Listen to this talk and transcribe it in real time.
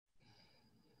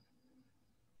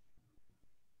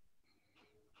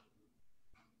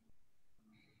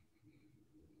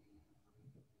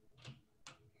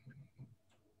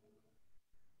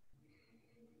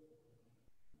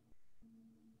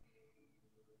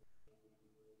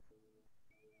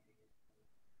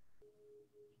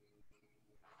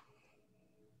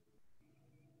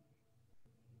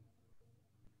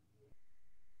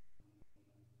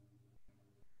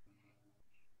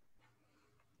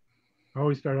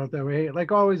Always start out that way.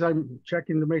 Like always, I'm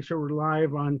checking to make sure we're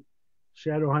live on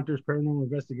Shadow Hunters Paranormal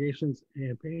Investigations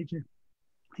and page.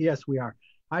 Yes, we are.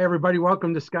 Hi, everybody.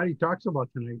 Welcome to Scotty Talks About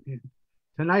tonight. And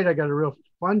tonight, I got a real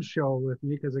fun show with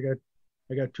me because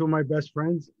I got two of my best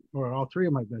friends, or all three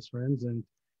of my best friends, and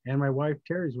my wife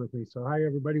Terry's with me. So hi,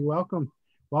 everybody. Welcome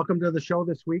to the show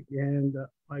this week. And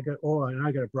I got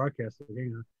a broadcast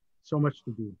again. So much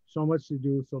to do. So much to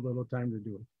do. So little time to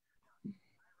do it.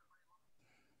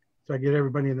 So I get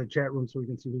everybody in the chat room so we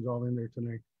can see who's all in there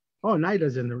tonight. Oh,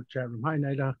 Nida's in the chat room. Hi,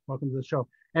 Nida. Welcome to the show.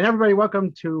 And everybody,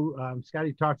 welcome to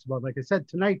Scotty Talks About. Like I said,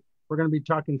 tonight, we're going to be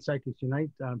talking Psychics Unite.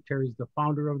 Terry's the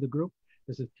founder of the group.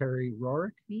 This is Terri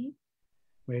Rorek.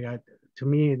 We got, to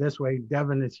me, this way,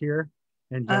 Devin is here.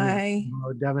 And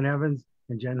Devin Evans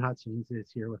and Jenn Hodgson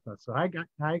is here with us. So hi, guys.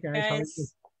 How are you?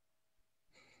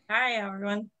 Hi,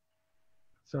 everyone.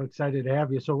 So excited to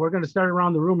have you. So we're going to start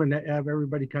around the room and have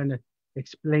everybody kind of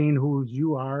explain who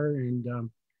you are, and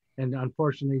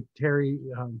unfortunately Terry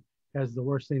has the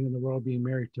worst thing in the world, being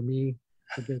married to me,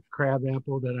 the crab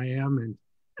apple that I am,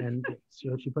 and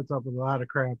so she puts up with a lot of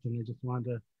crap, and I just wanted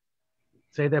to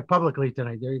say that publicly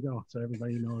tonight. There you go, so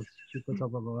everybody knows she puts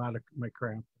up with a lot of my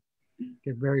crap.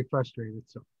 Get very frustrated.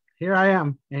 So here I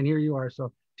am, and here you are.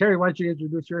 So Terry, why don't you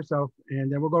introduce yourself,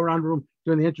 and then we'll go around the room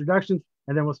doing the introductions,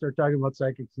 and then we'll start talking about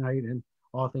Psychics Night and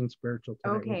all things spiritual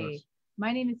tonight. Okay.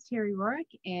 My name is Terri Rorek,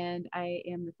 and I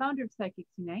am the founder of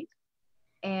Psychics Unite.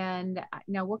 And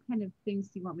now, what kind of things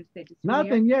do you want me to say? Just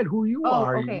nothing yet. Who you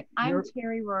are? Okay. I'm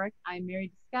Terri Rorek. I'm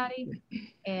married to Scotty,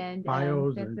 and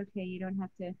that's okay. You don't have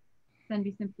to send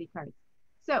me sympathy cards.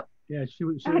 So yeah, she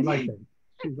would like that.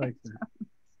 She likes that.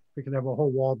 We could have a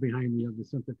whole wall behind me of the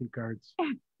sympathy cards.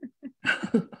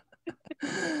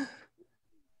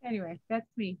 Anyway, that's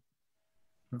me.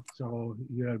 So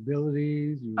your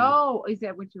abilities. Is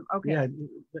that what you? Okay. Yeah,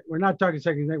 we're not talking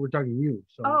Psychics Night. We're talking you.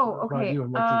 So okay. You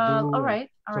and what you do. All right.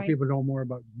 So people know more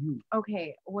about you.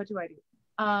 Okay. What do I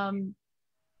do?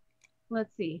 Let's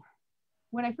see.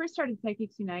 When I first started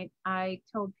Psychics Unite, I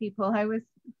told people I was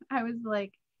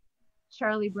like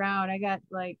Charlie Brown. I got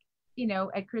like,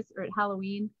 at Christmas or at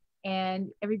Halloween, and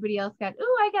everybody else got,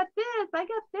 ooh, I got this, I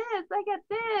got this, I got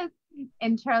this,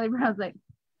 and Charlie Brown's like,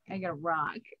 I got a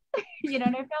rock. And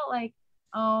I felt like,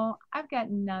 oh, I've got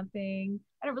nothing.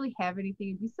 I don't really have anything.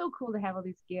 It'd be so cool to have all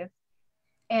these gifts.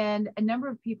 And a number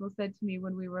of people said to me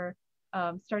when we were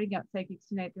starting out Psychics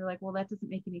Unite, they're like, well, that doesn't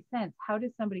make any sense. How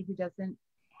does somebody who doesn't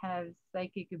have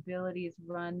psychic abilities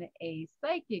run a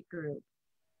psychic group?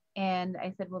 And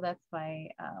I said, well, that's my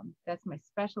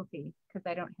specialty, because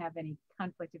I don't have any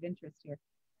conflict of interest here.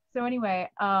 So anyway,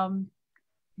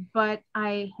 but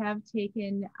I have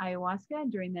taken ayahuasca,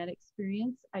 and during that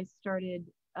experience, I started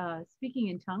speaking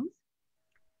in tongues,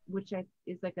 which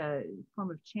is like a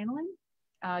form of channeling.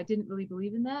 I didn't really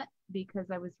believe in that because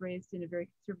I was raised in a very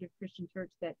conservative Christian church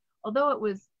that, although it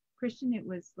was Christian, it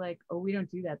was like, oh, we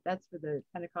don't do that. That's for the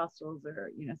Pentecostals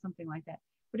or, something like that.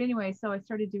 But anyway, so I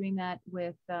started doing that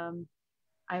with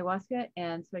ayahuasca,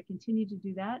 and so I continue to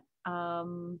do that.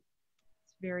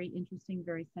 Very interesting,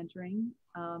 very centering.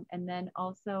 And then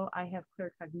also I have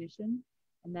claircognition,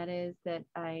 and that is that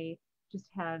I just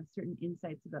have certain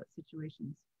insights about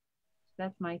situations.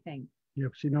 That's my thing.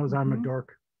 Yep, she knows I'm a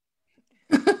dork.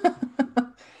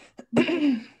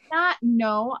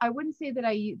 No, I wouldn't say that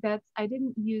I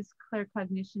didn't use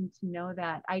claircognition to know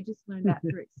that. I just learned that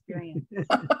through experience.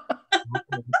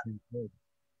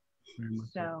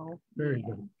 So, very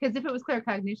good. Because if it was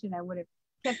claircognition, I would have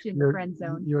kept you in the friend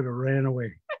zone. You would have ran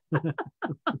away.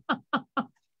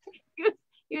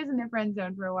 he was in the friend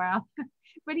zone for a while,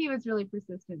 but he was really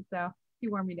persistent, so he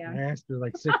wore me down. I asked her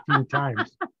like 16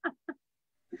 times.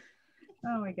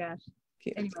 Oh my gosh.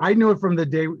 Anyway. I knew it from the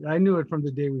day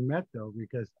we met, though,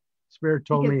 because Spirit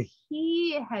told me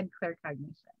he had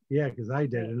claircognition. Yeah, because I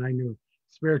did, and I knew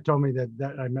Spirit told me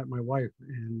that I met my wife,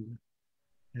 and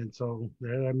so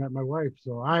there I met my wife.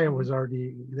 So I was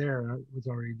already there. It was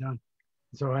already done.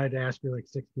 So I had to ask her like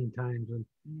 16 times, and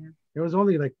it was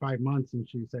only like 5 months, and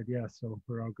she said yes. So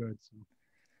we're all good. So,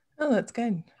 oh, that's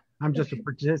good. I'm just a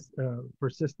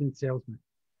persistent salesman.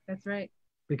 That's right.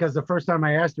 Because the first time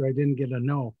I asked her, I didn't get a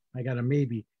no. I got a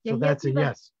maybe. Yeah, so that's a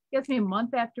yes. He asked me a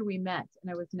month after we met, and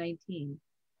I was 19.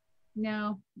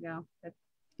 No.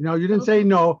 No, you didn't say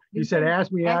no. You said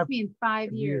ask me in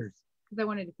 5 years. Because I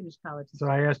wanted to finish college. So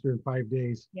I asked her in 5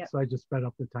 days. Yep. So I just sped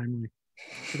up the timeline.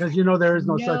 Because there is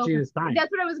no such thing as time. That's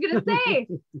what I was going to say.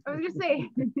 I was going to say.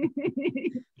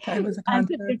 Time is a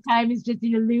concept. Time is just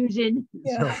an illusion.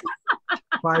 Yeah. So,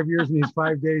 5 years means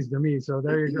 5 days to me. So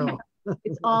there you go.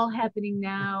 It's all happening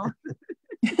now.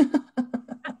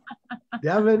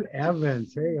 Devin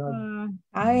Evans. Hey,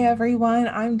 Hi, everyone.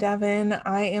 I'm Devin.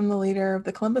 I am the leader of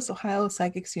the Columbus, Ohio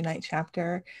Psychics Unite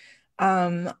chapter.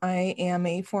 I am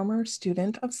a former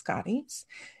student of Scotty's,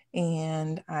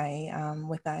 and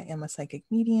with that, am a psychic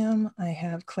medium. I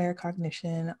have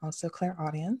claircognition, also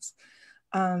clairaudience.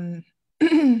 Um,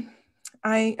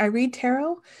 I read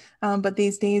tarot, but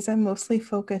these days I'm mostly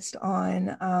focused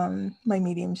on my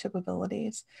mediumship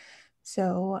abilities.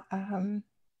 So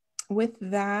with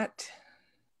that,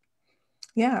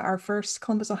 yeah, our first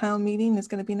Columbus, Ohio meeting is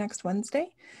going to be next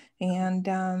Wednesday,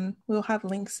 and we'll have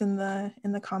links in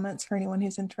the comments for anyone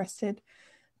who's interested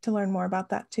to learn more about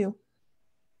that too.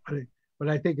 What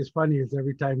I think is funny is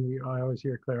every time I always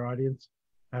hear clairaudience,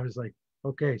 I was like,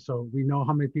 okay, so we know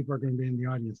how many people are going to be in the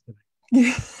audience today.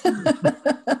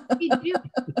 We do,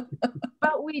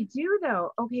 but we do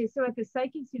though. Okay, so at the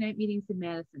Psychics Unite meetings in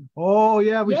Madison. Oh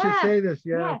yeah, we should say this.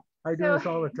 Yeah, yeah. I do this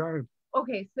all the time.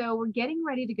 Okay, so we're getting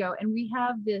ready to go, and we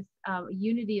have this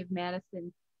Unity of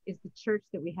Madison is the church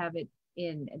that we have it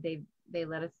in. They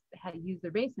let us use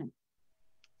their basement.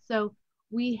 So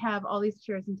we have all these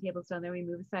chairs and tables down there. We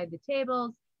move aside the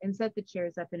tables and set the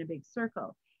chairs up in a big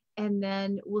circle, and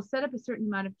then we'll set up a certain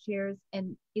amount of chairs,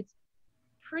 and it's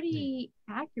pretty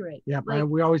accurate. Yeah, like,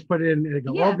 we always put it in. They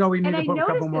go, oh no, we need to put a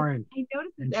couple more in. I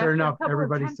noticed this. And sure enough,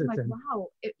 everybody sits like, in. wow,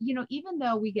 even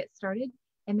though we get started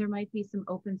and there might be some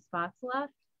open spots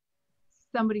left,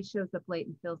 somebody shows up late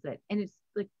and fills it, and it's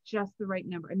like just the right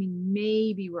number. I mean,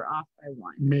 maybe we're off by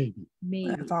one. Maybe.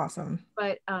 That's awesome.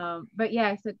 But yeah,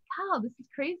 I said, "Wow, this is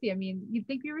crazy." I mean, you'd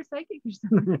think you were psychic or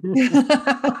something.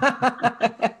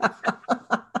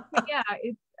 But yeah,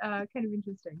 it's kind of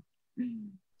interesting.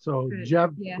 So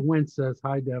Jeff Wentz says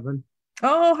hi, Devin.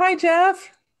 Oh, hi,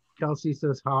 Jeff. Kelsey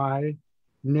says hi.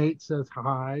 Nate says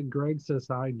hi. Greg says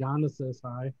hi. Donna says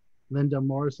hi. Linda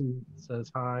Morrison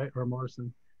says hi, or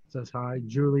Morrison says hi.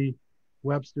 Julie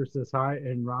Webster says hi,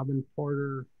 and Robin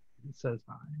Porter says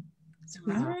hi.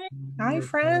 Hi,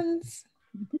 friends.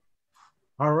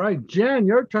 All right, Jen,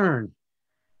 your turn.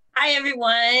 Hi,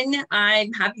 everyone.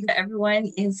 I'm happy that everyone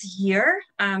is here.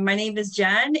 My name is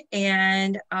Jen,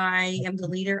 and I am the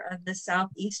leader of the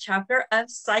Southeast chapter of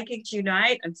Psychics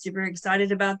Unite. I'm super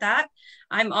excited about that.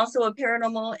 I'm also a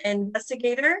paranormal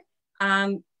investigator,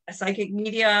 a psychic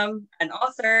medium, an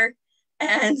author,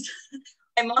 and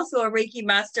I'm also a Reiki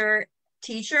master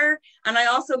teacher. And I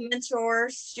also mentor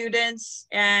students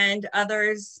and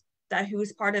others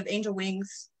who's part of the Angel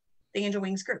Wings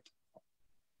group.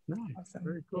 Nice. Awesome.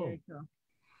 Very cool. Very cool.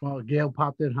 Well, Gail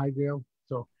popped in. Hi, Gail.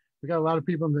 So we got a lot of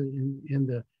people in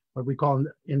the what we call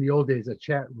in the old days a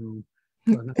chat room,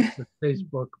 the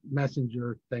Facebook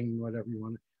Messenger thing, whatever you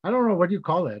want. I don't know, what do you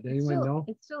call it? Anyone know?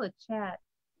 It's still a chat,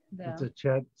 though. It's a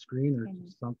chat screen or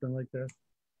something like that.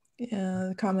 Yeah,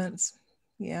 the comments.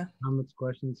 Yeah. Comments,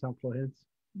 questions, helpful hints.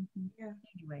 Mm-hmm. Yeah.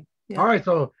 Anyway. Yeah. All right,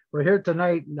 so we're here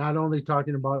tonight, not only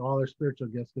talking about all our spiritual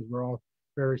guests, because we're all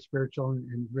very spiritual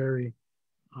and very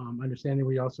understanding.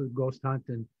 We also ghost hunt,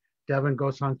 and Devin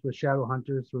ghost hunts with Shadow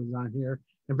Hunters, who's on here.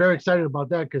 I'm very excited about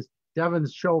that because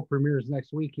Devin's show premieres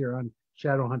next week here on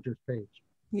Shadow Hunters page.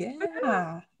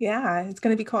 Yeah, it's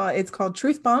going to be called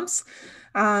Truth Bumps,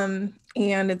 and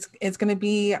it's going to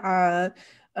be a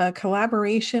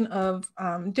collaboration of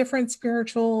different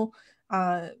spiritual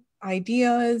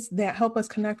ideas that help us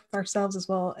connect with ourselves as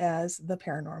well as the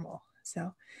paranormal.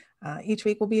 So each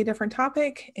week will be a different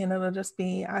topic, and it'll just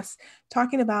be us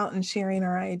talking about and sharing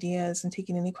our ideas and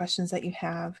taking any questions that you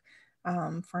have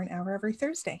for an hour every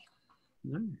Thursday.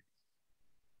 Nice.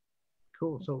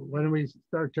 Cool. So why don't we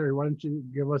start, Terri? Why don't you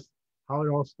give us how it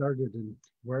all started and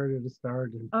where did it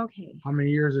start and how many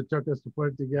years it took us to put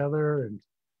it together, and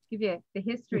give you the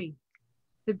history,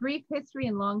 the brief history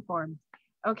in long form.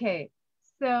 Okay,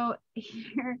 so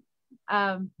here,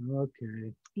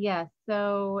 yeah,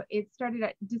 so it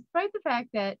started despite the fact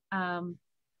that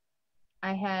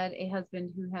I had a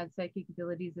husband who had psychic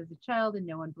abilities as a child and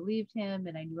no one believed him,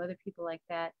 and I knew other people like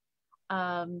that.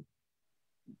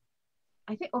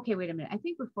 I think, okay, wait a minute. I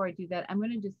think before I do that, I'm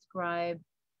going to describe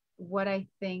what I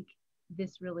think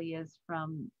this really is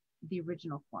from the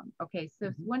original form. Okay,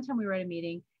 so one time we were at a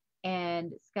meeting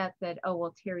and Scott said, oh,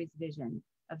 well, Terri's vision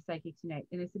of Psychics Unite.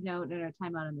 And I said, no,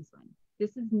 time out on this one.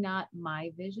 This is not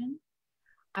my vision.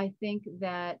 I think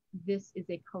that this is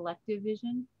a collective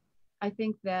vision. I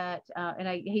think that, and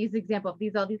I use the example of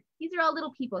these are all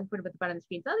little people. I put them at the bottom of the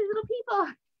screen. It's all these little people.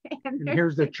 And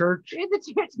here's the church. Here's the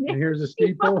church. And here's the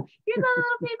steeple. Here's all the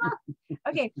little people.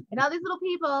 Okay, and all these little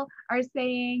people are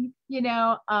saying, gee,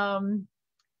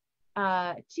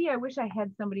 I wish I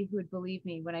had somebody who would believe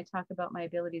me when I talk about my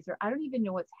abilities, or I don't even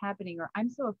know what's happening, or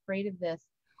I'm so afraid of this.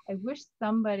 I wish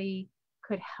somebody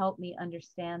could help me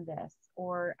understand this,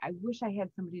 or I wish I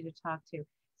had somebody to talk to.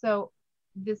 So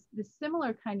this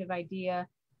similar kind of idea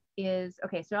is,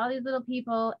 okay, so all these little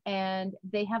people, and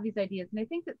they have these ideas, and I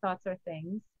think that thoughts are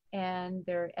things, and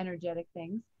they're energetic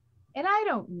things. And I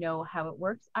don't know how it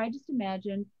works. I just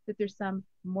imagine that there's some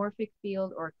morphic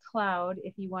field or cloud,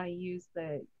 if you want to use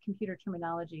the computer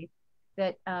terminology,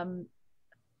 that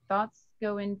thoughts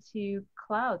go into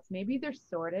clouds. Maybe they're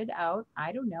sorted out.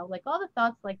 I don't know. Like all the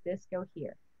thoughts like this go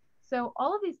here. So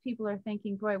all of these people are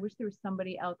thinking, boy, I wish there was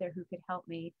somebody out there who could help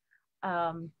me.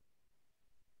 I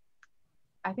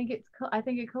think it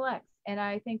collects. And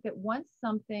I think that once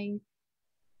something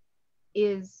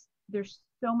is, there's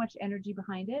so much energy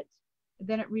behind it,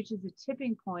 then it reaches a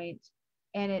tipping point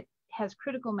and it has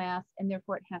critical mass, and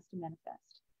therefore it has to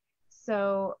manifest.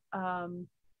 So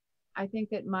I think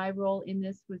that my role in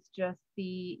this was just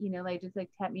the, like just like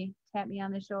tap me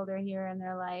on the shoulder here, and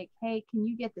they're like, hey, can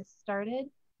you get this started?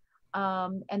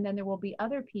 And then there will be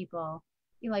other people,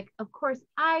 like, of course,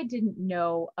 I didn't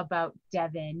know about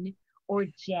Devin or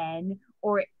Jenn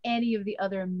or any of the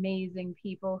other amazing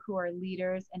people who are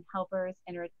leaders and helpers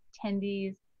and are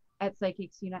attendees at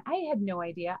Psychics Unite. I had no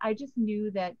idea. I just knew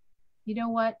that, you know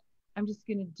what, I'm just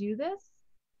going to do this.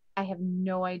 I have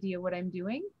no idea what I'm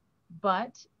doing,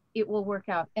 but it will work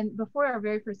out. And before our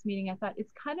very first meeting, I thought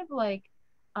it's kind of like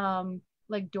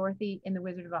Dorothy in The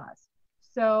Wizard of Oz.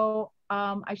 So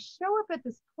I show up at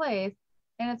this place,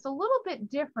 and it's a little bit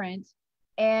different,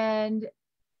 and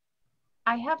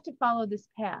I have to follow this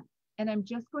path, and I'm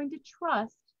just going to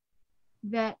trust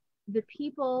that the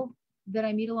people that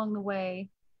I meet along the way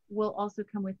will also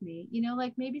come with me.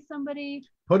 Like maybe somebody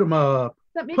put them up.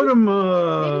 Maybe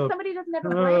somebody doesn't have a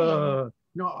brain.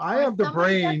 No, I have the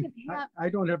brain. I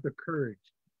don't have the courage.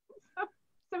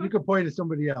 You could point to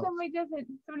somebody else. Somebody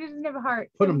doesn't have a heart.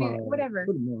 Put them up. Whatever.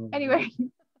 Anyway,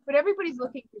 but everybody's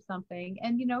looking for something.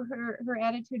 And, her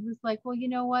attitude was like, well, you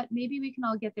know what? Maybe we can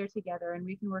all get there together and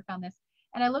we can work on this.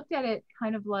 And I looked at it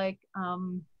kind of like,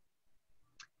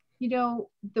 the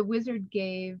wizard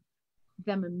gave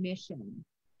them a mission,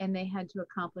 and they had to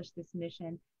accomplish this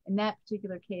mission. In that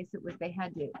particular case, it was they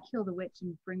had to kill the witch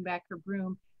and bring back her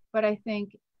broom. But I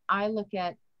think I look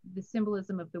at the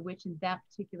symbolism of the witch in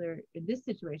this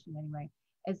situation anyway,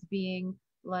 as being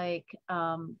like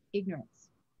ignorance.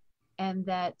 And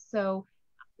that, so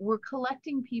we're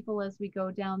collecting people as we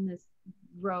go down this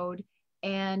road,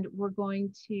 and we're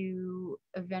going to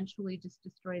eventually just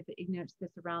destroy the ignorance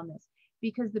that's around this.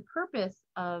 Because the purpose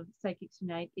of Psychics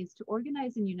Unite is to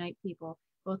organize and unite people,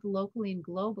 both locally and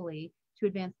globally, to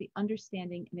advance the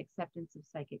understanding and acceptance of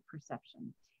psychic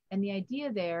perception. And the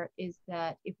idea there is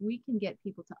that if we can get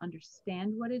people to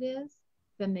understand what it is,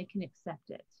 then they can accept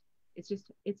it. It's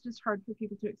just hard for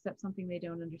people to accept something they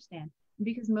don't understand. And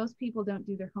because most people don't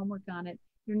do their homework on it,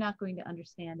 you're not going to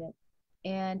understand it.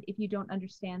 And if you don't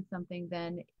understand something,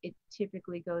 then it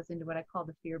typically goes into what I call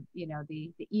the fear,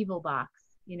 the evil box.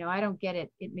 I don't get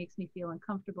it. It makes me feel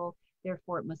uncomfortable.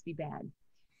 Therefore, it must be bad.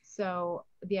 So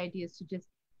the idea is to just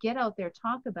get out there,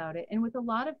 talk about it. And with a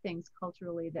lot of things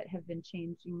culturally that have been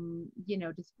changing,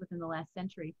 just within the last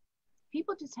century,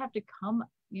 people just have to come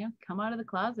out of the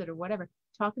closet or whatever.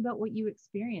 Talk about what you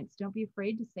experienced. Don't be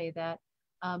afraid to say that,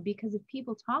 because if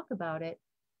people talk about it,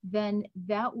 then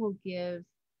that will give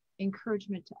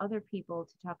encouragement to other people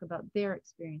to talk about their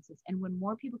experiences. And when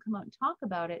more people come out and talk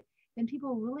about it, then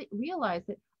people really realize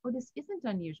that, oh, this isn't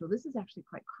unusual. This is actually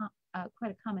quite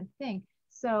a common thing.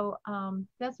 So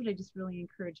that's what I just really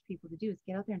encourage people to do, is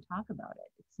get out there and talk about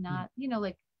it. It's not,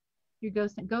 like your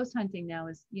ghost hunting now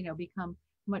is, become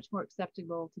much more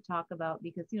acceptable to talk about,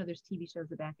 because, there's TV shows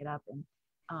that back it up. And,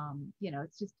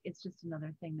 it's just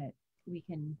another thing that we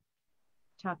can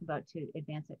talk about to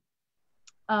advance it.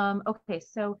 Okay,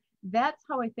 so that's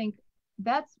how I think,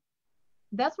 that's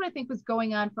what I think was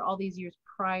going on for all these years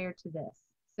prior to this.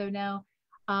 So now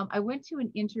I went to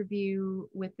an interview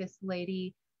with this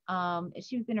lady.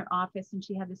 She was in her office, and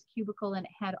she had this cubicle, and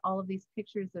it had all of these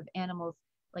pictures of animals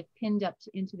like pinned up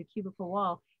into the cubicle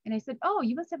wall. And I said, oh,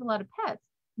 you must have a lot of pets.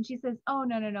 And she says, oh,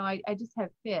 no, I just have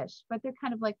fish, but they're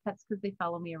kind of like pets because they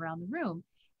follow me around the room.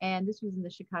 And this was in the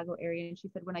Chicago area. And she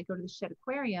said, when I go to the Shed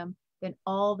Aquarium, then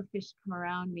all the fish come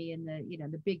around me in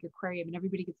the big aquarium, and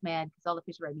everybody gets mad because all the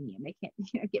fish are at me and they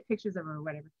can't get pictures of them or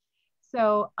whatever.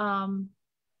 So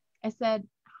I said,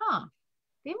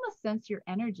 they must sense your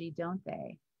energy, don't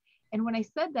they? And when I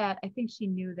said that, I think she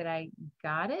knew that I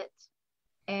got it.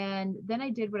 And then I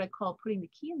did what I call putting the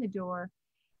key in the door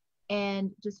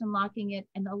and just unlocking it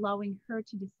and allowing her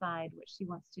to decide what she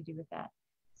wants to do with that.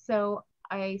 So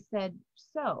I said,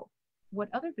 so what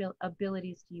other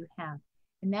abilities do you have?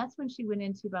 And that's when she went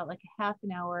into about like a half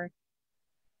an hour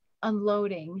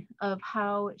unloading of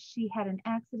how she had an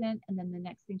accident. And then the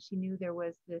next thing she knew, there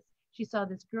was this, she saw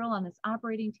this girl on this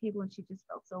operating table and she just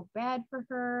felt so bad for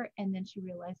her. And then she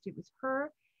realized it was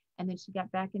her. And then she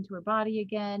got back into her body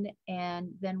again. And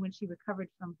then when she recovered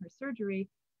from her surgery,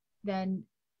 then,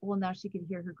 well, now she could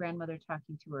hear her grandmother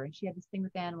talking to her. And she had this thing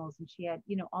with animals and she had,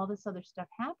 you know, all this other stuff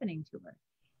happening to her.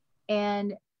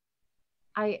 And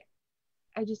I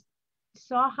just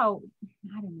saw how,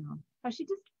 I don't know, how she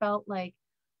just felt like,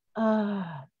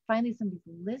 finally somebody's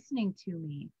listening to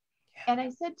me. Yeah. And I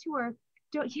said to her,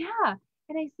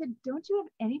 and I said, don't you have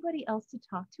anybody else to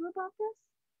talk to about this?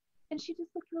 And she just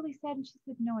looked really sad and she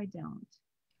said, no, I don't.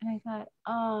 And I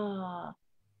thought,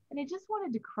 and I just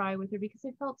wanted to cry with her because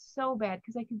I felt so bad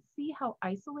because I could see how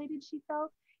isolated she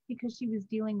felt because she was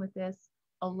dealing with this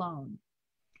alone.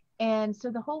 And so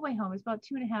the whole way home, it was about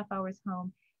 2.5 hours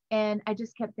home. And I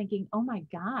just kept thinking, oh my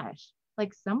gosh,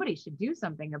 like somebody should do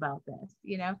something about this,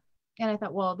 you know? And I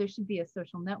thought, well, there should be a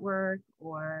social network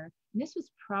this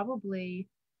was probably,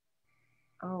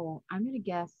 I'm going to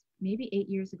guess maybe 8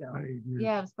 years ago.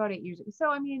 Yeah, it was about 8 years ago. So,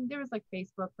 I mean, there was like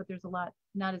Facebook, but there's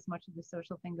not as much of the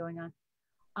social thing going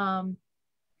on.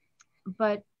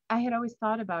 But I had always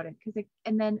thought about it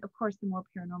and then of course, the more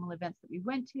paranormal events that we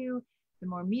went to, the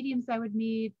more mediums I would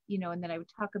meet, you know, and then I would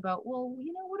talk about, well,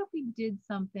 you know, what if we did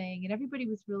something? And everybody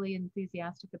was really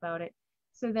enthusiastic about it.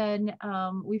 So then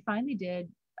we finally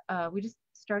we just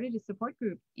started a support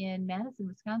group in Madison,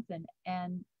 Wisconsin,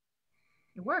 and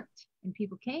it worked. And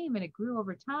people came and it grew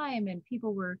over time. And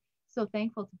people were so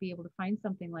thankful to be able to find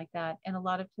something like that. And a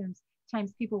lot of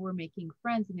times people were making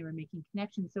friends and they were making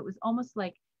connections. So it was almost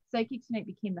like Psychic Tonight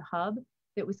became the hub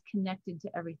that was connected to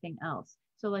everything else.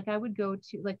 So like I would go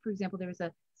to, like, for example, there was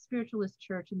a spiritualist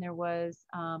church and there was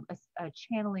a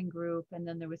channeling group. And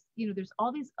then there was, you know, there's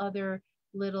all these other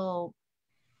little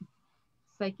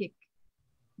psychic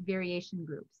variation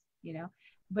groups, you know,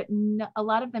 but a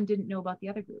lot of them didn't know about the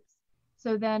other groups.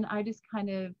 So then I just kind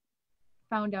of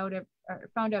found out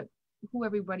who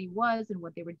everybody was and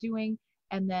what they were doing.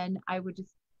 And then I would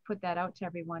just put that out to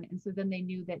everyone. And so then they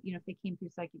knew that, you know, if they came through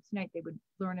Psychic Tonight, they would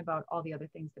learn about all the other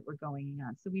things that were going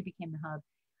on. So we became the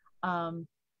hub.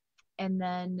 And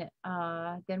then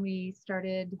we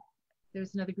started, there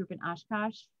was another group in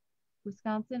Oshkosh,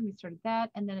 Wisconsin. We started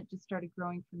that. And then it just started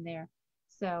growing from there.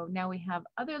 So now we have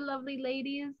other lovely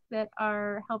ladies that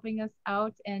are helping us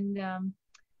out and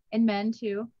men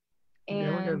too.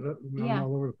 And we got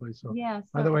all over the place. So yeah. So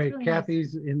by the way, really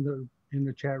Kathy's nice. in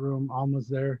the chat room, Alma's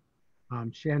there.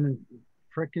 Shannon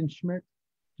Frickenschmidt,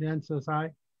 Jen says hi.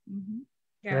 Mm-hmm.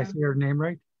 Yeah. Did I say her name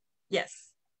right?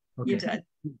 Yes. Okay. You did.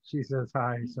 She says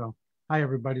hi. So hi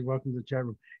everybody, welcome to the chat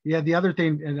room. Yeah, the other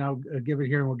thing, and I'll give it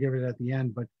here and we'll give it at the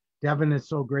end, but Devin is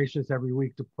so gracious every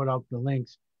week to put out the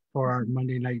links for our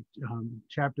Monday night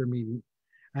chapter meeting.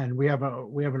 And we have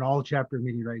an all chapter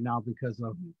meeting right now because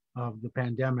of the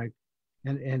pandemic.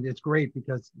 And it's great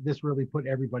because this really put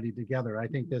everybody together. I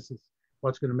think this is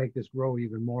what's going to make this grow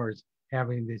even more, is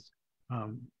having this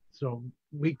so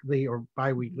weekly or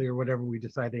bi-weekly or whatever we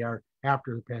decide they are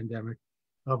after the pandemic,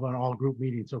 of an all group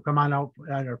meeting. So come on out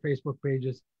on our Facebook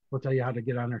pages. We'll tell you how to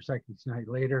get on our Psychic Tonight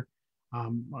later.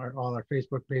 All our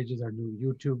Facebook pages, our new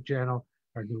YouTube channel,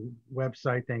 our new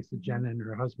website, thanks to Jenn and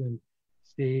her husband,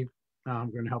 Steve,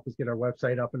 going to help us get our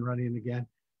website up and running again.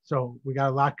 So we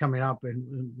got a lot coming up,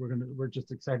 and we're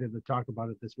just excited to talk about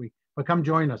it this week. But come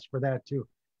join us for that too,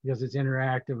 because it's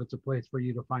interactive. It's a place for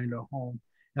you to find a home.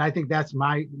 And I think that's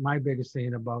my biggest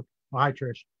thing about, well, hi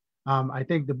Trish. I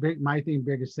think my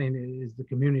biggest thing is the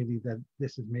community that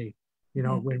this has made. You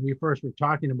know, when we first were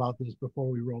talking about this before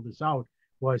we rolled this out,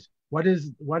 was what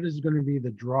is going to be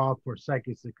the draw for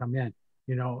psychics to come in,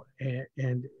 you know,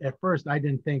 and at first I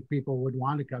didn't think people would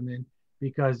want to come in,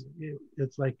 because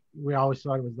it's like, we always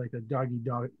thought it was like a dog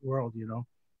world, you know.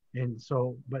 And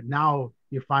so, but now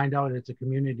you find out it's a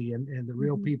community, and the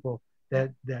real people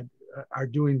that are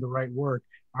doing the right work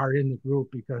are in the group,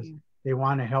 because they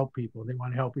want to help people. They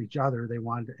want to help each other. They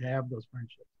want to have those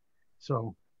friendships.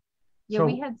 So,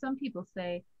 we had some people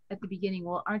say at the beginning,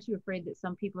 well, aren't you afraid that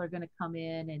some people are going to come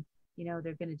in and, you know,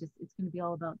 they're going to it's going to be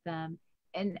all about them.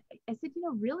 And I said, you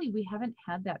know, really, we haven't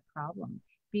had that problem,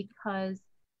 because,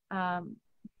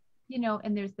 you know,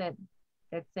 and there's that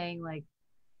saying, like,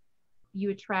 you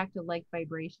attract a like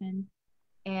vibration.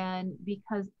 And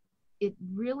because it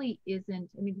really isn't,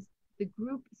 I mean, the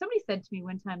group, somebody said to me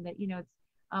one time that, you know, it's,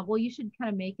 well, you should kind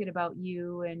of make it about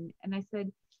you. And I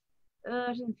said, it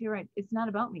doesn't feel right. It's not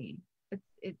about me.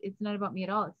 It's not about me at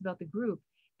all. It's about the group.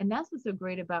 And that's what's so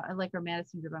great about, I like our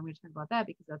Madison group. I'm going to talk about that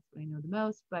because that's what I know the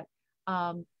most. But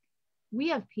we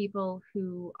have people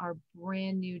who are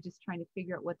brand new, just trying to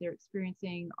figure out what they're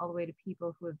experiencing, all the way to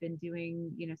people who have been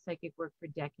doing, psychic work for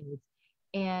decades.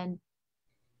 And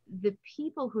the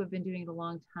people who have been doing it a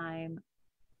long time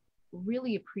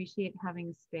really appreciate having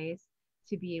a space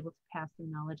to be able to pass their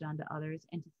knowledge on to others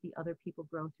and to see other people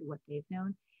grow through what they've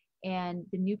known. And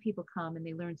the new people come and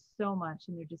they learn so much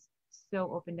and they're just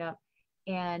so opened up.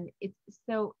 And it's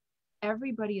so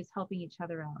everybody is helping each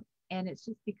other out. And it's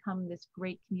just become this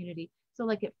great community. So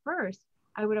like at first,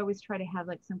 I would always try to have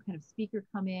like some kind of speaker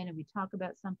come in and we talk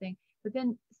about something. But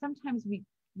then sometimes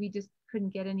we just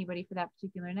couldn't get anybody for that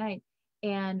particular night.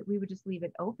 And we would just leave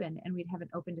it open and we'd have an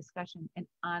open discussion. And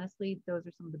honestly, those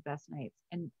are some of the best nights.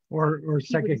 And or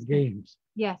psychic games.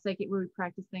 Yeah, psychic where we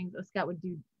practice things. Oh, Scott would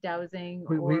do dowsing.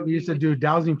 We used to do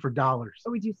dowsing for dollars.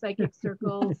 Or we do psychic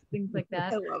circles, things like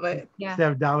that. I love it. Yeah. Used to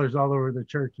have dollars all over the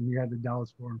church and you had the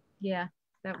dollars for them. Yeah,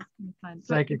 that was kind of fun.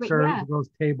 Psychic circles,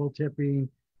 table tipping.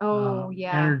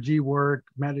 Energy work,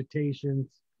 meditations.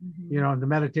 Mm-hmm. The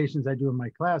meditations I do in my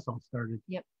class all started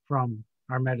Yep. from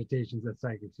our meditations at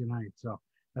Psychics Unite. So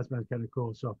that's been kind of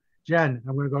cool. So Jenn,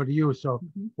 I'm going to go to you. So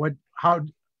how,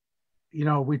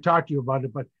 we talked to you about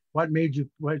it, but what made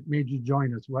you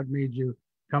join us? What made you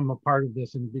come a part of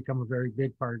this and become a very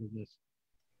big part of this?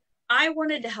 I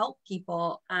wanted to help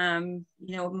people.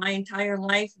 My entire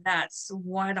life, that's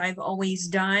what I've always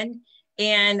done.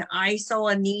 And I saw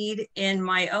a need in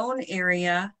my own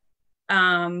area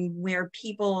where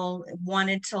people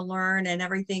wanted to learn and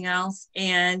everything else.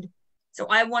 And so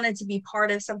I wanted to be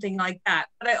part of something like that.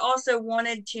 But I also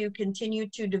wanted to continue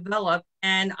to develop.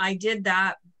 And I did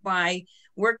that by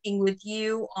working with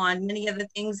you on many of the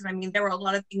things. I mean, there were a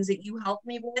lot of things that you helped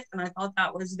me with, and I thought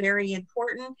that was very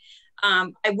important.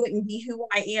 I wouldn't be who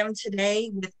I am today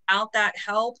without that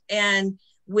help and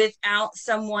without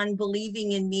someone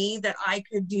believing in me that I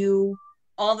could do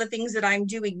all the things that I'm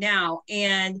doing now.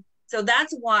 And so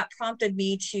that's what prompted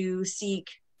me to seek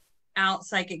out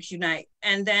Psychics Unite.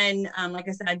 And then, like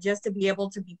I said, just to be able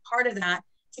to be part of that,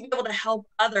 to be able to help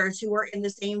others who are in the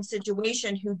same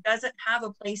situation, who doesn't have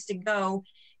a place to go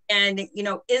and,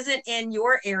 isn't in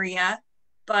your area,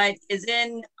 but is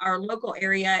in our local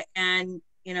area. And,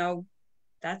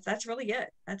 that's really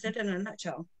it. That's it in a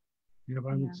nutshell.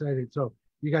 I'm excited. So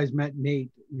you guys met Nate,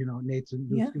 Nate's a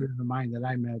new student of mine that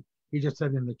I met. He just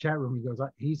said in the chat room, he goes,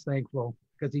 he's thankful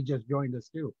because he just joined us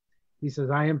too. He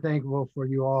says, I am thankful for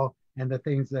you all and the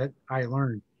things that I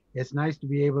learned. It's nice to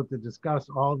be able to discuss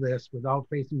all this without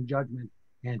facing judgment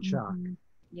and shock. Mm-hmm.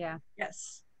 Yeah.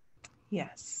 Yes.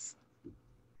 Yes.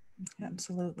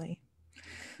 Absolutely.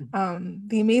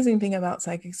 The amazing thing about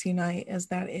Psychics Unite is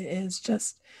that it is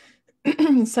just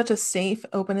such a safe,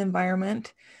 open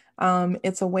environment.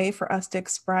 It's a way for us to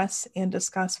express and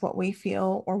discuss what we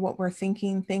feel or what we're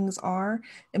thinking things are,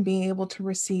 and being able to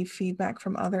receive feedback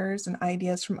from others and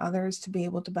ideas from others to be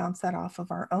able to bounce that off of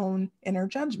our own inner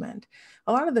judgment.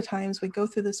 A lot of the times we go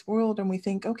through this world and we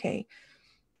think, okay,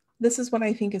 this is what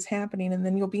I think is happening. And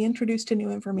then you'll be introduced to new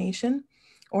information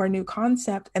or a new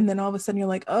concept. And then all of a sudden you're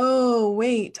like, oh,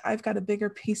 wait, I've got a bigger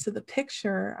piece of the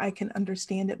picture. I can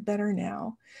understand it better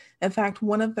now. In fact,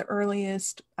 one of the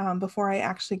earliest, before I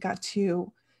actually got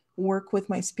to work with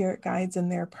my spirit guides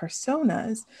and their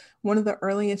personas, one of the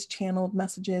earliest channeled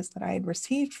messages that I had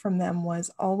received from them was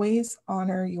always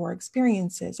honor your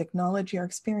experiences, acknowledge your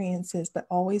experiences, but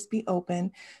always be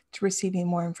open to receiving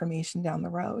more information down the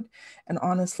road. And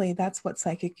honestly, that's what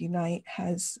Psychic Unite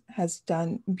has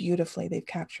done beautifully. They've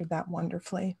captured that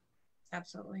wonderfully.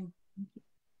 Absolutely.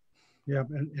 Yeah,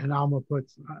 and Alma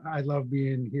puts, I love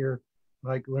being here,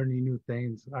 like learning new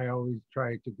things. I always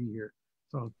try to be here.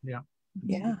 So yeah.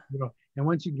 And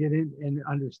once you get in and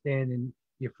understand and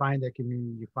you find that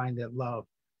community, you find that love,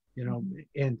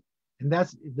 and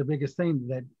that's the biggest thing,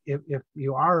 that if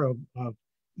you are of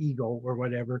ego or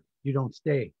whatever, you don't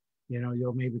stay.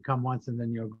 You'll maybe come once and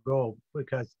then you'll go,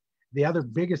 because the other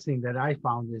biggest thing that I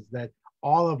found is that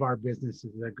all of our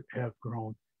businesses have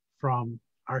grown from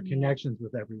our connections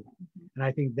with everyone. And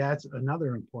I think that's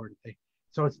another important thing.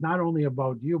 So it's not only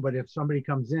about you, but if somebody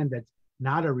comes in that's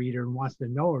not a reader and wants to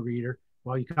know a reader,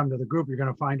 well, you come to the group, you're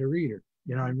going to find a reader,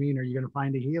 you know what I mean? Or you're going to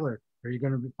find a healer, or you're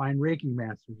going to find Reiki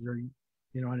masters, or, you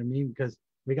know what I mean? Because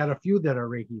we got a few that are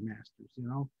Reiki masters,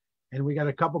 and we got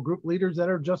a couple group leaders that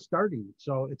are just starting.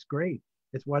 So it's great.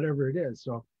 It's whatever it is.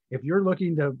 So if you're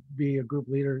looking to be a group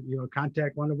leader,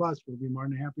 contact one of us. We'll be more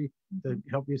than happy to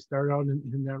help you start out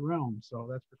in that realm. So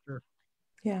that's for sure.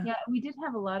 Yeah, we did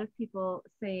have a lot of people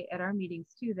say at our meetings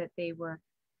too that they were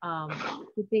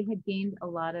that they had gained a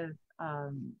lot of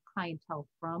clientele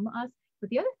from us. But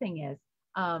the other thing is,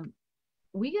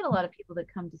 we get a lot of people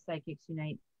that come to Psychics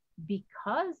Unite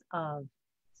because of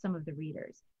some of the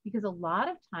readers. Because a lot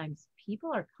of times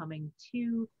people are coming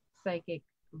to psychic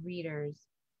readers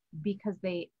because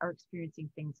they are experiencing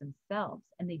things themselves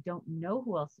and they don't know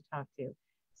who else to talk to.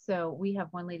 So we have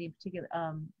one lady in particular,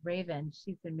 Raven.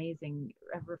 She's an amazing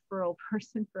referral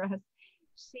person for us.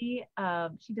 She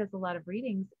does a lot of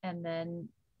readings and then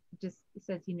just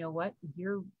says, you know what,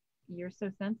 you're so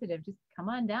sensitive. Just come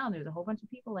on down. There's a whole bunch of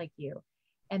people like you,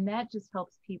 and that just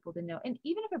helps people to know. And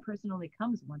even if a person only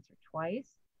comes once or twice,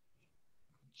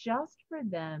 just for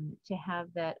them to have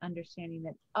that understanding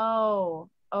that, oh,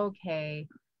 okay,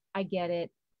 I get it.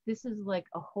 This is like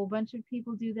a whole bunch of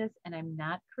people do this, and I'm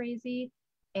not crazy.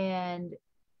 And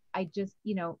I just,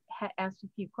 asked a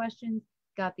few questions,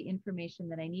 got the information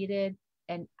that I needed,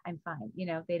 and I'm fine.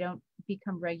 They don't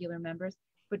become regular members,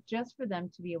 but just for them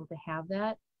to be able to have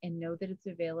that and know that it's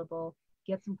available,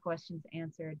 get some questions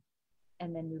answered,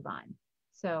 and then move on.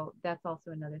 So that's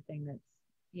also another thing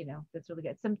that's really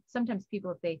good. Sometimes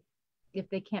people, if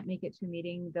they can't make it to a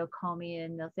meeting, they'll call me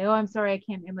and they'll say, oh, I'm sorry, I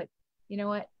can't. I'm like, you know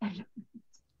what?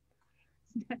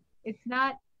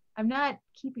 I'm not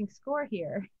keeping score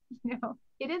here.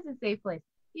 It is a safe place.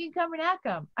 You can come or not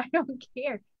come. I don't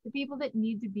care. The people that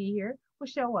need to be here will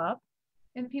show up,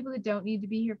 and the people that don't need to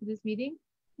be here for this meeting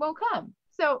won't come.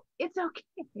 So it's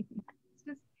okay.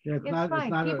 It's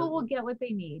fine. People will get what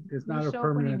they need. It's not a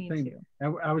permanent thing.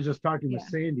 I was just talking with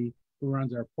Sandy, who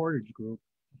runs our Portage group,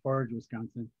 Portage,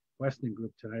 Wisconsin, Weston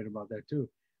group tonight about that too.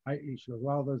 She goes,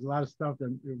 well, there's a lot of stuff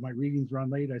that my readings run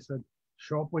late. I said,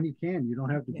 show up when you can. You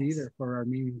don't have to be there for our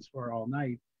meetings for all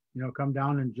night. Come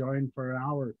down and join for an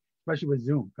hour, especially with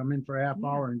Zoom. Come in for a half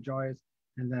hour, enjoy us,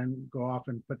 and then go off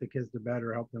and put the kids to bed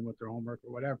or help them with their homework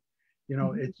or whatever.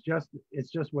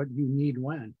 It's just what you need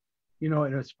when.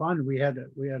 And it's fun. We had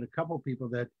a couple people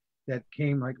that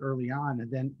came like early on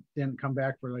and then didn't come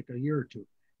back for like a year or two.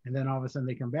 And then all of a sudden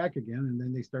they come back again and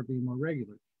then they start being more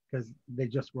regular because they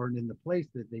just weren't in the place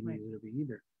that they needed to be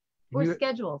either. Or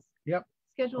schedules. Yep.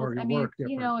 Schedules. I mean,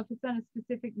 if it's on a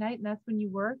specific night and that's when you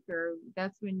work or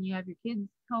that's when you have your kids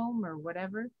home or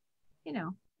whatever,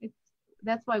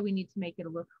 that's why we need to make it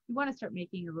we want to start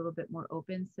making it a little bit more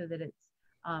open so that it's,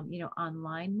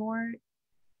 online more,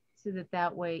 so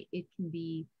that way it can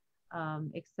be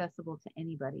accessible to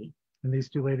anybody. And these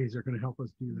two ladies are going to help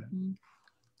us do that. Mm-hmm.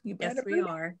 Yes, we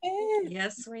are.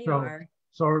 Yes, we are.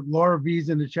 So Laura V's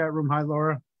in the chat room. Hi,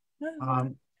 Laura.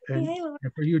 Laura. And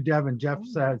for you, Devin, Jeff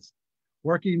says,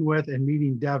 working with and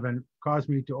meeting Devin caused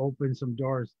me to open some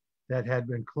doors that had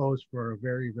been closed for a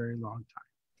very, very long time.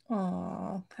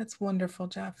 Oh, that's wonderful,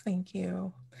 Jeff. Thank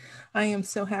you. I am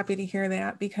so happy to hear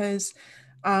that because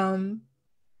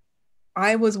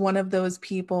I was one of those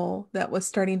people that was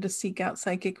starting to seek out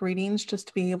psychic readings just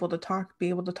to be able to talk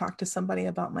to somebody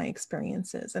about my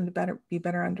experiences and to be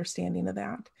better understanding of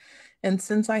that. And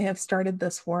since I have started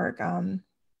this work,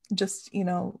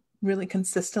 really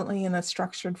consistently in a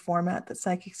structured format that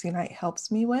Psychics Unite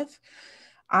helps me with,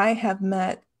 I have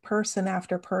met person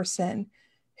after person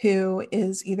who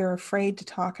is either afraid to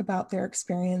talk about their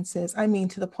experiences. I mean,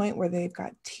 to the point where they've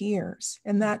got tears,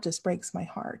 and that just breaks my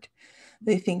heart.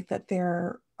 They think that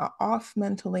they're off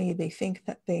mentally. They think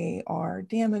that they are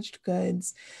damaged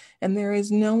goods, and there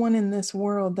is no one in this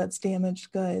world that's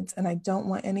damaged goods. And I don't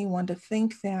want anyone to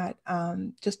think that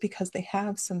just because they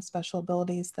have some special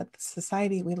abilities that the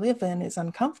society we live in is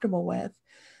uncomfortable with,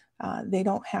 they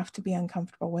don't have to be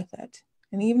uncomfortable with it.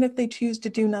 And even if they choose to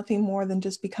do nothing more than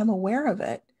just become aware of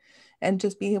it and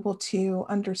just be able to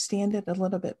understand it a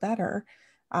little bit better,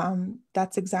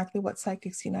 that's exactly what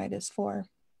Psychics Unite is for.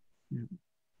 Yeah,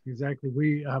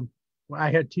 exactly. I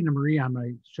had Tina Marie on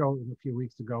my show a few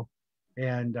weeks ago,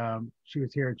 and she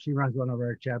was here. And she runs one of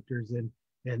our chapters in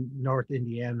North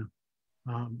Indiana,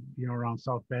 around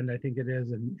South Bend, I think it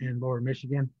is, in Lower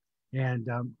Michigan. And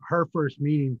her first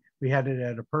meeting, we had it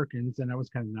at a Perkins, and that was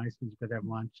kind of nice because you could have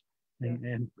lunch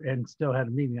and still had a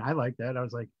meeting. I like that. I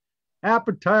was like,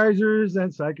 appetizers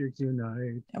and Psychics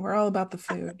Unite. And we're all about the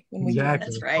food. Exactly.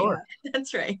 That's right.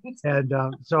 That's right. And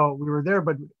so we were there,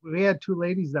 but we had two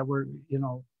ladies that were,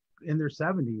 in their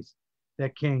 70s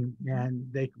that came, and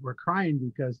they were crying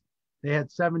because they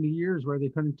had 70 years where they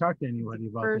couldn't talk to anybody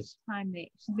about this. First time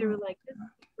they were like, this is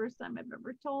the first time I've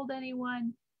ever told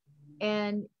anyone.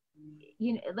 And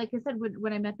like I said,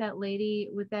 when I met that lady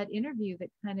with that interview that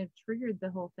kind of triggered the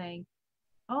whole thing,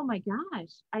 oh my gosh,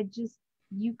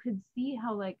 you could see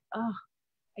how I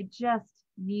just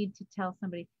need to tell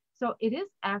somebody. So it is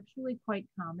actually quite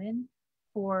common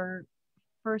for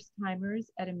first timers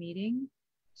at a meeting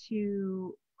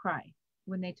to cry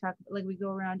when they talk. Like, we go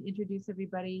around, introduce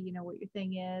everybody, what your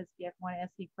thing is. If you want to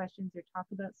ask any questions or talk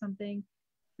about something,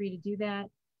 free to do that.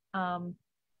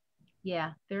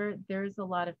 Yeah, there's a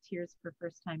lot of tears for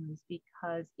first timers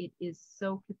because it is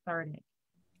so cathartic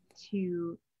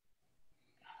to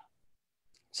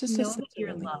know that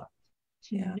you're loved,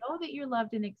 to know that you're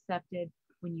loved and accepted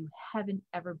when you haven't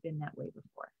ever been that way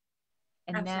before.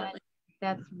 And Absolutely.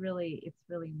 that's really, it's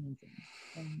really amazing.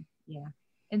 And yeah.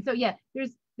 And so, yeah,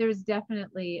 there's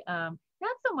definitely,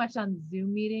 not so much on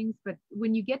Zoom meetings, but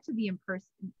when you get to the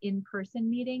in-person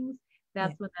meetings,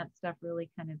 that's when that stuff really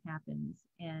kind of happens.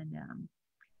 And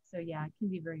so, yeah, it can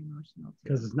be very emotional too.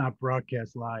 Because it's not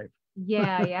broadcast live.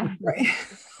 Yeah, yeah. Right.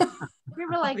 We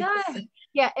were like,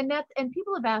 yeah, and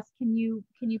people have asked, can you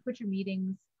put your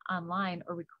meetings online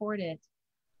or record it?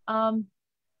 Well,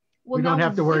 we don't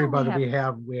have to worry about it.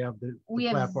 We have the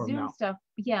platform Zoom now. stuff.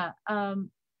 Yeah.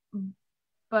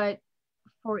 But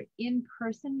for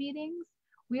in-person meetings,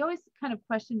 we always kind of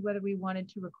questioned whether we wanted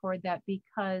to record that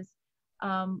because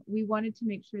we wanted to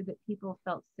make sure that people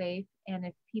felt safe, and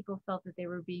if people felt that they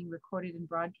were being recorded and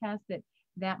broadcast,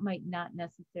 that might not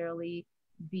necessarily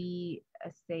be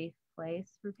a safe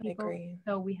place for people. I agree.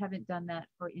 So we haven't done that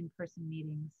for in-person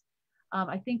meetings.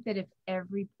 I think that if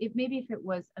it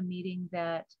was a meeting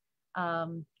that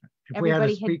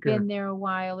everybody had been there a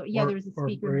while, or there was a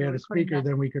speaker. Or we had a speaker,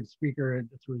 then we could speaker it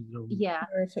through Zoom. Yeah.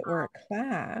 Or if it were a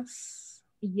class.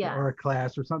 Yeah. Or a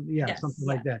class or something. Yeah, something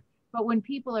like that. But when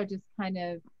people are just kind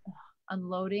of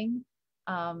unloading,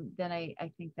 then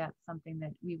I think that's something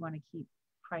that we want to keep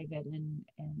private and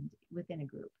within a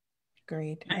group.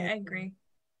 Great. I agree.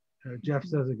 Jeff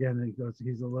says again,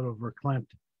 he's a little verklempt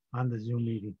on the Zoom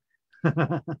meeting.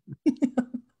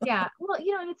 Yeah, well,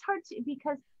 and it's hard to,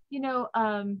 because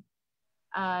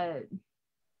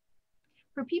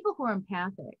for people who are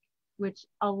empathic, which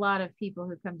a lot of people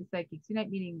who come to Psychics Unite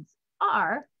meetings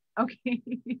are, okay.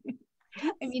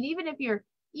 I mean, even if you're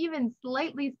even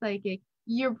slightly psychic,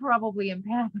 you're probably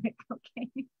empathic, okay.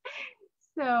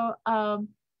 So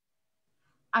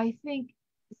I think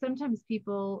sometimes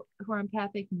people who are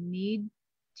empathic need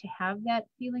to have that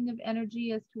feeling of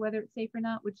energy as to whether it's safe or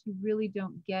not, which you really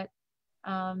don't get.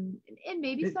 And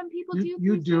maybe some people do.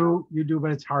 You do,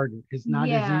 but it's harder. It's not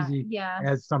as easy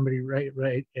as somebody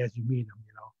right as you meet them,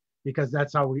 because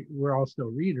that's how we're all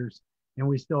still readers, and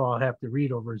we still all have to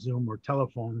read over Zoom or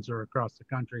telephones or across the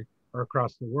country or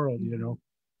across the world,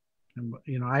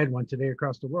 And I had one today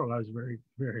across the world. I was very,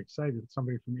 very excited.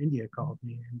 Somebody from India called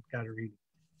me and got to read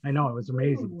it. I know, it was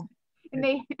amazing. And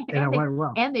it went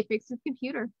well. And they fixed his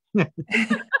computer.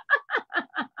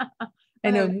 I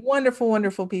know wonderful,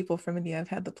 wonderful people from India. I've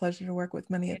had the pleasure to work with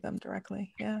many of them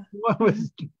directly. Yeah.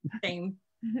 Same.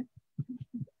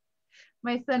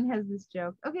 My son has this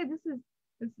joke. Okay, this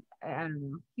I don't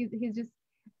know. He's just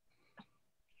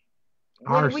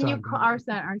our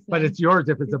son. But it's yours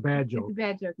if it's a bad joke. It's a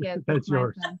bad joke. Yeah, that's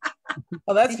yours.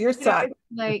 Well, that's your son.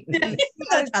 Like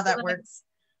that's how that works.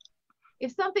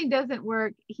 If something doesn't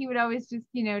work, he would always just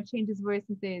change his voice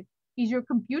and say, "Is your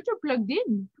computer plugged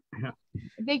in?" Yeah.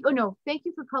 Thank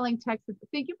you for calling tech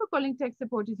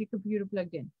support. Is your computer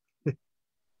plugged in?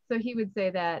 So he would say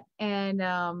that, and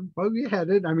well, we had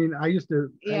it. I mean, I used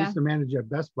to manage at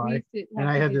Best Buy, and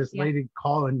I had this lady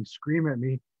call and scream at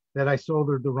me that I sold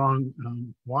her the wrong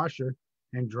washer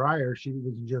and dryer. She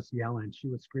was just yelling. She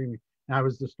was screaming. And I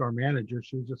was the store manager.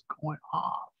 She was just going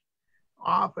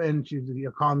off, and she was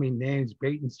calling me names,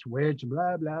 bait and switch,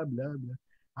 blah blah blah blah.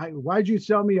 Why'd you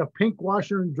sell me a pink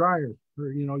washer and dryer?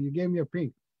 Or, you gave me a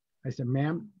pink. I said,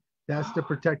 ma'am, that's the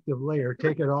protective layer.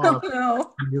 Take it off.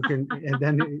 No. And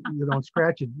then you don't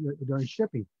scratch it during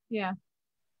shipping. Yeah.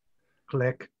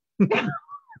 Click. Yeah.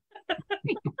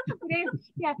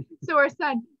 So our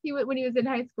son, when he was in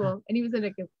high school, and he was in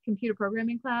a computer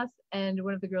programming class, and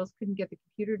one of the girls couldn't get the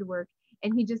computer to work,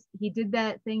 and he did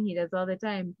that thing he does all the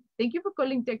time. Thank you for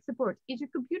calling tech support. Is your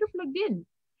computer plugged in?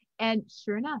 And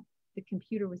sure enough, the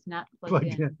computer was not plugged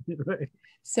in. Right.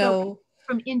 So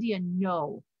from India,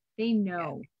 no, they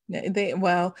know.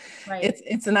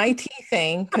 It's an IT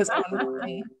thing, because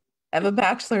honestly, I have a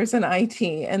bachelor's in IT,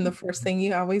 and the first thing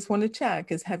you always want to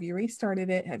check is, have you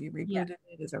restarted it? Have you rebooted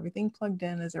it? Is everything plugged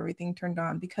in? Is everything turned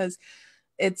on? Because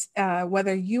it's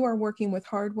whether you are working with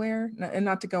hardware, and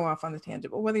not to go off on the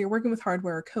tangent, but whether you're working with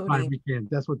hardware or coding,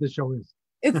 that's what this show is.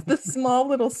 It's the small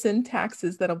little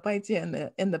syntaxes that'll bite you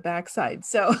in the backside.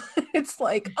 So it's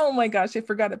like, oh my gosh, I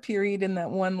forgot a period in that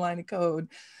one line of code,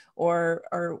 or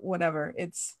whatever.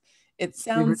 It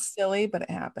sounds silly, but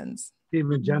it happens. Steve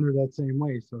and Jen are that same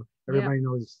way. So everybody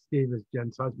knows Steve is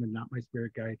Jen's husband, not my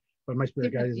spirit guide, but my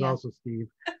spirit guide is also Steve.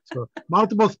 So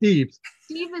multiple Steves.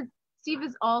 Steve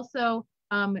is also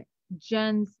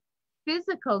Jen's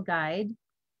physical guide.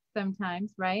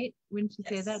 sometimes, right? Wouldn't you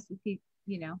say Yes. that? He,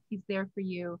 he's there for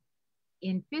you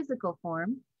in physical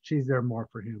form. She's there more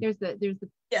for him. There's the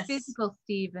Yes. physical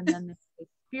Steve, and then there's the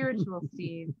spiritual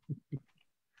Steve.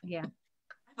 Yeah.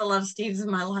 I have a lot of Steves in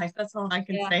my life. That's all I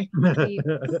can Yeah. say. Steve.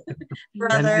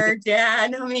 Brother,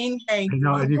 dad. I mean, hey. I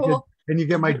know, cool. and you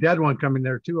get my dead one coming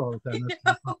there too all the time.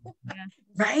 That's Yeah.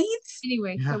 Right?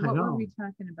 Anyway, Yeah, so I what were know. we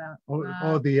talking about?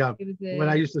 It was when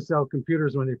I used to sell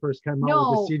computers when they first came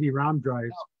out with the CD-ROM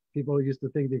drives. People used to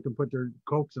think they could put their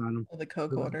Cokes on them. Oh, the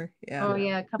Coke holder. Yeah. Oh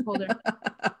yeah, cup holder.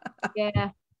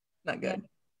 Yeah. Not good. Yeah.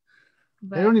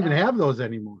 But, They don't even have those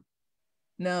anymore.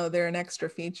 No, they're an extra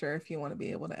feature if you want to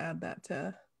be able to add that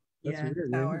to That's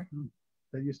weird. Tower.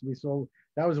 That used to be sold.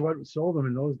 That was what sold them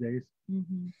in those days.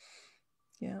 Mm-hmm.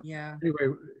 Yeah. Yeah.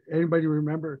 Anyway, anybody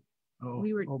remember? Oh,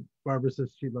 We were. Oh, Barbara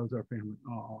says she loves our family.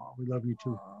 Oh, we love you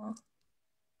too. Aww.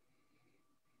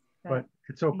 But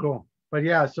it's so cool. But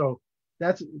yeah, so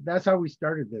that's how we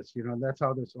started this. That's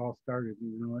how this all started.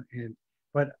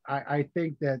 But I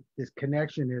think that this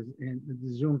connection is in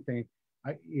the Zoom thing.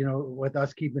 With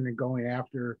us keeping it going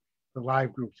after the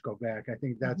live groups go back. I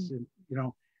think that's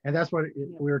and that's what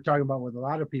we were talking about with a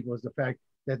lot of people is the fact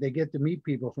that they get to meet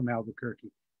people from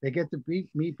Albuquerque. They get to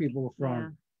meet people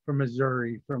from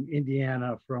Missouri, from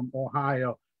Indiana, from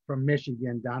Ohio, from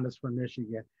Michigan. Donna's from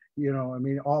Michigan.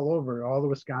 All over, all the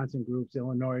Wisconsin groups,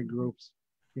 Illinois groups,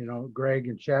 Greg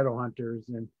and Shadow Hunters,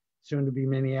 and soon to be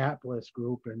Minneapolis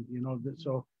group. And,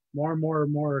 so more and more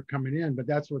and more are coming in, but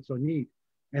that's what's so neat.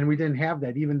 And we didn't have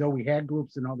that, even though we had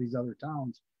groups in all these other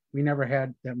towns, we never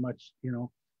had that much,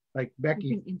 like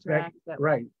Becky,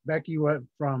 right. Becky went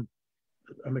from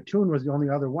Mattoon was the only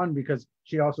other one because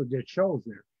she also did shows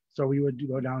there. So we would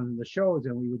go down to the shows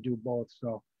and we would do both.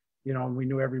 So, and we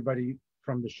knew everybody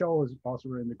from the shows also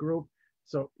were in the group.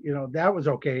 So, that was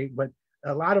okay. But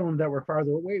a lot of them that were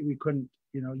farther away, we couldn't,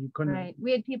 you couldn't. Right.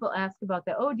 We had people ask about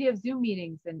that. Oh, do you have Zoom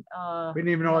meetings? And we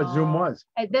didn't even know what Zoom was.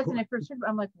 That's when I first heard.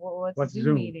 I'm like, well, what's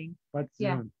Zoom meeting? What's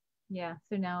Zoom? Yeah.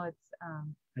 So now it's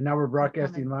and now we're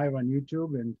broadcasting live on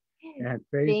YouTube and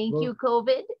Facebook. Thank you,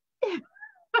 COVID.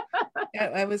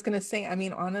 I was going to say,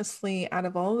 honestly, out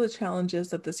of all the challenges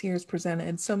that this year has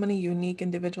presented, so many unique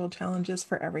individual challenges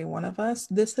for every one of us,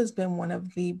 this has been one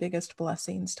of the biggest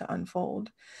blessings to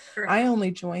unfold. Sure. I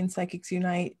only joined Psychics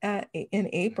Unite in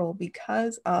April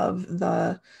because of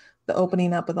the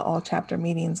opening up of the all chapter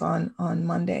meetings on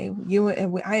Monday.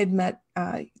 I had met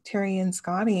Terri and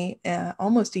Scotty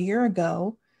almost a year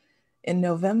ago in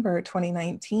November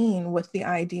 2019 with the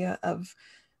idea of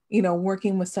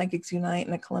working with Psychics Unite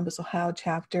in the Columbus, Ohio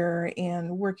chapter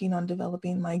and working on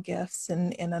developing my gifts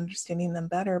and understanding them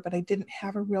better. But I didn't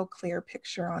have a real clear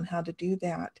picture on how to do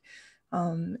that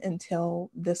until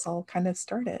this all kind of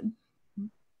started.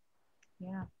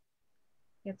 Yeah.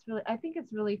 I think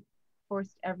it's really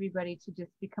forced everybody to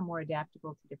just become more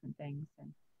adaptable to different things.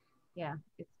 And yeah,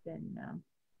 it's been,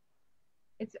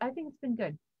 I think it's been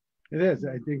good. It is.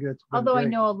 I think that's. Although great. I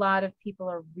know a lot of people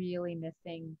are really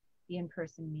missing the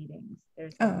in-person meetings.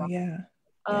 There's when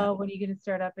are you going to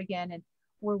start up again? And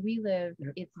where we live,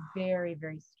 it's very,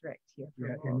 very strict here.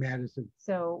 In Madison.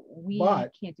 So we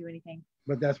can't do anything.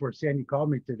 But that's where Sandy called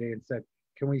me today and said,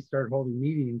 can we start holding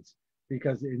meetings?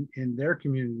 Because in their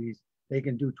communities, they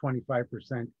can do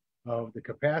 25% of the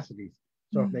capacities.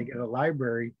 So if they get a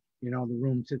library, the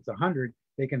room sits 100,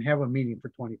 they can have a meeting for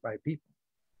 25 people.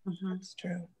 That's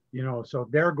true. So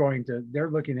they're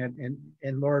looking at,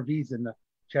 and Laura V's in the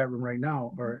chat room right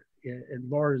now, and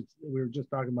Laura's, we were just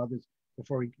talking about this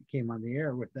before we came on the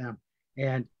air with them,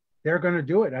 and they're going to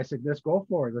do it. I said, let's go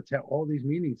for it. Let's have all these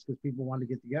meetings because people want to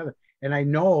get together. And I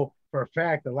know for a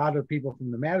fact, a lot of people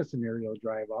from the Madison area will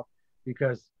drive up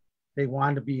because they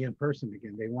want to be in person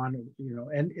again. They want to,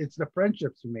 and it's the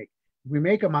friendships we make. If we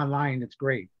make them online, it's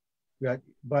great.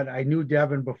 But I knew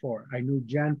Devin before. I knew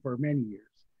Jenn for many years.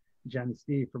 Jenn and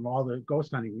Steve from all the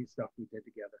ghost hunting stuff we did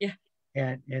together. Yeah.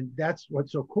 And that's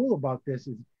what's so cool about this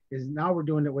is now we're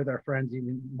doing it with our friends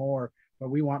even more, but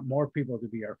we want more people to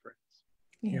be our friends.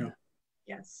 Yeah.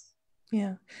 Yes.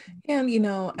 Yeah. And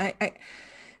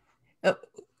I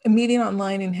meeting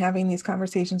online and having these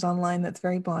conversations online, that's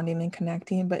very bonding and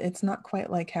connecting, but it's not quite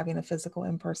like having a physical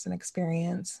in-person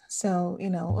experience. So,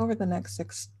 over the next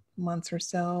 6 months or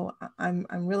so, I'm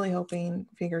really hoping,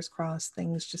 fingers crossed,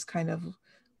 things just kind of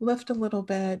lift a little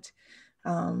bit.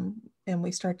 And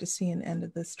we start to see an end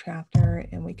of this chapter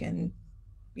and we can,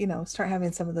 start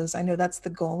having some of those. I know that's the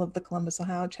goal of the Columbus,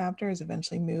 Ohio chapter, is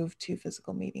eventually move to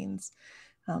physical meetings.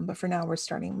 But for now, we're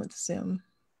starting with Zoom.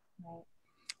 Right.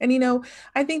 And,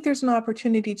 I think there's an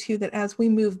opportunity too, that as we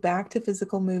move back to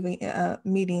physical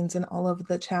meetings in all of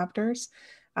the chapters,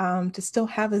 to still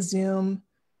have a Zoom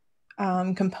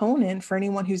component for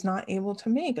anyone who's not able to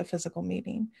make a physical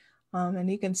meeting.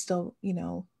 And you can still,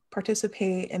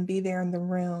 participate and be there in the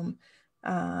room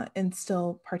and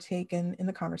still partake in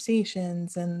the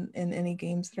conversations and in any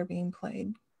games that are being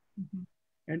played. Mm-hmm.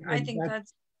 And I think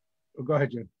that's, oh, go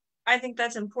ahead, Jen. I think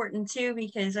that's important too,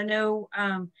 because I know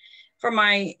for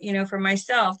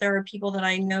myself, there are people that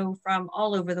I know from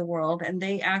all over the world, and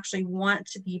they actually want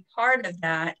to be part of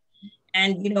that.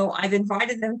 And, I've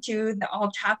invited them to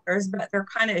all chapters, but they're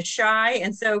kind of shy.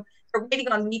 And so they're waiting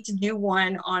on me to do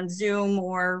one on Zoom,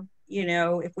 or,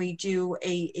 if we do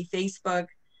a Facebook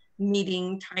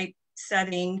meeting type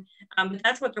setting, but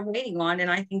that's what they're waiting on.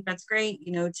 And I think that's great.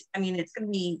 It's going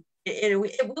to be,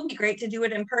 it will be great to do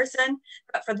it in person,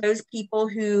 but for those people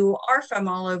who are from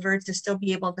all over, to still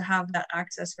be able to have that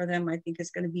access for them, I think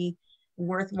is going to be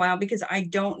worthwhile, because I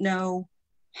don't know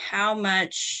how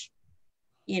much,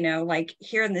 like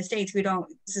here in the States, we don't,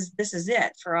 this is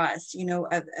it for us,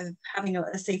 of having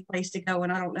a safe place to go.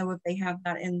 And I don't know if they have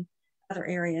that in other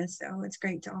areas. So it's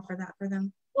great to offer that for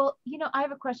them. Well, I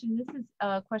have a question. This is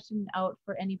a question out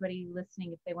for anybody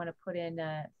listening if they want to put in,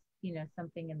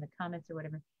 something in the comments or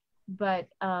whatever. But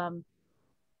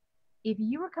if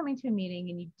you were coming to a meeting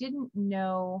and you didn't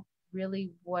know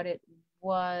really what it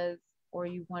was, or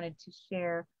you wanted to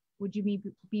share, would you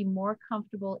be more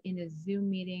comfortable in a Zoom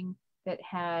meeting that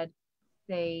had,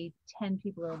 say, 10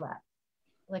 people or less,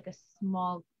 like a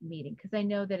small meeting? Because I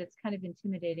know that it's kind of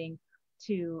intimidating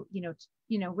to,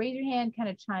 raise your hand, kind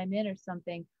of chime in or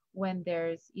something when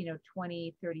there's,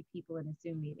 20, 30 people in a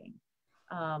Zoom meeting.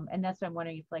 And that's why I'm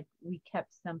wondering if, like, we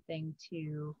kept something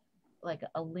to like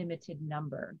a limited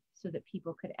number so that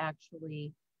people could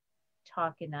actually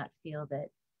talk and not feel that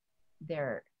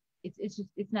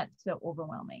it's not so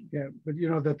overwhelming. Yeah, but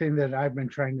the thing that I've been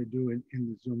trying to do in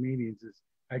the Zoom meetings is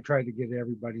I try to get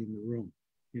everybody in the room.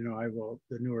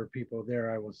 The newer people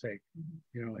there, I will say,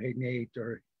 hey, Nate,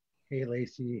 or hey,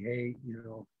 Lacey, hey,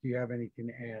 do you have anything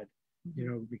to add?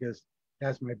 Because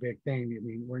that's my big thing. I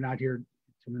mean, we're not here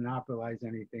to monopolize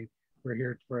anything. We're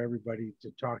here for everybody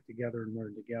to talk together and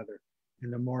learn together.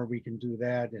 And the more we can do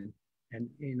that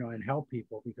and help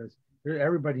people, because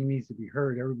everybody needs to be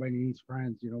heard. Everybody needs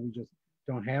friends. We just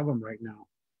don't have them right now.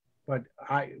 But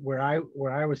where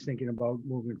I was thinking about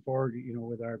moving forward,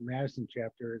 with our Madison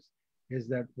chapters, is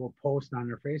that we'll post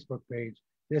on our Facebook page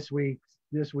this week's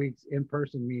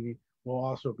in-person meeting will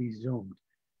also be Zoomed.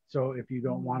 So if you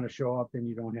don't want to show up, then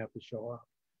you don't have to show up.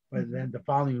 But then the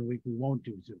following week we won't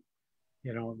do Zoom.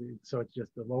 So it's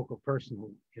just the local person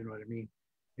who, you know what I mean?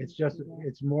 It's just,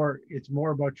 it's more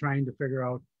about trying to figure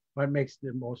out what makes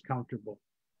them most comfortable.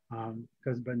 But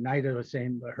Nida was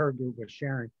saying, her group was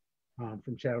sharing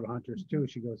from Shadow Hunters too.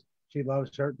 She goes, she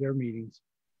loves their meetings.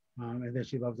 And then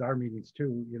she loves our meetings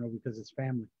too, because it's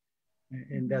family.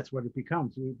 And that's what it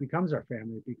becomes. It becomes our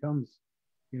family. It becomes,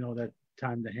 that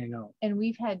time to hang out. And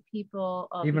we've had people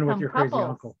even with your couples. Crazy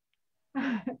uncle.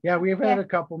 Yeah, we've had a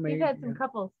couple. We've had some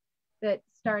couples that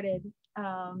started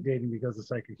dating because of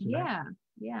psychic. Yeah.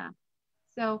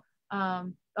 So,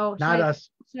 not us.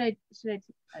 Should I?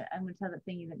 I'm going to tell that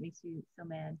thingy that makes you so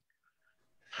mad.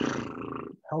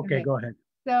 Okay, go ahead.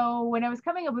 So when I was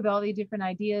coming up with all the different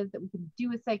ideas that we could do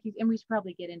with psychic, and we should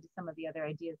probably get into some of the other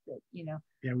ideas that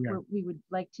we would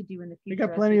like to do in the future. We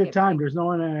got plenty of time. There's no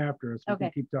one after us. We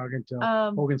can keep talking till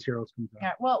Hogan's Heroes comes out.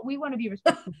 Yeah, well, we want to be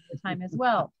respectful of the time as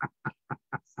well.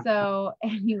 So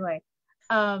anyway,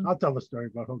 I'll tell the story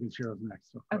about Hogan's Heroes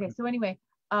next. So anyway,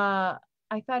 I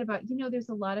thought about, there's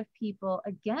a lot of people,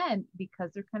 again,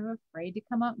 because they're kind of afraid to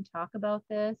come out and talk about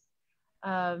this.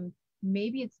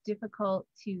 Maybe it's difficult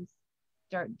to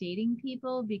start dating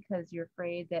people because you're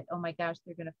afraid that, oh my gosh,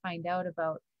 they're going to find out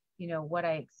about, what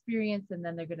I experience, and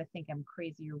then they're going to think I'm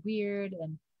crazy or weird.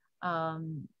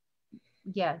 And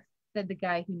yes, said the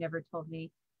guy who never told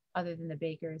me, other than the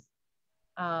bakers.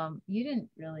 You didn't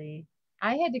really,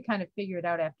 I had to kind of figure it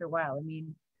out after a while. I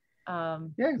mean,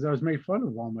 because I was made fun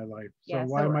of all my life. So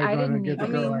why am I going to get the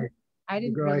girl I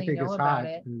didn't the girl really I think know is about hot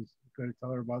it. who's going to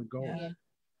tell her about gold? Yeah.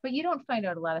 But you don't find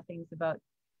out a lot of things about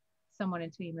someone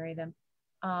until you marry them.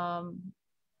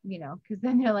 Because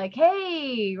then they're like,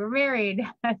 hey, we're married.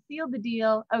 I sealed the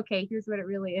deal. Okay, here's what it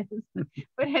really is.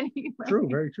 But anyway. True,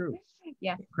 very true.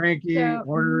 Yeah. Cranky,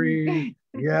 ornery,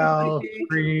 yell,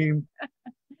 scream,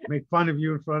 make fun of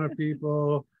you in front of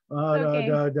people.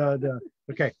 Okay.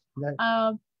 Okay.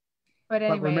 But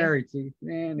anyway. But we're married, see?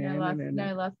 Now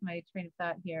I lost my train of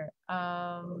thought here.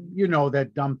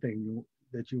 That dumb thing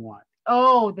that you want.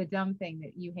 Oh, the dumb thing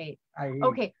that you hate. I hate.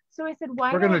 Okay, so I said,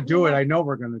 why We're don't gonna we do it. have- I know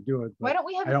we're gonna do it. Why don't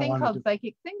we have I a don't thing wanna called do-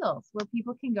 psychic singles where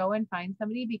people can go and find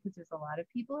somebody, because there's a lot of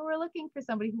people who are looking for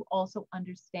somebody who also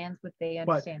understands what they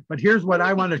understand. But here's what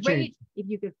I Wouldn't it want to be great change. if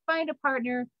you could find a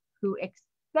partner who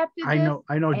accepted I know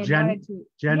and Jen wanted to,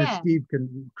 and yeah. Steve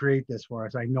can create this for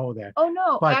us. I know that. Oh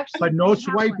no, But actually, no we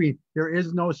have one. swiping. There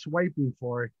is no swiping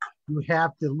for it. You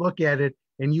have to look at it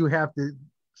and you have to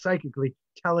psychically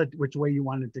tell it which way you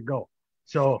want it to go.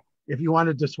 So if you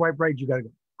wanted to swipe right, you got to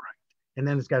go right, and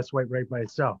then it's got to swipe right by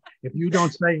itself. If you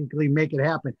don't psychically make it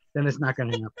happen, then it's not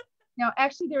going to happen. Now,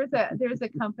 actually, there's a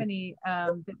company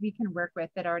that we can work with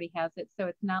that already has it. So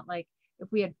it's not like if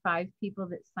we had 5 people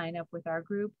that sign up with our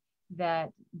group,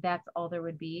 that's all there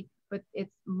would be. But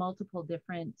it's multiple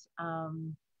different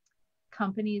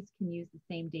companies can use the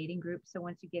same dating group. So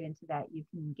once you get into that, you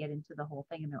can get into the whole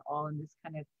thing, and they're all in this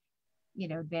kind of,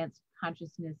 advanced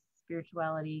consciousness,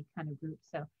 spirituality kind of group.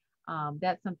 So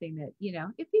that's something that,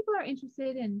 if people are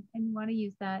interested and want to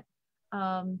use that,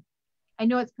 I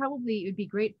know it would be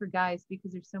great for guys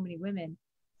because there's so many women,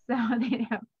 so they'd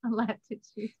have a lot to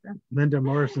choose from. Linda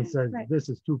Morrison says, Right. This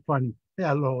is too funny.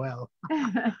 LOL.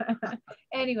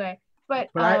 Anyway, but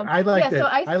I like that. So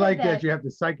I like that you have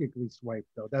to psychically swipe,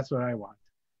 though. That's what I want.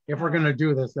 If we're going to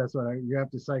do this, that's what you have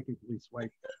to psychically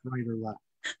swipe right or left.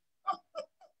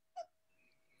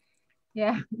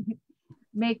 Yeah.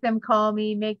 Make them call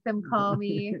me. Make them call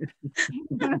me.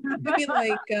 It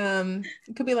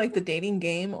could be like the dating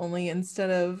game, only instead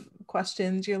of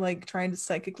questions, you're like trying to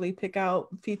psychically pick out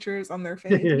features on their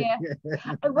face. Yeah.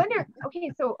 I wonder. Okay,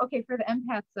 for the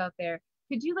empaths out there,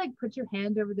 could you like put your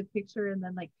hand over the picture and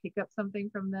then like pick up something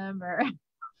from them, or?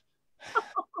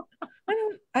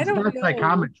 I don't know.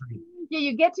 Psychometry. Yeah,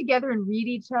 you get together and read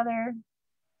each other.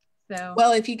 So.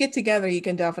 Well, if you get together, you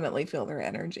can definitely feel their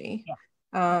energy. Yeah.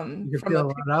 You can feel a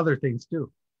lot of other things too.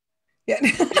 Yeah.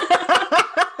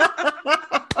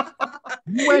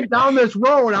 You went down this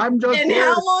road. I'm just. And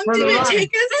how long did it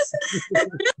take us?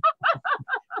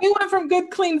 We went from good,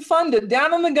 clean fun to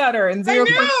down in the gutter in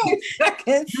 0.2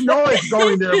 seconds. You know it's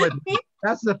going there with me.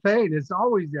 That's the thing. It's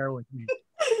always there with me.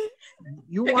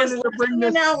 You Because wanted to bring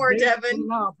less this than an hour, date Devin.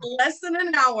 up. Less than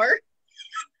an hour.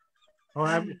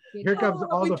 Oh, here comes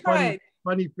all we the tried.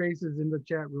 funny faces in the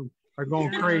chat room are going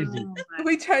crazy.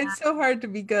 We tried so hard to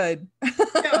be good.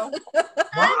 No.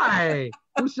 Why?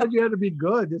 Who said you had to be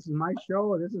good? This is my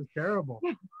show. This is terrible.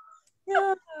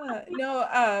 Yeah. No,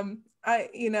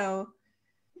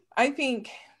 I think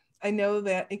I know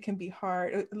that it can be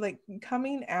hard. Like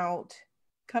coming out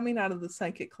of the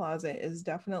psychic closet is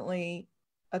definitely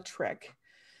a trick.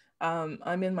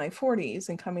 I'm in my 40s,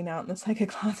 and coming out in the psychic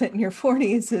closet in your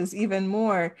 40s is even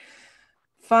more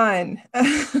fun.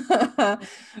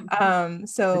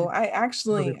 So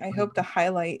I hope to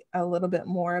highlight a little bit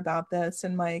more about this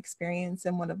in my experience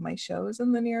in one of my shows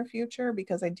in the near future,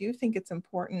 because I do think it's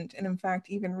important. And in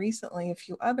fact, even recently, a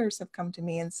few others have come to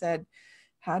me and said,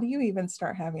 how do you even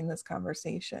start having this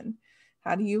conversation?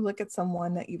 How do you look at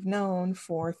someone that you've known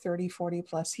for 30, 40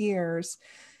 plus years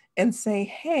and say,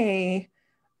 hey,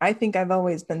 I think I've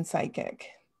always been psychic?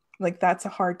 Like, that's a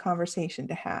hard conversation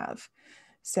to have.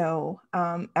 So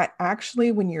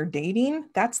actually, when you're dating,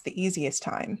 that's the easiest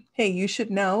time. Hey, you should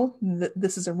know that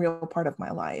this is a real part of my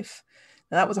life.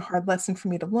 Now, that was a hard lesson for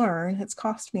me to learn. It's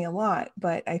cost me a lot,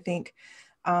 but I think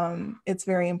it's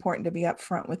very important to be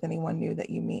upfront with anyone new that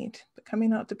you meet. But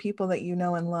coming out to people that you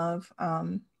know and love,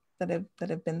 that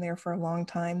have been there for a long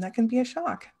time, that can be a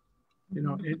shock.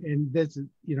 And this is,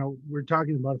 we're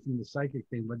talking about it from the psychic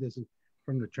thing, but this is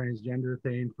from the transgender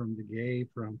thing, from the gay,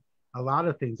 from a lot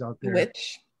of things out there.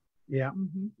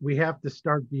 We have to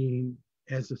start being,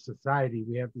 as a society,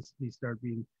 we have to start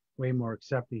being way more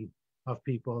accepting of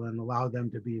people and allow them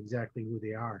to be exactly who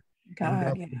they are. And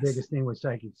that's the biggest thing with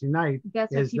Psychics Unite.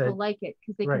 That's why people like it,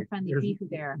 because they can finally be who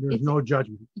they are. There's no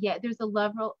judgment. Yeah, there's a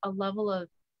level of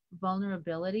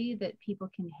vulnerability that people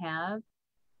can have,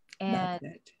 and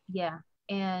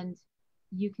and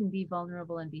you can be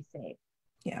vulnerable and be safe.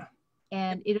 Yeah,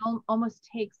 and it almost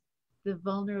takes the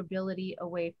vulnerability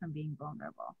away from being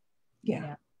vulnerable.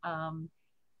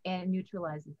 And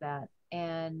neutralizes that.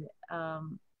 And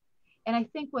I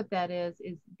think what that is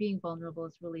being vulnerable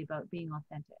is really about being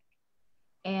authentic.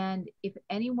 And if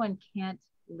anyone can't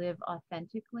live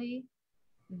authentically,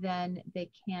 then they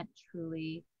can't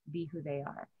truly be who they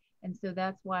are. And so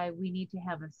that's why we need to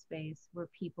have a space where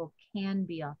people can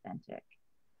be authentic.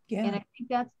 Yeah. And I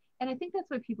think that's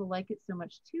why people like it so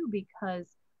much too,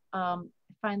 because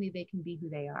finally they can be who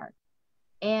they are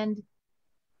and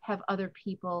have other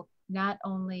people not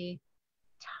only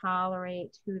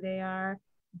tolerate who they are,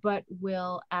 but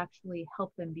will actually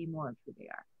help them be more of who they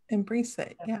are. Embrace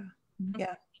it. Yeah.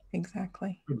 Yeah,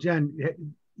 exactly. Jen,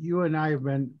 you and I have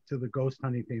been to the ghost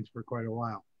hunting things for quite a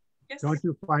while. Yes. Don't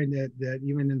you find that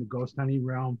even in the ghost hunting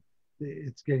realm,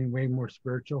 it's getting way more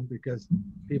spiritual because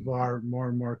people are more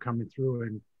and more coming through,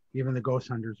 and even the ghost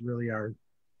hunters really are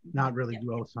not really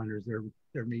ghost hunters.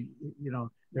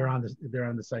 They're on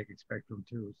the psychic spectrum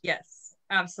too. Yes,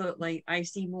 absolutely. I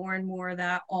see more and more of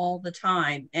that all the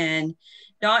time, and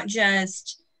not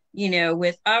just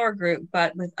with our group,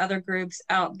 but with other groups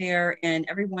out there, and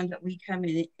everyone that we come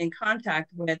in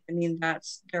contact with. I mean,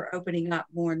 they're opening up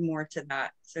more and more to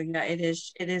that. So yeah, it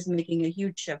is making a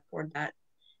huge shift toward that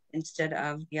instead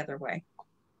of the other way.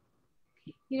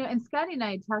 And Scotty and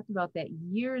I had talked about that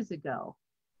years ago.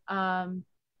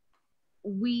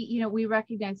 We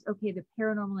recognized, okay, the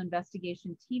paranormal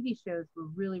investigation TV shows were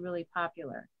really, really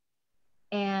popular.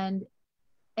 And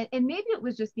maybe it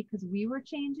was just because we were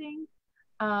changing.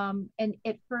 And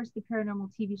at first the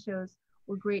paranormal TV shows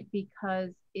were great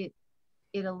because it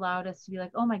allowed us to be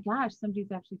like, oh my gosh,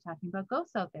 somebody's actually talking about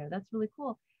ghosts out there. That's really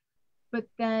cool. But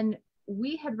then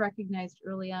we had recognized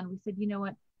early on, we said, you know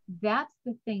what, that's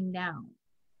the thing now,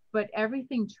 but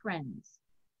everything trends.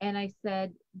 And I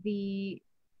said, the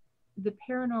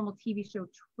paranormal TV show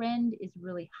trend is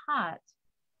really hot,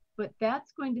 but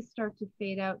that's going to start to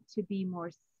fade out to be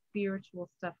more spiritual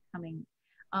stuff coming.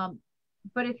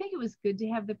 But I think it was good to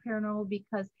have the paranormal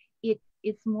because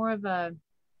it's more of a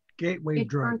gateway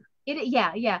drug.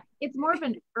 It's more of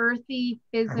an earthy,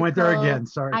 physical. I went there again.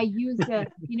 Sorry. I used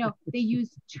they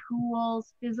use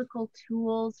tools, physical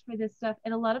tools for this stuff,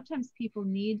 and a lot of times people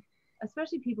need,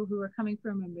 especially people who are coming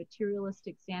from a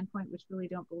materialistic standpoint, which really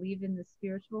don't believe in the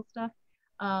spiritual stuff.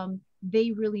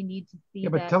 They really need to see. Yeah,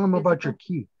 but tell them about your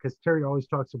key, because Terri always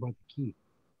talks about the key.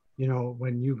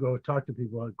 When you go talk to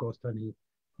people about ghost hunting,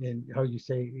 and how you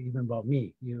say even about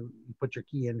me, you put your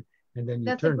key in, and then you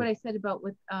that's turn like what it. I said about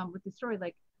with the story.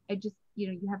 Like I just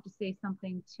you have to say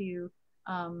something to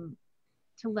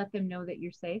let them know that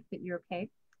you're safe, that you're okay.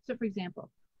 So for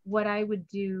example, what I would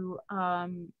do,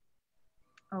 oh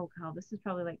God, this is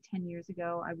probably like 10 years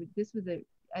ago. This was a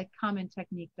common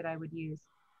technique that I would use.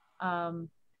 I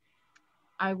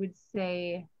would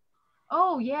say,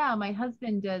 oh yeah, my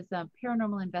husband does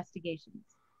paranormal investigations.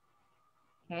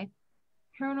 Okay.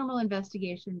 Paranormal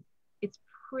investigations, it's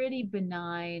pretty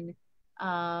benign.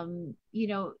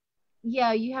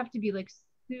 Yeah, you have to be like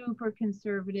super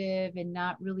conservative and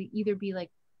not really either be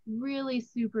like really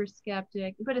super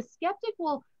skeptic, but a skeptic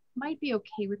might be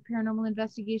okay with paranormal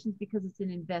investigations because it's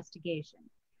an investigation.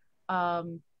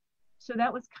 So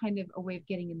that was kind of a way of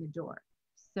getting in the door.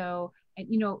 So, and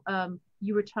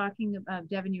you were talking about,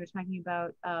 Devin, you were talking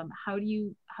about how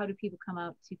do people come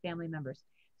out to family members?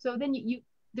 So then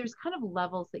there's kind of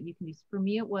levels that you can use. For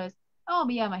me, it was, oh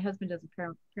yeah, my husband does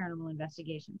paranormal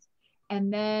investigations.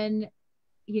 And then,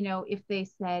 if they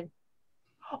said,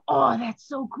 oh, that's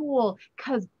so cool,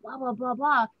 because blah, blah, blah,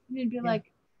 blah. And then be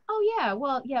like, oh yeah,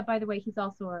 well, yeah, by the way, he's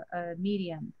also a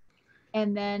medium.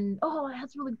 And then, oh,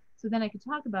 that's really, so then I could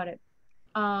talk about it.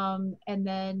 But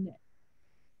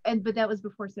that was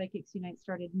before Psychics Unite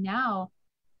started. Now,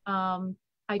 I'm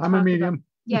a medium.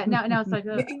 Now it's like,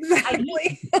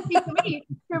 exactly.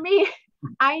 For me,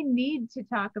 I need to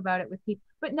talk about it with people.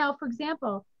 But now, for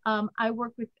example, I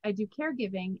do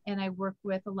caregiving, and I work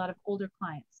with a lot of older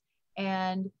clients.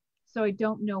 And so I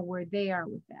don't know where they are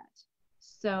with that.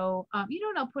 So,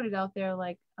 and I'll put it out there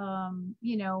like, oh,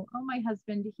 my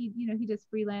husband, he does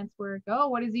freelance work. Oh,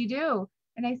 what does he do?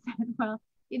 And I said, well,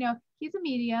 he's a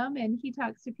medium, and he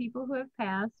talks to people who have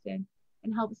passed and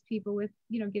helps people with,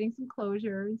 getting some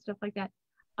closure and stuff like that.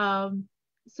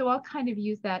 So I'll kind of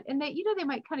use that, and they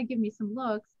might kind of give me some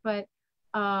looks, but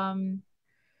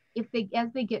as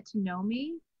they get to know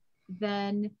me,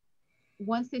 then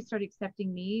once they start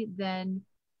accepting me, then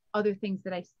other things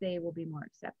that I say will be more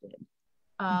accepted.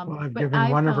 Well, I've given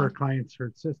one of her clients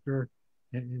her sister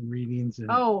in readings.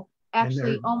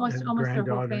 Actually, almost their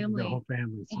whole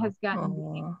family so. has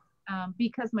gotten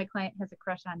because my client has a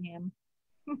crush on him.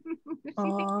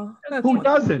 Who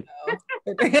doesn't?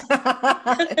 Who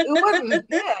wouldn't?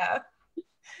 Yeah.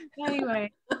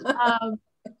 Anyway,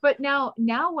 but now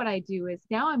what I do is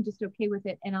now I'm just okay with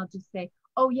it, and I'll just say,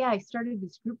 oh yeah, I started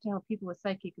this group to help people with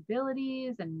psychic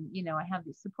abilities, and I have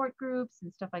these support groups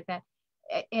and stuff like that.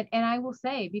 And I will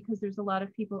say, because there's a lot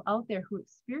of people out there who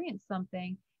experience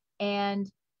something and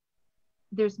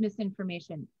there's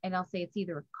misinformation, and I'll say it's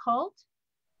either a cult,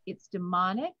 it's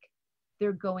demonic,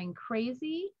 they're going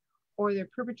crazy, or they're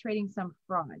perpetrating some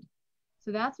fraud.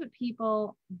 So that's what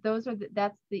people,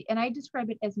 and I describe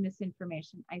it as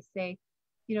misinformation. I say,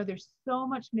 there's so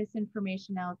much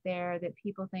misinformation out there that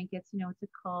people think it's, it's a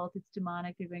cult, it's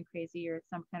demonic, they're going crazy, or it's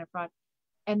some kind of fraud.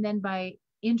 And then by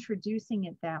introducing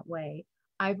it that way,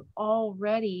 I've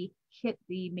already hit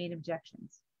the main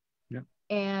objections. Yeah.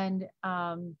 And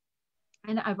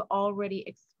I've already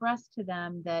expressed to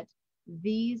them that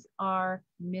these are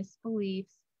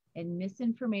misbeliefs and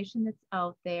misinformation that's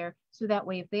out there. So that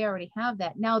way, if they already have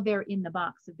that, now they're in the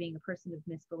box of being a person of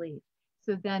misbelief.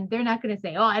 So then they're not going to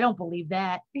say, oh, I don't believe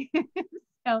that.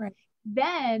 So right.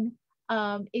 Then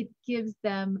it gives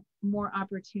them more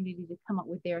opportunity to come up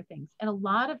with their things. And a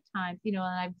lot of times, and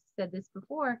I've said this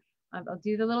before, I'll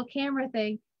do the little camera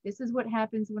thing. This is what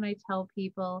happens when I tell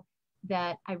people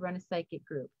that I run a psychic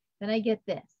group. Then I get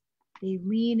this. They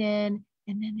lean in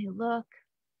and then they look,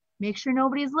 make sure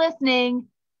nobody's listening.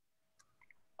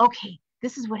 Okay,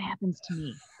 this is what happens to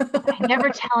me. I never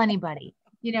tell anybody,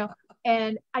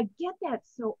 and I get that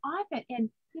so often. And,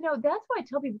 that's why I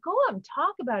tell people, go out and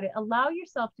talk about it. Allow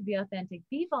yourself to be authentic,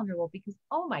 be vulnerable, because,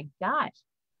 oh my gosh,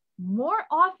 more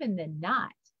often than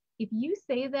not, if you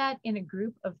say that in a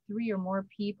group of 3 or more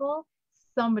people,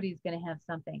 somebody's going to have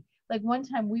something. Like one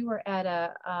time we were at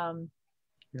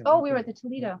we were at the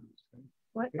Toledo.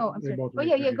 What? Oh, I'm sorry. Oh,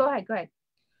 yeah. Go ahead.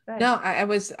 No, I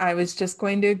was just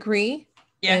going to agree.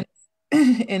 Yeah.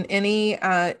 In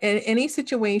any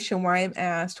situation where I'm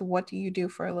asked, what do you do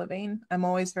for a living? I'm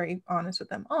always very honest with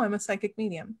them. Oh, I'm a psychic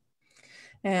medium.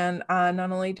 And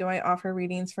not only do I offer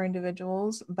readings for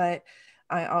individuals, but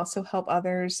I also help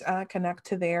others connect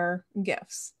to their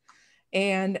gifts.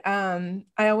 And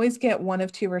I always get one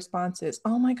of 2 responses.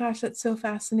 Oh my gosh, that's so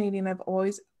fascinating. I've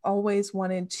always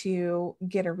wanted to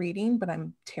get a reading, but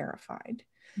I'm terrified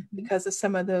because of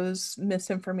some of those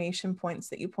misinformation points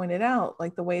that you pointed out,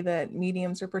 like the way that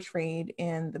mediums are portrayed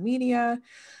in the media,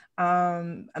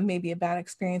 maybe a bad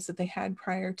experience that they had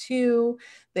prior to.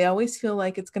 They always feel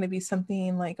like it's going to be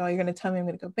something like, oh, you're going to tell me I'm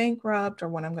going to go bankrupt or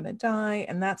when I'm going to die.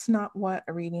 And that's not what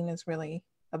a reading is really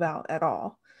about at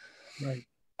all. Right.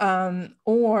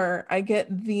 Or I get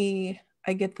the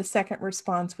second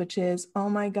response, which is, oh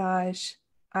my gosh,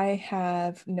 I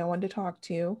have no one to talk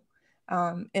to.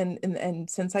 And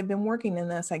since I've been working in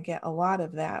this, I get a lot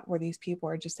of that where these people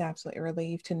are just absolutely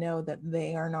relieved to know that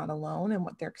they are not alone and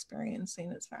what they're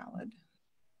experiencing is valid.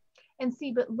 And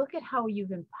see, but look at how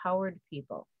you've empowered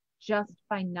people just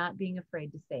by not being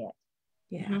afraid to say it.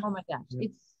 Yeah. Oh my gosh. Yeah.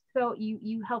 It's so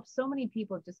you help so many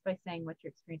people just by saying what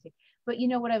you're experiencing. But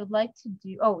what I would like to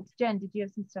do. Oh, Jen, did you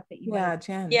have some stuff that you wanted?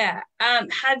 Jen. Yeah.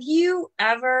 Have you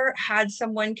ever had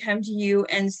someone come to you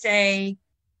and say,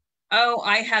 oh,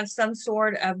 I have some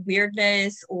sort of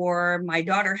weirdness, or my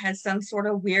daughter has some sort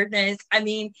of weirdness? I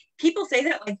mean, people say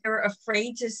that like they're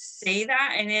afraid to say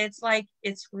that. And it's like,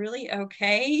 it's really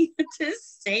okay to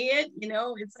say it.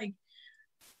 It's like,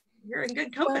 you're in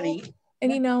good company. Well,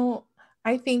 and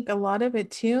I think a lot of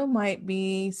it too might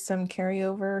be some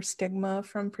carryover stigma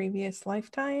from previous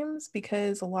lifetimes,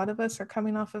 because a lot of us are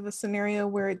coming off of a scenario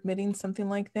where admitting something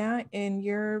like that and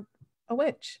you're a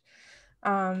witch.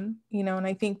 And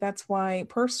I think that's why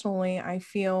personally I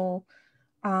feel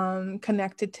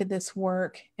connected to this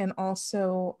work, and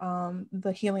also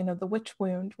the healing of the witch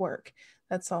wound work.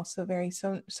 That's also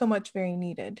so much very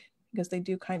needed, because they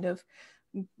do kind of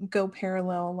go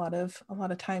parallel a lot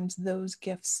of times. Those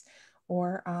gifts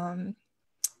or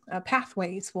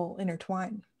pathways will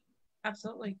intertwine.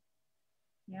 Absolutely.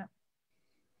 Yeah.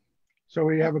 So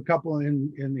we have a couple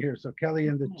in here. So Kelly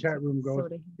in the chat room goes,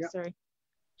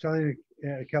 Sorry.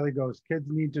 Kelly goes, kids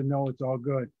need to know it's all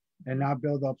good and not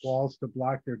build up walls to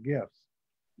block their gifts.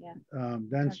 Yeah.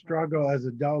 Then struggle as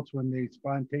adults when they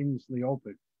spontaneously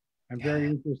open. I'm very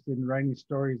interested in writing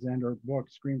stories and or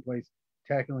books, screenplays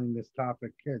tackling this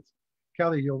topic. Kids.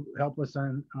 Kelly, you'll help us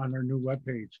on our new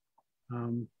webpage.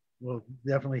 We'll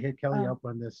definitely hit Kelly up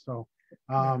on this. So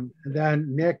and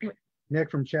then Nick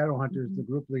from Shadow Hunters, the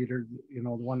group leader, the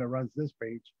one that runs this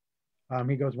page.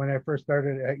 He goes, when I first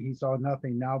started, he saw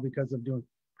nothing. Now, because of doing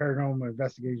paranormal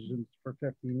investigations for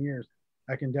 15 years,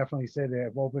 I can definitely say that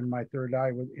I've opened my third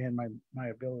eye and my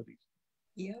abilities.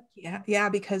 Yeah,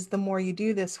 because the more you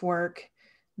do this work,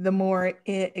 the more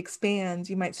it expands.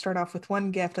 You might start off with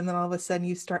one gift, and then all of a sudden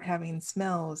you start having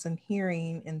smells and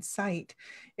hearing and sight.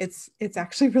 It's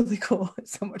actually really cool.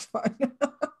 It's so much fun.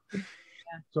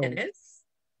 So it is.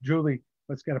 Julie,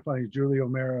 what's kind of funny, Julie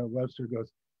O'Mara Webster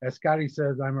goes, as Scotty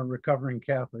says, I'm a recovering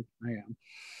Catholic. I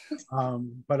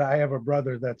am. But I have a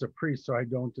brother that's a priest, so I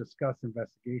don't discuss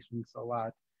investigations a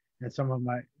lot, and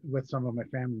with some of my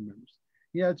family members.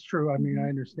 Yeah, it's true. I mean, I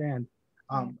understand.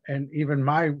 And even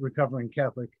my recovering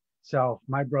Catholic self,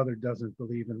 my brother doesn't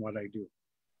believe in what I do.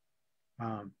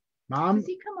 Mom. Does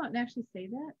he come out and actually say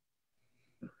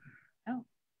that? Oh.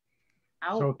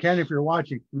 Ouch. So Ken, if you're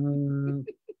watching,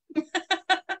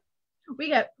 we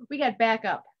got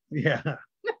backup. yeah.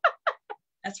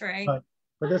 That's right.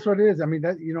 But that's what it is. I mean,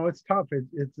 that, you know, it's tough.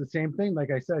 It's the same thing. Like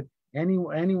I said, any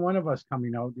one of us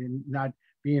coming out and not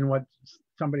being what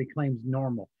somebody claims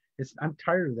normal. I'm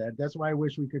tired of that. That's why I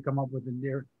wish we could come up with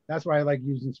that's why I like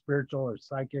using spiritual or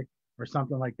psychic or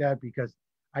something like that, because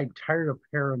I'm tired of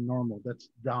paranormal. That's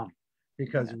dumb.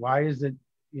 Because why is it,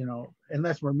 you know,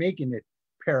 unless we're making it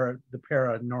the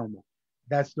paranormal,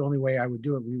 that's the only way I would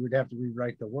do it. We would have to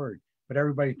rewrite the word. But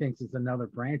everybody thinks it's another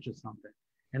branch of something,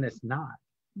 and it's not.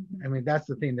 I mean, that's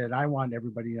the thing that I want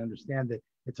everybody to understand, that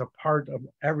it's a part of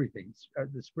everything.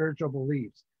 The spiritual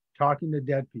beliefs, talking to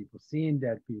dead people, seeing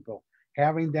dead people,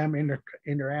 having them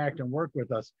interact and work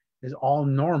with us is all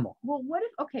normal. Well, what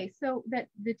if, okay, so that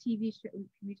the TV show, can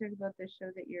we talk about the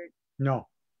show that you're? No.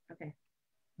 Okay.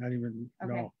 Not even.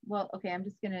 Okay. No. Well, okay. I'm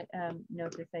just gonna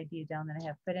note this idea down that I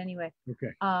have. But anyway.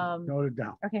 Okay. Note it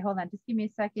down. Okay, hold on. Just give me a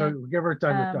second. So give her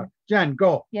time to talk. Jen,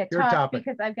 go. Yeah, your topic.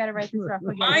 Because I've got to write this off.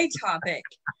 My topic.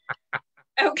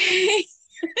 Okay.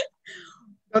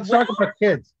 Let's talk about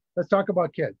kids. Let's talk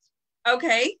about kids.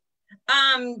 Okay.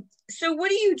 So what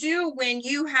do you do when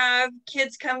you have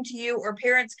kids come to you or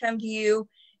parents come to you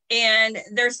and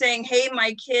they're saying, hey,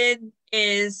 my kid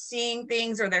is seeing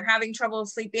things or they're having trouble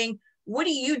sleeping? What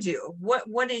do you do?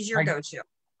 What is your go-to?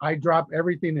 I drop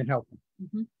everything and help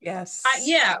them. Yes.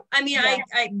 Yeah. I mean,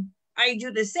 yeah. I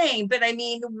do the same, but I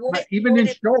mean, even in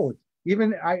shows,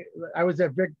 even I was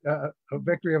at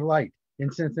Victory of Light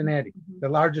in Cincinnati, the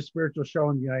largest spiritual show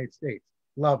in the United States.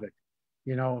 Love it,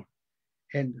 you know.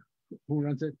 And who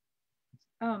runs it?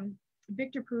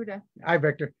 Victor Pruda. Hi,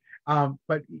 Victor.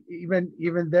 But even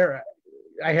there,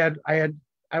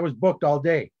 I was booked all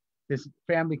day. This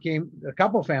family came, a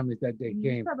couple families that day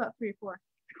came. About 3 or 4.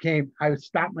 Came. I would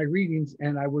stop my readings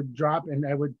and I would drop and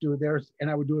I would do theirs and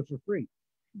I would do it for free,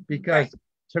 because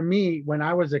to me, when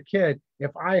I was a kid,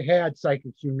 if I had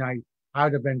Psychics Unite, I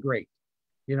would have been great.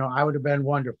 You know, I would have been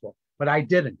wonderful, but I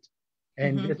didn't.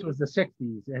 And this was the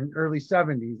 60s and early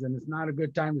 70s, and it's not a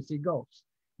good time to see ghosts,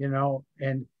 you know.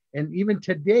 And even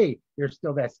today, there's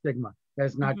still that stigma that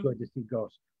it's not good to see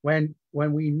ghosts. When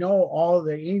we know all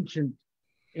the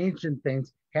ancient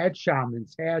things had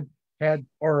shamans, had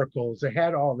oracles, they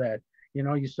had all that. You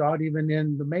know, you saw it even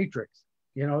in the Matrix.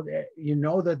 You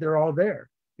know that they're all there.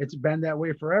 It's been that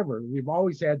way forever. We've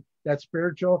always had that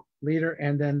spiritual leader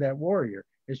and then that warrior.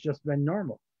 It's just been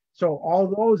normal. So all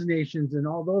those nations and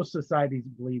all those societies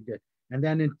believed it. And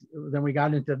then we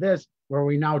got into this where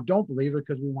we now don't believe it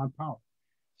because we want power.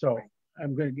 So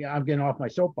I'm getting off my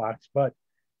soapbox, but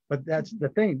that's the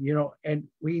thing, you know, and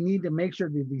we need to make sure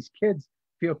that these kids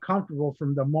feel comfortable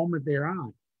from the moment they're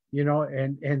on, you know,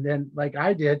 and then like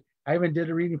I even did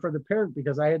a reading for the parent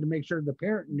because I had to make sure the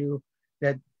parent knew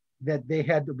that they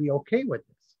had to be okay with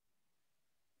this.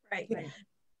 Right.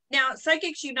 Now,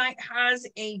 Psychics Unite has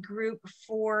a group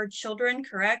for children,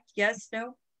 correct? Yes,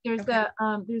 no? There's a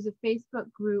Facebook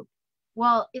group.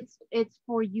 Well, it's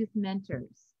for youth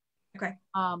mentors. Okay.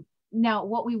 Now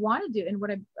what we want to do, and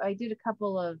what I did a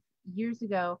couple of years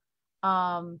ago,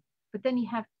 but then you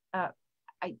have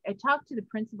I talked to the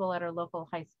principal at our local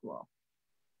high school,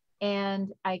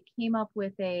 and I came up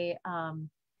with a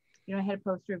you know, I had a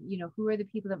poster of, you know, who are the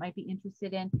people that might be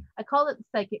interested in. I called it the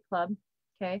Psychic Club.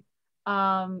 Okay.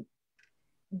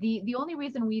 The only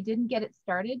reason we didn't get it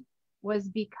started was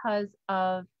because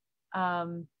of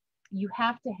you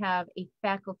have to have a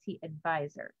faculty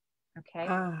advisor. Okay.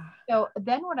 So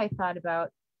then what I thought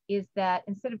about is that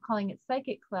instead of calling it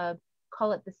Psychic Club,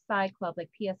 call it the Psy Club, like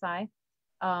PSI,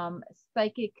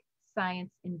 Psychic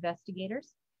Science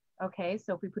Investigators. Okay.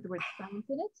 So if we put the word science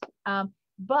in it,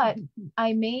 but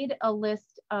I made a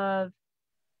list of,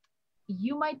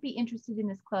 you might be interested in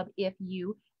this club if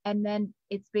you, and then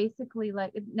it's basically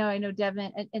like, no, I know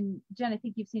Devin and Jen, I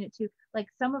think you've seen it too. Like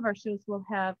some of our shows will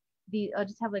have I'll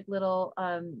just have like little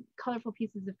colorful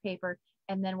pieces of paper,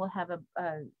 and then we'll have a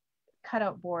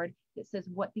cutout board that says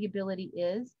what the ability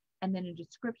is, and then a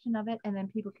description of it, and then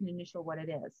people can initial what it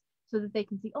is so that they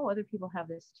can see, oh, other people have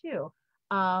this too.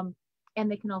 And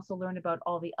they can also learn about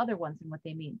all the other ones and what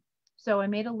they mean. So I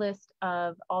made a list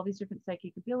of all these different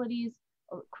psychic abilities,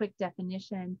 a quick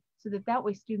definition, so that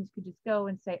way students could just go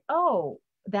and say, oh,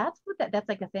 that's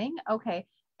like a thing. Okay.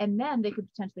 And then they could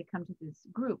potentially come to this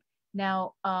group.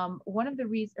 Now, one of the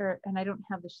reasons, and I don't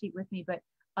have the sheet with me, but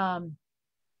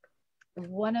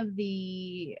one of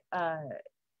the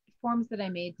forms that I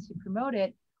made to promote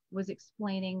it was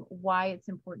explaining why it's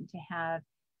important to have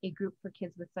a group for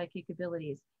kids with psychic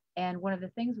abilities. And one of the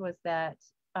things was that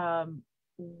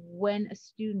when a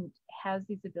student has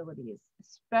these abilities,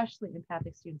 especially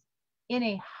empathic students in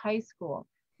a high school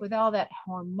with all that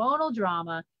hormonal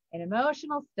drama and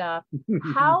emotional stuff,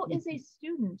 how is a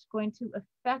student going to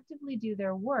effectively do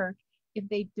their work if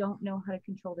they don't know how to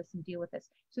control this and deal with this?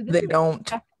 So this They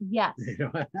don't. Yes.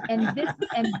 And this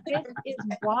is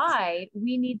why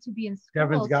we need to be in school.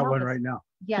 Devin's got one right now.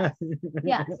 Yes.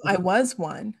 Yes. I was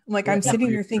one. Like, I'm sitting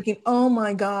here thinking, oh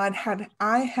my God, had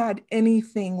I had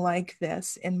anything like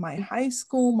this in my high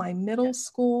school, my middle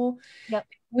school, Yep.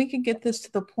 we could get this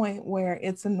to the point where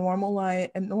it's a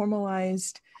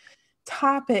normalized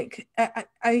topic.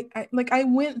 I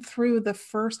went through the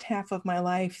first half of my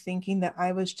life thinking that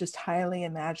I was just highly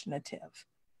imaginative.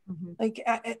 Mm-hmm. Like,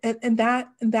 and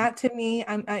that to me,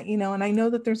 and I know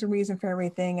that there's a reason for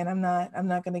everything, and I'm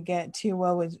not going to get too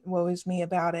woe is me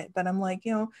about it, but I'm like,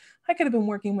 I could have been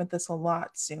working with this a lot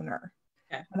sooner.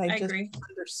 Yeah, and I just agree.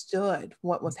 understood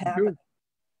what was happening.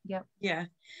 Yep. Yeah.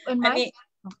 And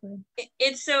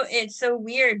it's so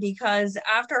weird because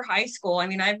after high school, I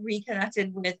mean, I've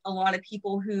reconnected with a lot of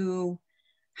people who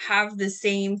have the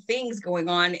same things going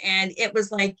on, and it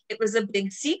was a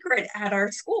big secret at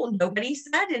our school. Nobody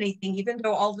said anything, even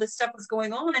though all this stuff was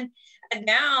going on. And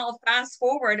now fast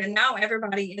forward, and now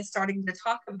everybody is starting to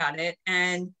talk about it,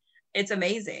 and it's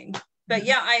amazing. But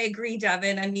yeah, I agree,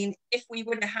 Devin. I mean, if we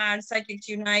would have had Psychics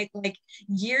Unite like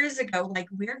years ago, like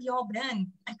where have y'all been?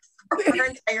 Like for our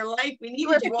entire life, we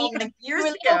needed you all like years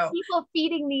ago. People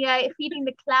feeding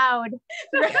the cloud.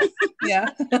 Yeah.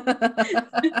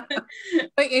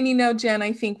 But Jen,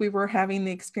 I think we were having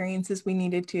the experiences we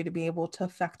needed to be able to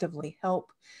effectively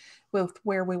help with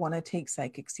where we want to take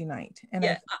Psychics Unite. And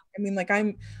yeah. I mean, like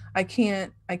I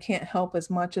can't help as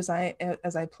much as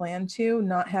I plan to,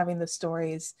 not having the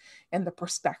stories and the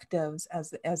perspectives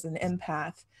as an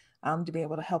empath to be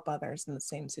able to help others in the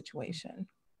same situation.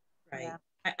 Right. Yeah.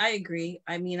 I agree.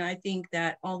 I mean, I think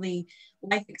that all the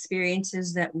life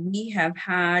experiences that we have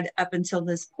had up until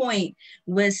this point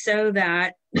was so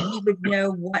that we would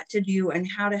know what to do and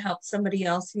how to help somebody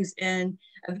else who's in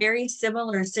a very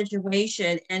similar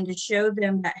situation, and to show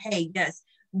them that, hey, yes,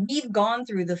 we've gone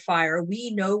through the fire.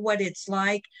 We know what it's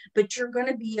like, but you're going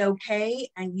to be okay,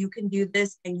 and you can do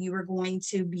this, and you are going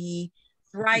to be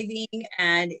thriving,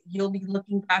 and you'll be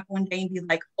looking back one day and be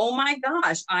like, oh my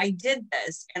gosh, I did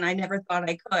this and I never thought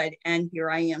I could, and here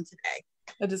I am today.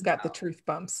 I just got the truth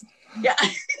bumps. Yeah.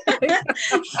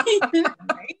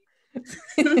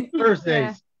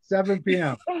 Thursdays, 7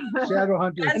 p.m. Shadow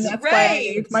Hunters. That's right. Why I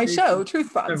named my show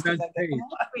Truth Bumps.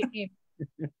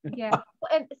 Yeah.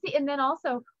 And then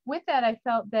also with that, I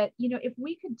felt that, if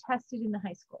we could test it in the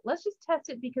high school, let's just test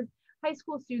it, because high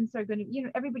school students are going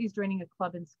to, everybody's joining a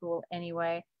club in school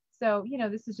anyway. So,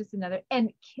 this is just another,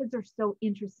 and kids are so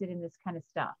interested in this kind of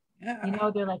stuff.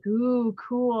 Yeah. They're like, ooh,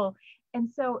 cool. And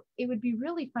so it would be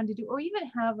really fun to do, or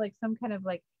even have like some kind of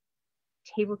like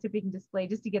table tipping display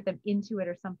just to get them into it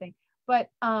or something. But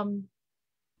then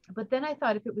I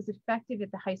thought if it was effective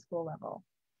at the high school level,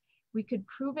 we could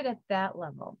prove it at that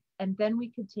level, and then we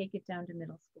could take it down to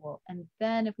middle school. And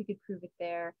then if we could prove it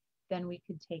there, then we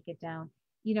could take it down.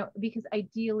 Because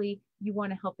ideally you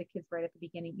want to help the kids right at the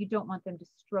beginning. You don't want them to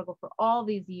struggle for all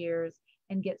these years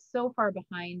and get so far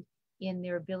behind in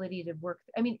their ability to work.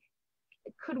 I mean,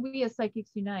 could we as Psychics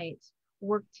Unite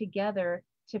work together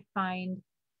to find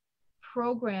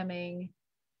programming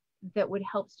that would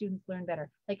help students learn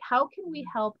better? Like, how can we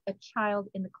help a child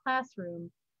in the classroom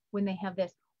when they have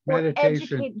this?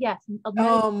 Meditation. Yes.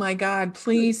 Oh my God,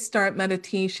 please start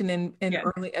meditation in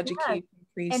early education.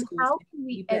 Yes. And how can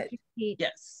we educate?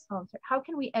 Yes. Oh, sorry. How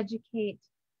can we educate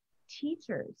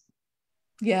teachers?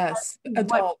 Yes,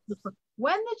 adults.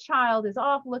 When the child is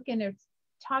off looking or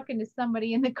talking to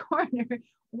somebody in the corner,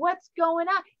 what's going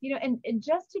on? And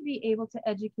just to be able to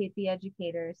educate the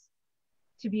educators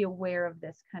to be aware of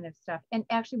this kind of stuff. And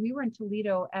actually, we were in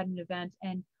Toledo at an event,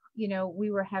 and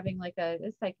we were having like a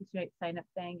Psychics Unite sign up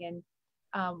thing,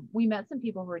 and we met some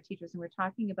people who were teachers, and we were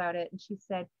talking about it. And she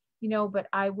said, but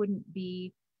I wouldn't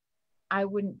be a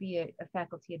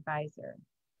faculty advisor.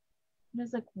 And I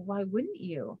was like, why wouldn't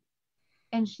you?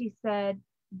 And she said,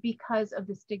 because of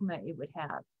the stigma it would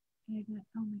have. And I thought,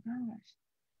 oh my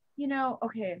gosh,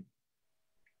 okay,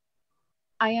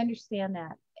 I understand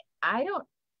that.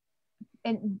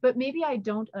 But maybe I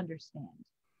don't understand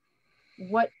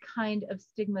what kind of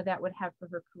stigma that would have for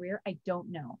her career. I don't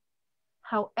know.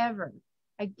 However,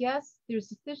 I guess there's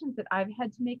decisions that I've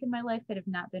had to make in my life that have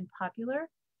not been popular,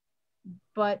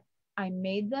 but I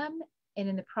made them. And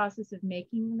in the process of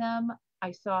making them,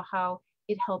 I saw how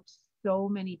it helped so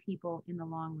many people in the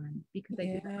long run, because I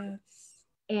did.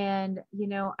 And, you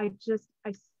know, I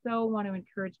so want to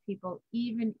encourage people,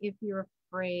 even if you're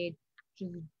afraid,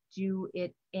 just do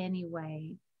it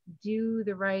anyway. Do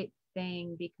the right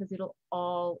thing, because it'll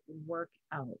all work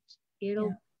out.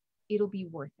 It'll be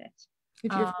worth it.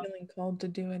 If you're feeling called to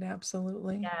do it,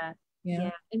 absolutely.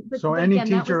 Yeah. So any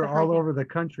teacher all over the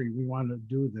country, we want to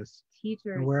do this.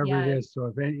 Teachers, wherever it is.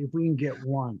 So if we can get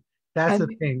one, that's the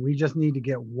thing. We just need to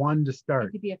get one to start.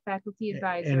 It could be a faculty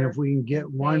advisor. And if we can get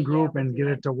one group and get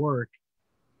it to work,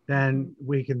 then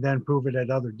we can then prove it at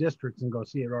other districts and go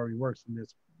see it already works in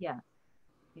this. Yeah.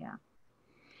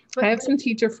 I have some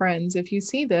teacher friends. If you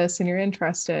see this and you're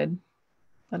interested,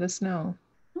 let us know.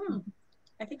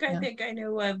 I think I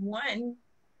know of one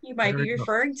you might be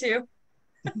referring to.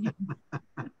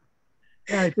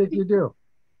 Yeah, I think you do.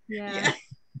 Yeah.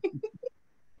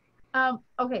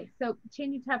 Okay, so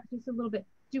changing topic just a little bit.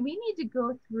 Do we need to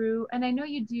go through, and I know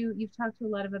you do, you've talked to a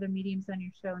lot of other mediums on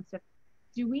your show and stuff.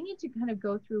 Do we need to kind of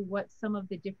go through what some of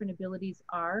the different abilities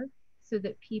are so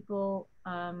that people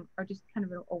are just kind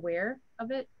of aware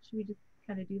of it? Should we just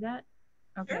kind of do that?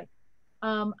 Okay.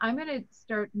 Sure. I'm going to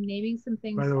start naming some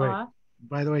things off.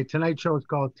 By the way, tonight's show is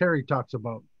called Terri Talks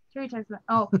About. Terri Talks About.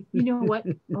 Oh, you know what?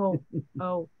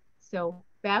 So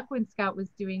back when Scott was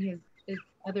doing his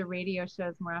other radio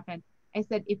shows more often, I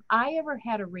said, if I ever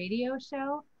had a radio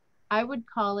show, I would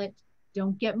call it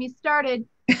Don't Get Me Started.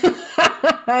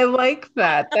 I like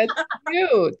that. That's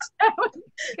cute.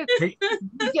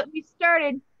 Get me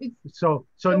started. So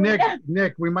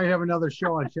Nick, we might have another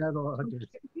show on Shadow Hunters.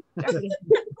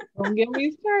 Don't get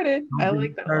me started. I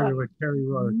like that. With Terri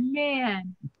Rorek.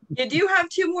 Man, you do have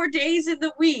 2 more days in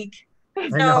the week. I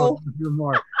know, 2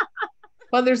 more.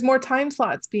 Well, there's more time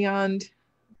slots beyond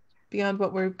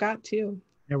what we've got too.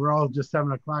 Yeah, we're all just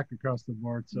 7 o'clock across the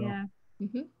board. So yeah.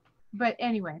 But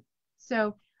anyway,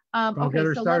 so don't get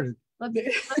her started. Let's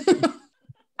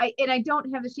I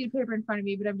don't have the sheet of paper in front of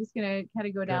me, but I'm just gonna kind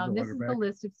of go down. This is the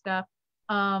list of stuff.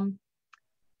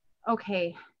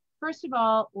 Okay, first of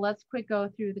all, let's quick go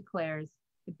through the clairs.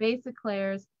 The basic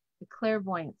clairs, the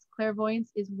clairvoyance.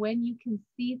 Clairvoyance is when you can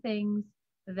see things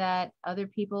that other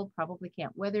people probably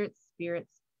can't, whether it's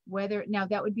spirits, now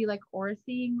that would be like aura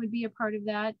seeing would be a part of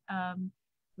that.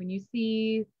 When you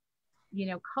see,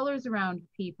 colors around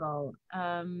people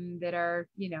that are,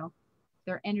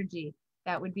 their energy,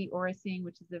 that would be aura seeing,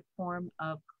 which is a form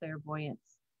of clairvoyance.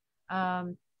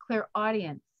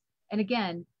 Clairaudience. And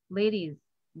again, ladies,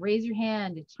 raise your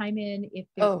hand to chime in if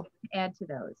there's to add to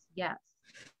those. Yes.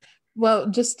 Well,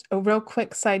 just a real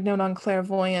quick side note on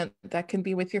clairvoyant, that can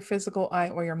be with your physical eye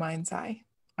or your mind's eye.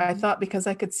 I thought because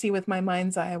I could see with my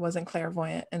mind's eye, I wasn't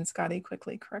clairvoyant, and Scotty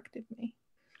quickly corrected me.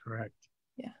 Correct.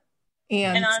 Yeah.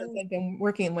 And since I've been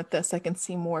working with this, I can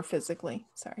see more physically.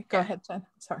 Sorry. Go ahead, Jen.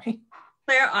 Sorry.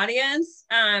 Clairaudience,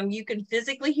 you can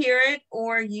physically hear it,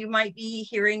 or you might be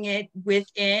hearing it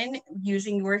within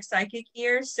using your psychic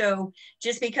ear. So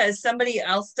just because somebody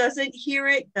else doesn't hear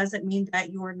it doesn't mean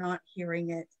that you're not hearing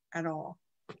it at all.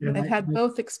 I've had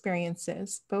both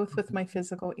experiences, both with my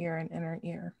physical ear and inner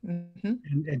ear.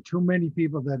 And too many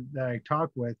people that I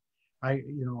talk with, I'll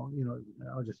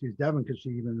just use Devin because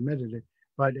she even admitted it.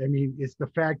 But I mean, it's the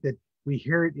fact that we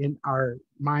hear it in our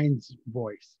mind's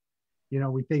voice.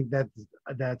 We think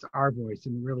that's our voice,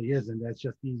 and it really isn't. That's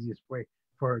just the easiest way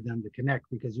for them to connect,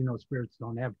 because spirits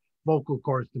don't have vocal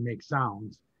cords to make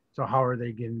sounds. So how are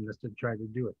they getting us to try to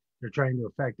do it? They're trying to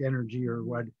affect energy or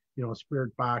what,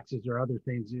 spirit boxes or other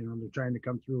things. They're trying to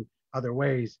come through other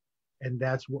ways, and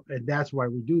that's why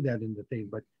we do that in the thing.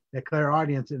 But the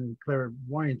clairaudience and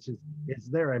clairvoyance is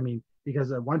there. I mean,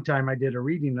 because at one time I did a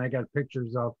reading and I got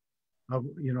pictures of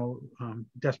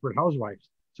desperate housewives,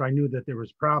 so I knew that there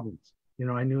was problems.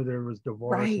 I knew there was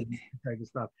divorce and that type of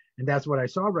stuff, and that's what I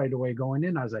saw right away going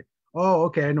in. I was like, oh,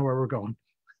 okay, I know where we're going.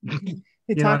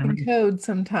 They talk in code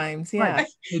sometimes, yeah. Right.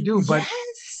 They do, but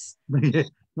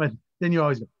but then you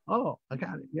always go, oh, I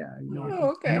got it. Yeah, I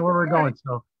know where we're going.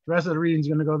 So the rest of the reading is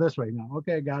going to go this way now.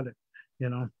 Okay, got it.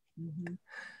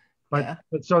 But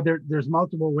so there's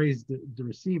multiple ways to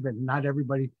receive it. Not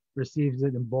everybody receives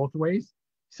it in both ways.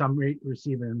 Some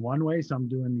receive it in one way, some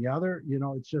do in the other.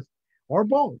 It's just, or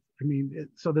both. I mean,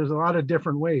 so there's a lot of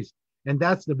different ways, and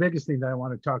that's the biggest thing that I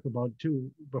want to talk about too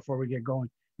before we get going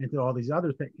into all these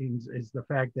other things, is the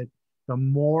fact that the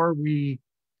more we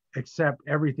accept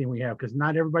everything we have, because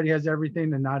not everybody has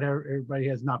everything and not everybody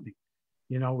has nothing.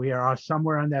 We are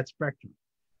somewhere on that spectrum.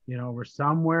 We're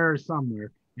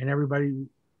somewhere, and everybody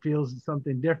feels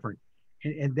something different.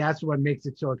 And that's what makes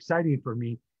it so exciting for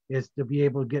me, is to be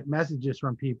able to get messages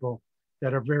from people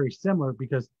that are very similar,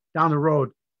 because down the road,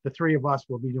 the three of us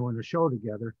will be doing a show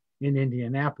together in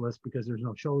Indianapolis because there's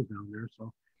no shows down there.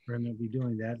 So we're going to be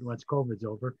doing that once COVID's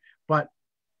over. But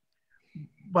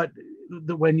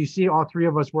when you see all three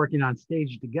of us working on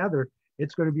stage together,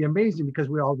 it's going to be amazing because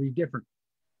we all read different.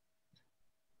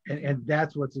 And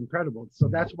that's what's incredible. So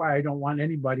that's why I don't want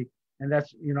anybody. And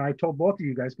that's, you know, I told both of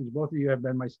you guys, because both of you have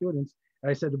been my students. And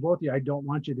I said to both of you, I don't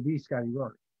want you to be Scotty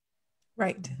Rorek.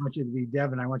 Right. I want you to be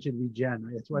Devin. I want you to be Jenn.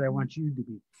 That's what I want you to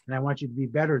be. And I want you to be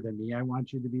better than me. I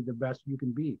want you to be the best you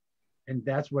can be. And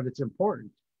that's what it's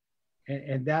important.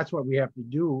 And that's what we have to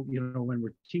do, you know, when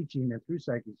we're teaching and through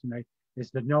Psychics Unite,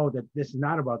 is to know that this is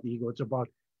not about the ego. It's about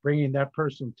bringing that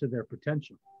person to their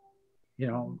potential. You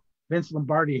know, Vince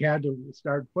Lombardi had to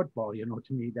start football, you know,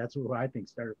 to me, that's what I think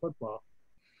started football,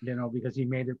 you know, because he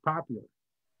made it popular,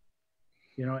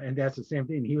 you know, and that's the same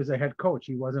thing. He was a head coach.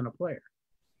 He wasn't a player,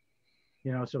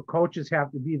 you know, so coaches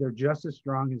have to be there just as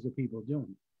strong as the people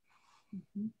doing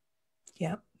it.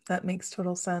 Yeah, that makes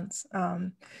total sense.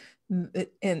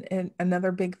 And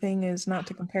another big thing is not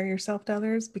to compare yourself to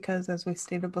others, because as we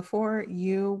stated before,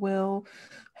 you will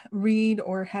read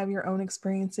or have your own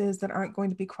experiences that aren't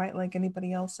going to be quite like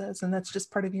anybody else's. And that's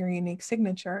just part of your unique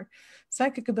signature.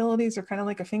 Psychic abilities are kind of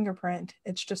like a fingerprint.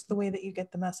 It's just the way that you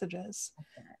get the messages.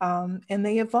 And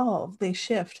they evolve, they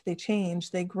shift, they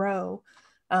change, they grow.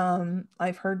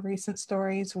 I've heard recent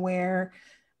stories where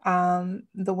the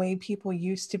way people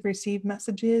used to receive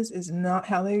messages is not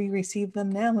how they receive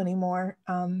them now anymore.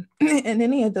 And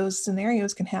any of those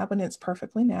scenarios can happen. It's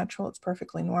perfectly natural. It's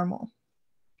perfectly normal.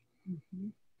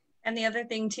 And the other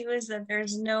thing too is that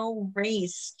there's no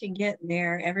race to get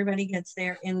there. Everybody gets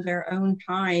there in their own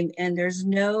time, and there's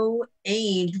no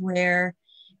age where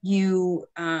you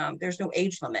there's no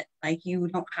age limit. Like, you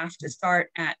don't have to start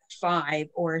at 5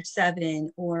 or 7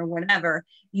 or whatever.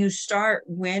 You start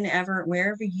whenever,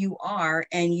 wherever you are,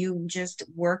 and you just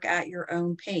work at your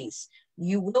own pace.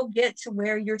 You will get to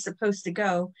where you're supposed to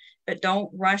go, but don't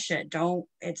rush it.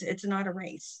 It's not a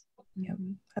race. Yep,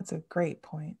 that's a great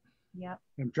point. Yep.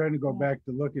 I'm trying to go back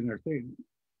to look in our thing.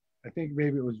 I think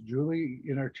maybe it was Julie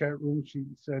in our chat room. She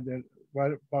said that,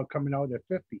 what about coming out at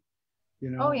 50? You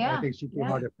know, Oh, yeah. I think she came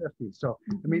out at 50. So,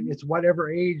 I mean, it's whatever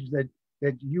age that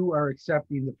you are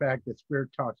accepting the fact that Spirit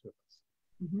talks with us.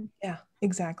 Yeah,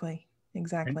 exactly.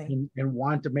 Exactly. And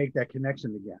want to make that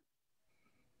connection again.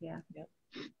 Yeah. Yep.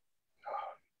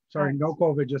 Sorry, no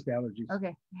COVID, just allergies.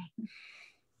 Okay.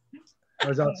 I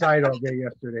was outside all day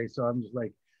yesterday, so I'm just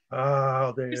like,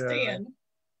 oh, they.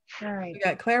 All right. We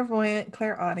got clairvoyant,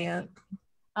 clairaudient.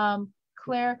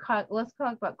 Let's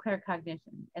talk about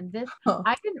claircognition. And this,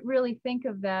 I didn't really think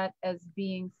of that as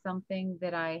being something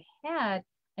that I had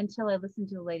until I listened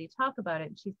to a lady talk about it.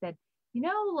 And she said, you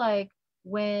know, like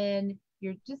when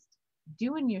you're just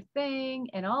doing your thing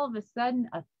and all of a sudden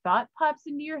a thought pops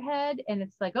into your head and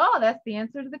it's like, oh, that's the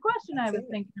answer to the question I was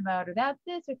thinking about, or that's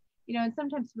this, or, you know, and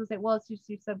sometimes people say, well, it's just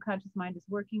your subconscious mind is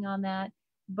working on that.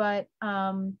 But,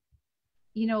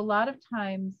 you know, a lot of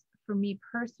times for me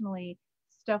personally,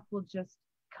 stuff will just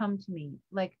come to me.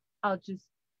 Like, I'll just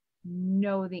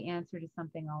know the answer to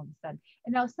something all of a sudden.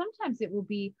 And now sometimes it will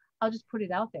be, I'll just put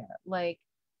it out there. Like,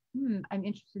 I'm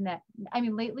interested in that. I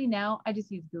mean, lately now I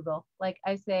just use Google. Like,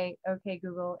 I say, okay,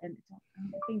 Google, and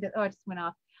I think that, it just went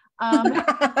off.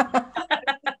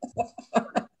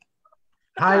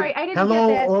 Hi, sorry, I didn't hello,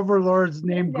 get that. Overlords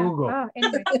named Google.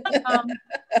 Anyway,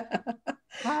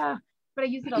 but I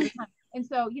use it all the time. And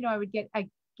so, you know, I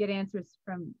get answers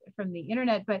from the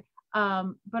internet, but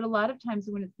a lot of times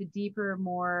when it's the deeper,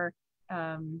 more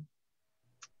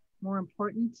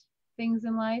important things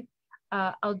in life,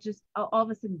 I'll all of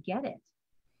a sudden get it.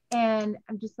 And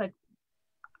I'm just like,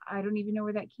 I don't even know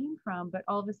where that came from, but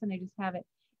all of a sudden I just have it.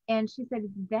 And she said,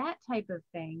 it's that type of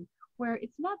thing where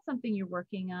it's not something you're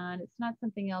working on, it's not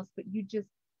something else, but you just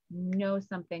know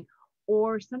something.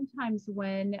 Or sometimes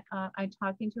when I'm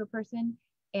talking to a person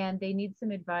and they need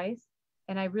some advice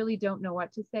and I really don't know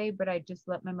what to say, but I just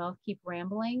let my mouth keep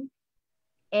rambling.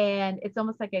 And it's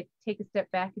almost like I take a step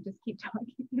back and just keep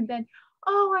talking. And then,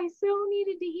 oh, I so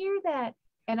needed to hear that.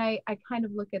 And I kind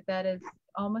of look at that as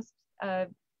almost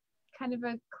kind of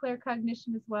a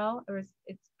claircognition as well, or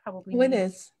it's probably it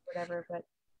is whatever, but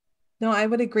no, I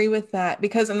would agree with that,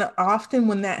 because often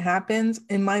when that happens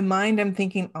in my mind, I'm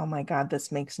thinking, oh my God,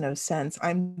 this makes no sense.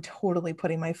 I'm totally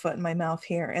putting my foot in my mouth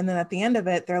here. And then at the end of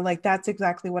it, they're like, that's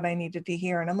exactly what I needed to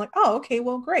hear. And I'm like, oh, okay,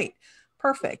 well, great.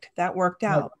 Perfect. That worked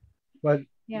out. But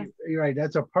yeah, you're right.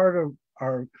 That's a part of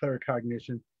our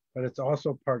claircognition, but it's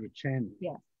also part of channeling.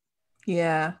 Yeah.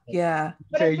 Yeah.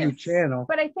 Say you channel.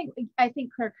 But I think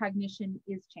claircognition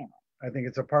is channeling. I think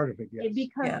it's a part of it. Yes.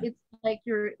 Because it's like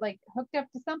you're like hooked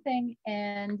up to something,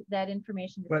 and that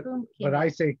information just boom. But I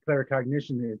say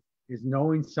claircognition is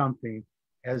knowing something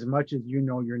as much as you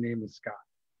know your name is Scott.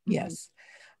 Yes.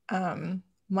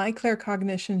 My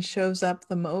claircognition shows up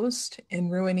the most in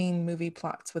ruining movie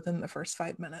plots within the first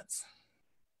 5 minutes.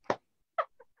 I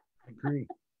agree.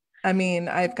 I mean,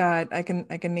 I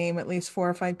can name at least 4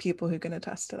 or 5 people who can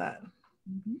attest to that.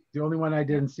 The only one I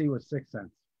didn't see was Sixth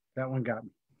Sense. That one got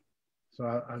me. So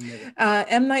I admit it.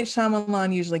 M. Night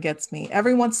Shyamalan usually gets me.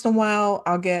 Every once in a while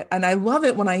I'll get, and I love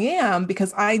it when I am,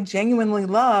 because I genuinely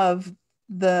love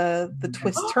the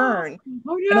twist turn.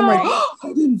 Oh, yeah. And I'm like, oh,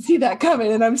 I didn't see that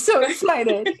coming, and I'm so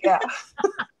excited. Yeah.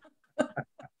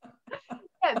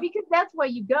 Yeah, because that's why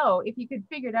you go. If you could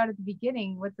figure it out at the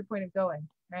beginning, what's the point of going,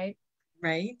 right?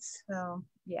 Right. So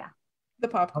yeah. The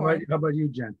popcorn. How about you,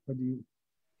 Jen?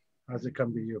 How's it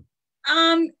come to you?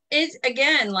 It's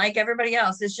again, like everybody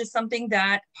else, it's just something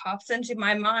that pops into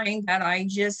my mind that I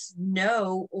just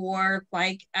know, or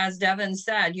like as Devin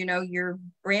said, you're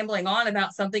rambling on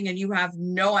about something and you have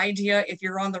no idea if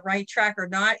you're on the right track or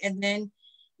not. And then,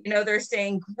 they're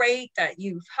saying, great, that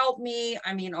you've helped me.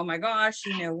 I mean, oh my gosh,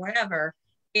 whatever.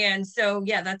 And so,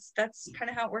 yeah, that's kind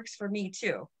of how it works for me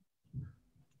too.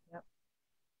 Yep.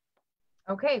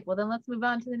 Okay, well then let's move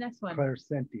on to the next one.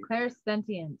 Clairsentient.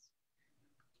 Clairsentient.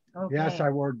 Okay. Yes, I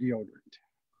wore deodorant.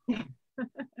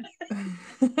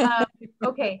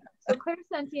 Okay, so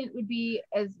clairsentient would be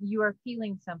as you are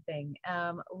feeling something.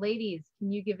 Ladies,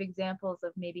 can you give examples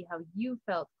of maybe how you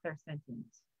felt clairsentient?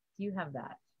 Do you have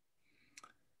that?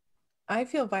 I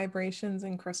feel vibrations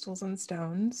in crystals and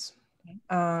stones.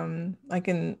 Okay. I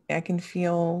can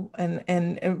feel,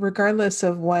 and regardless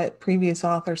of what previous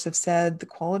authors have said, the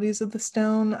qualities of the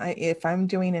stone, if I'm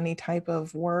doing any type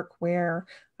of work where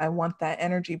I want that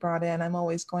energy brought in, I'm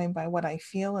always going by what I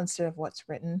feel instead of what's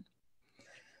written.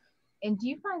 And do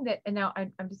you find that, and now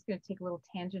I'm just going to take a little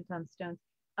tangent on stones,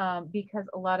 because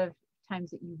a lot of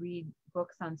times that you read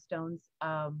books on stones,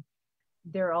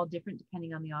 they're all different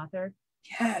depending on the author.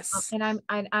 Yes. And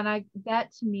I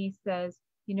that to me says,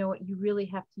 you know what, you really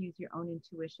have to use your own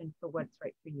intuition for what's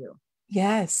right for you.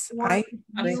 Yes. Or if you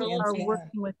Absolutely. are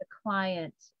working with a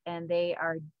client and they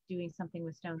are doing something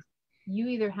with stones, you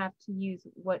either have to use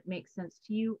what makes sense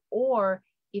to you, or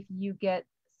if you get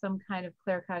some kind of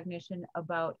claircognition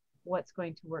about what's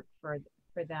going to work for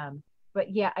them. But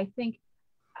yeah, I think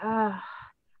I'm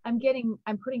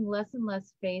putting less and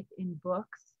less faith in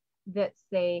books that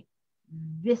say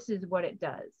this is what it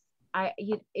does.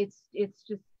 It's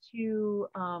just too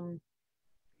I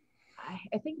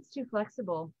think it's too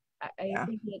flexible. I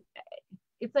think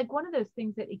it's like one of those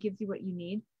things that it gives you what you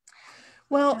need.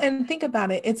 Well, and think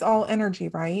about it, it's all energy,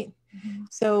 right? Mm-hmm.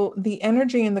 So the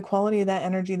energy and the quality of that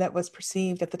energy that was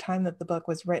perceived at the time that the book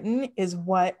was written is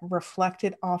what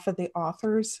reflected off of the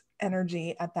author's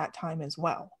energy at that time as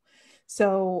well.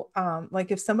 So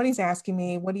like if somebody's asking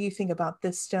me, what do you think about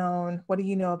this stone? What do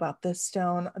you know about this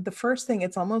stone? The first thing,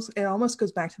 it almost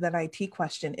goes back to that IT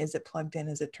question. Is it plugged in?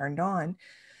 Is it turned on?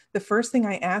 The first thing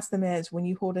I ask them is, when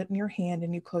you hold it in your hand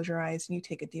and you close your eyes and you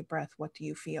take a deep breath, what do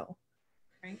you feel?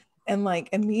 Right. And like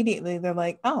immediately they're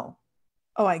like, oh,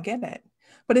 I get it.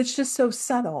 But it's just so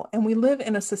subtle. And we live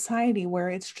in a society where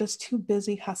it's just too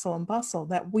busy, hustle and bustle,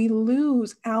 that we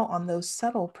lose out on those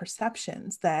subtle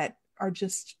perceptions that are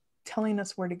just telling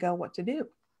us where to go, what to do.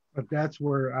 But that's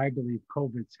where I believe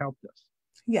COVID's helped us.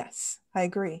 Yes, I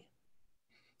agree.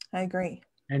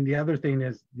 And the other thing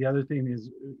is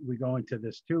we go into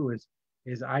this too,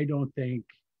 is I don't think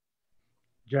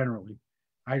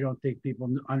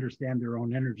people understand their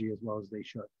own energy as well as they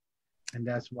should. And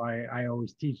that's why I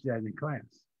always teach that in class.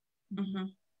 Mm-hmm.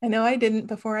 I know I didn't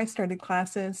before I started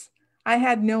classes. I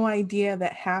had no idea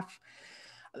that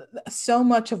so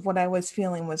much of what I was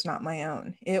feeling was not my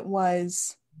own. It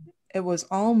was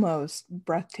almost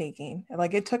breathtaking.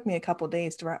 Like it took me a couple of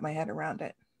days to wrap my head around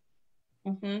it.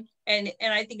 Mm-hmm. And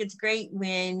I think it's great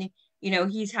when,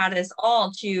 he's had us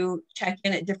all to check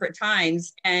in at different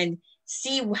times and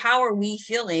see how are we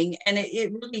feeling. And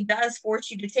it really does force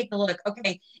you to take a look.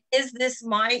 Okay, is this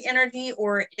my energy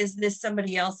or is this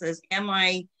somebody else's? Am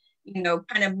I,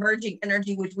 kind of merging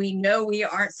energy, which we know we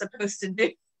aren't supposed to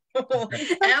do?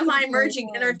 Am I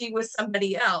merging energy with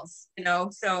somebody else?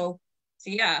 So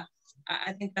yeah,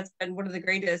 I think that's been one of the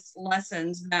greatest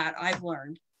lessons that I've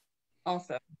learned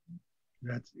also.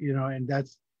 That's, and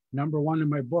that's number one in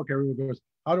my book. Everyone goes,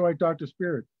 how do I talk to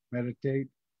spirit? Meditate.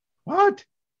 What?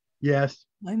 Yes.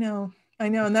 I know.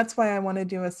 And that's why I want to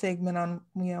do a segment on,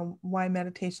 why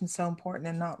meditation is so important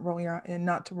and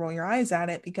not to roll your eyes at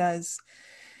it, because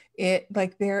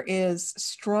There is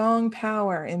strong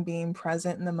power in being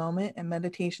present in the moment, and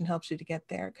meditation helps you to get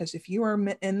there. Because if you are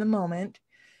in the moment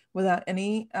without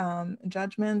any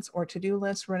judgments or to-do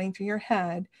lists running through your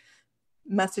head,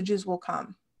 messages will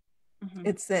come.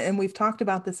 And we've talked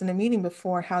about this in a meeting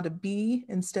before, how to be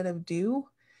instead of do.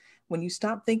 When you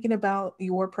stop thinking about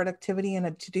your productivity and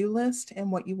a to-do list and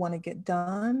what you want to get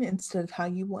done instead of how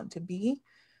you want to be,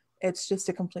 it's just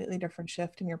a completely different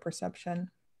shift in your perception.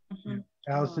 Yeah.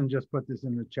 Allison just put this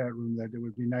in the chat room that it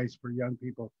would be nice for young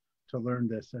people to learn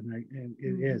this, and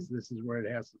it is. This is where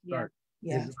it has to start.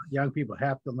 Yeah. Young people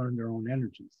have to learn their own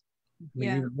energies. I mean,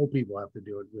 even old people have to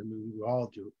do it. I mean, we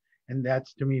all do. And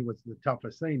that's, to me, what's the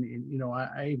toughest thing. And,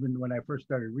 I even, when I first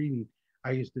started reading,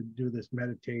 I used to do this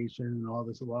meditation and all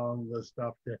this long list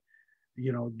stuff to,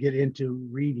 get into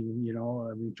reading,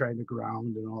 I mean, trying to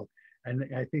ground and all. And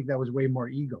I think that was way more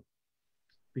ego,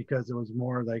 because it was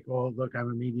more like, oh, look, I'm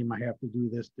a medium. I have to do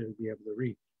this to be able to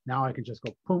read. Now I can just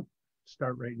go, boom,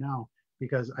 start right now,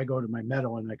 because I go to my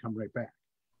meadow and I come right back.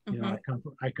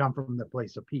 I come from the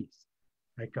place of peace.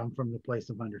 I come from the place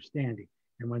of understanding.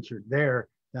 And once you're there,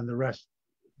 then the rest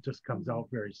just comes out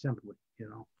very simply,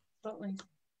 Absolutely.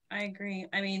 I agree.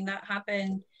 I mean, that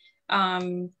happened,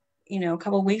 a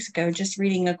couple of weeks ago, just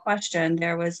reading a question,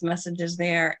 there was messages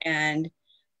there, and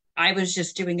I was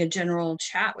just doing a general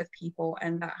chat with people,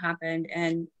 and that happened.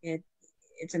 And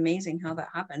it's amazing how that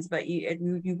happens, but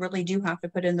you really do have to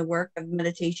put in the work of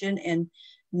meditation and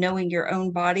knowing your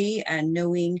own body and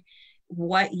knowing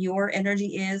what your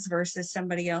energy is versus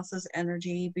somebody else's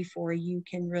energy before you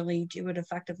can really do it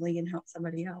effectively and help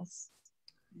somebody else.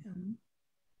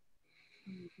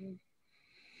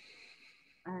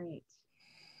 All right.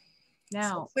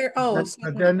 Now, do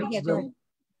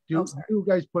you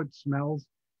guys put smells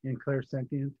in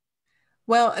clairsentient?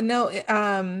 Well, no, it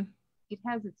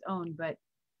has its own, but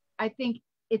I think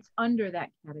it's under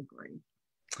that category.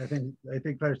 I think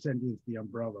clairsentient is the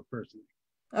umbrella, personally.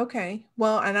 Okay.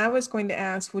 Well, and I was going to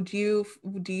ask, do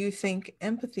you think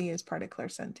empathy is part of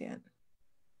clairsentient?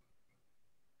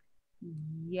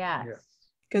 Yes.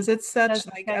 Because it's such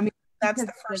that's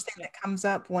the first thing that comes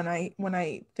up when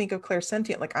I think of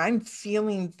clairsentient. Like, I'm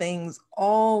feeling things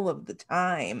all of the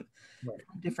time from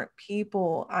different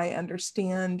people. I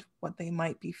understand what they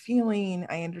might be feeling.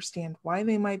 I understand why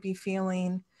they might be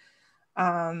feeling.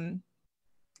 And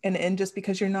just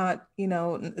because you're not,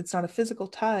 it's not a physical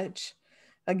touch.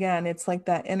 Again, it's like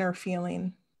that inner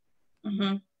feeling.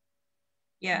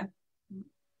 Yeah,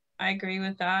 I agree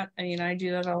with that. I mean, I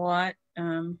do that a lot.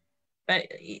 But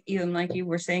even like you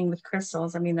were saying with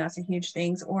crystals, I mean, that's a huge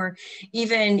thing. Or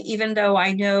even though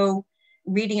I know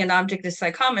reading an object is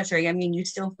psychometry, I mean, you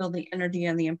still feel the energy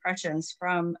and the impressions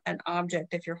from an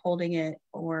object if you're holding it,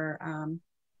 or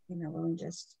really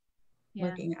just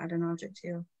looking at an object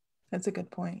too. That's a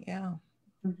good point. Yeah.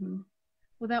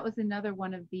 Well, that was another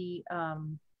one of the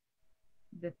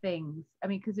things. I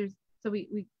mean, because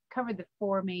we covered the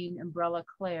 4 main umbrella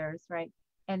clairs, right?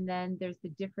 And then there's the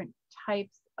different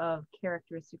types of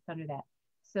characteristics under that.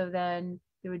 So then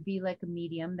there would be like a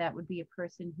medium, that would be a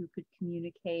person who could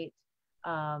communicate,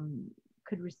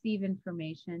 could receive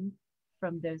information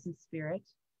from those in spirit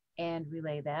and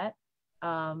relay that.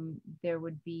 There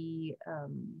would be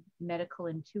medical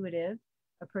intuitive,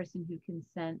 a person who can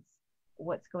sense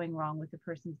what's going wrong with the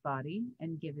person's body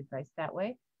and give advice that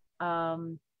way.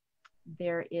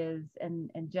 There is, and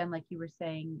Jen, like you were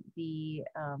saying, the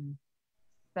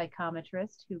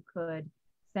psychometrist who could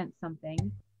sense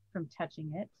something from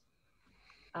touching it.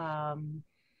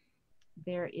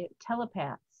 There is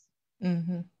telepaths,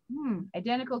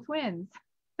 identical twins,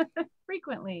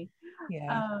 frequently,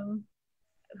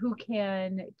 who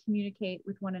can communicate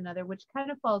with one another, which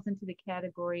kind of falls into the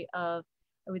category of,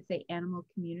 I would say, animal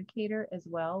communicator as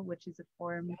well, which is a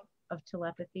form of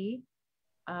telepathy,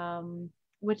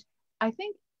 which I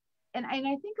think, and I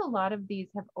think a lot of these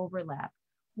have overlap.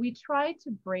 We try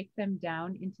to break them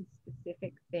down into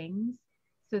specific things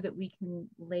so that we can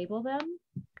label them.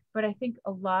 But I think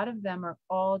a lot of them are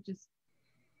all just,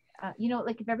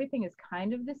 like if everything is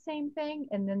kind of the same thing,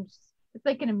 and then it's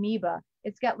like an amoeba,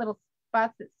 it's got little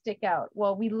spots that stick out.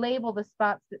 Well, we label the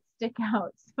spots that stick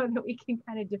out so that we can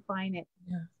kind of define it.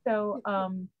 So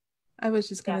I was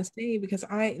just going to say, because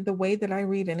the way that I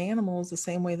read an animal is the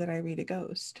same way that I read a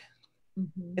ghost.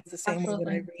 It's the same way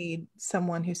that I read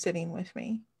someone who's sitting with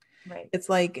me. Right. It's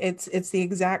like it's the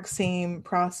exact same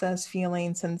process,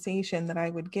 feeling, sensation that I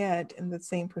would get, and the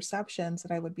same perceptions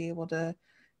that I would be able to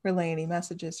relay any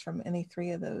messages from any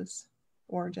 3 of those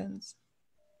origins.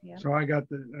 Yeah. So I got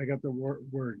the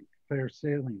word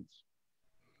clairsalience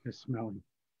is smelling.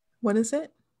 What is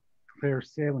it? Claire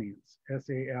Salience,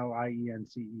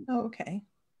 Salience. Oh, okay.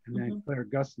 And then Claire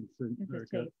Gustafson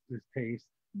is taste.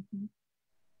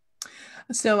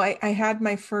 So I had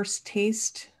my first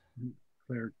taste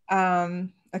Claire.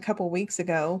 A couple weeks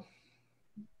ago.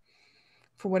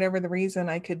 For whatever the reason,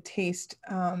 I could taste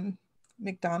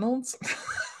McDonald's.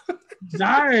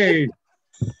 Nice.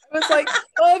 I was like,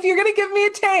 well, if you're going to give me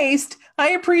a taste,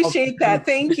 I appreciate that.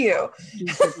 Thank you.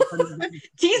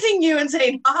 Teasing you and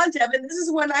saying, Devin, this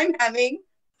is what I'm having.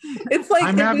 It's like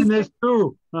I'm having this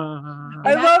too.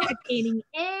 I love gaining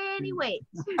any weight.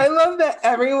 I love that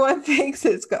everyone thinks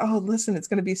it's listen, it's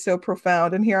going to be so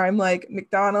profound, and here I'm like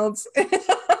McDonald's.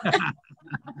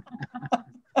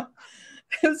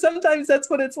 And sometimes that's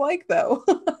what it's like, though.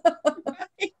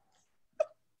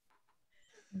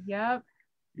 Yep.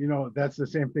 You know, that's the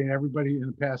same thing. Everybody in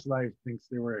the past life thinks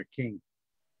they were a king.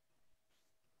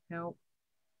 Nope.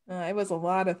 It was a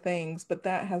lot of things, but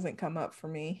that hasn't come up for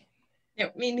me. Yeah,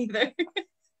 me neither.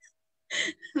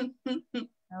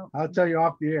 I'll tell you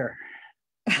off the air.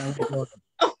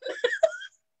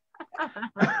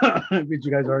 But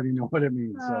you guys already know what it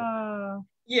means. So.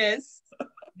 Yes.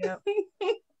 Yep.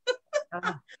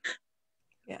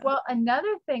 Yeah. Well,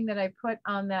 another thing that I put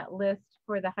on that list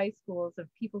for the high schools of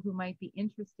people who might be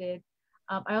interested,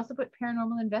 I also put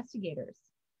paranormal investigators.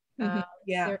 Yep.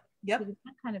 That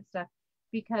kind of stuff,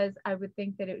 because I would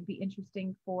think that it would be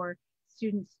interesting for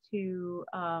students to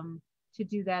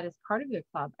do that as part of their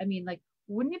club. I mean, like,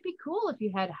 wouldn't it be cool if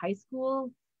you had high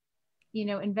school,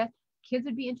 kids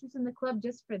would be interested in the club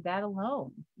just for that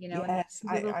alone, Yes,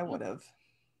 I would have.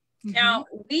 Now,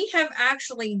 we have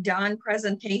actually done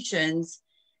presentations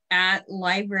at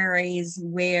libraries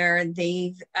where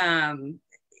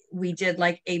we did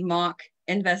like a mock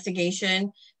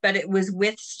investigation, but it was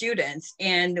with students,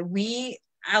 and we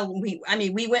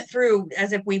went through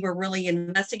as if we were really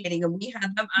investigating, and we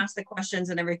had them ask the questions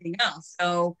and everything else.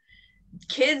 So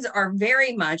kids are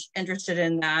very much interested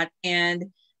in that,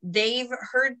 and they've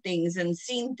heard things and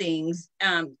seen things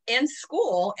in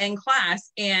school and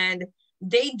class, and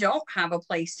they don't have a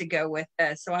place to go with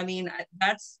this. So I mean,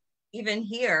 that's even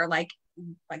here, like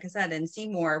I said, in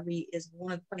Seymour, is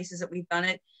one of the places that we've done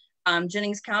it.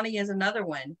 Jennings County is another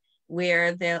one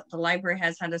where the library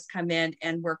has had us come in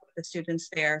and work with the students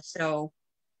there. So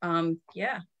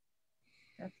yeah,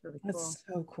 that's really cool. That's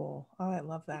so cool. Oh, I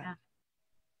love that.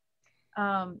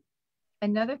 Yeah.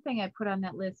 Another thing I put on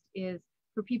that list is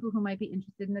for people who might be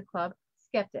interested in the club,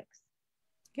 skeptics.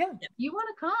 Yeah. If you want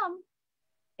to come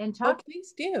and talk,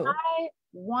 please do. I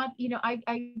want,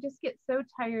 I just get so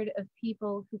tired of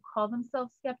people who call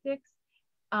themselves skeptics.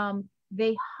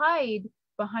 They hide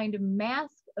behind a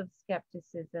mask of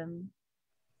skepticism,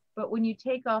 but when you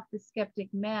take off the skeptic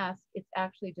mask, it's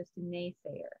actually just a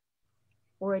naysayer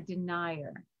or a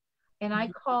denier. And I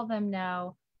call them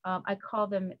now, I call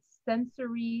them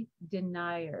sensory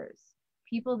deniers.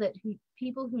 People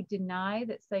who deny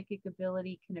that psychic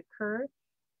ability can occur.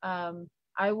 I'm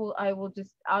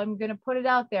gonna put it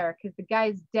out there because the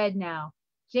guy's dead now.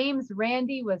 James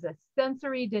Randi was a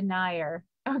sensory denier.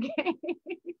 Okay.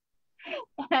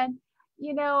 And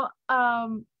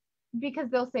because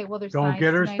they'll say, well, there's don't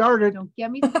get her started. Don't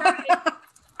get me started.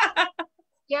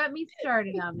 Get me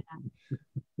started on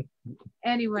that.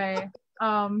 Anyway,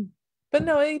 but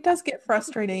no, it does get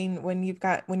frustrating when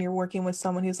you're working with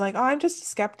someone who's like, oh, I'm just a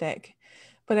skeptic,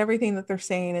 but everything that they're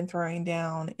saying and throwing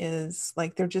down is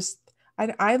like, they're just,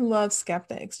 I love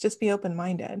skeptics. Just be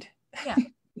open-minded. Yeah.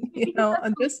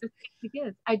 I'm just,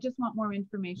 I just want more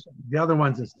information. The other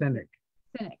one's a cynic.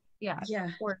 Yeah.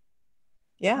 Or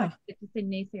it's just a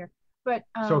naysayer. But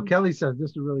so Kelly says, this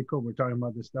is really cool. We're talking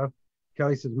about this stuff.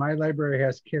 Kelly says, my library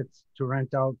has kits to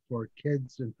rent out for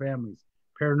kids and families,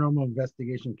 paranormal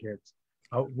investigation kits,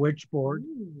 a witch board.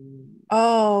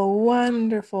 Oh,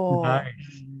 wonderful.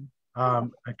 Nice. A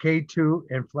K2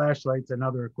 and flashlights and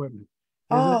other equipment.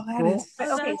 That cool? Is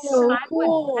so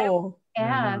cool. I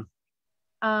would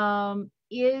ask,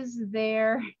 is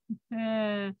there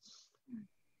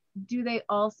do they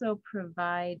also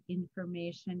provide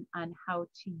information on how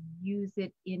to use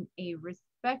it in a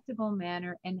respectable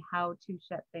manner and how to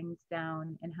shut things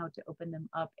down and how to open them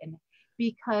up? And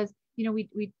because you've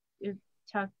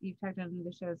talked on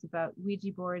other shows about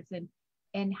Ouija boards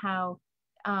and how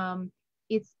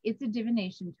it's a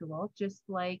divination tool, just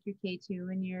like your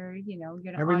K2 and your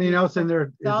everything else in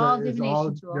there is all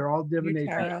divination tool. They're all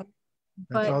divination.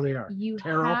 That's all they are. You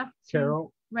tarot,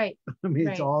 tarot. Right. I mean,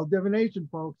 it's all divination,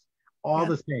 folks. All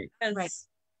the same. Right.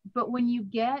 But when you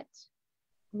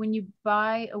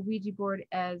buy a Ouija board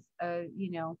as a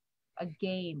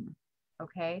game,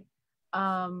 okay,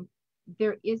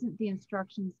 there isn't the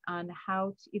instructions on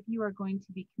how to, if you are going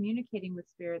to be communicating with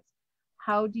spirits,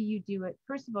 how do you do it?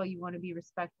 First of all, you want to be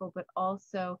respectful, but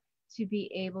also to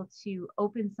be able to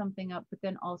open something up, but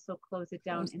then also close it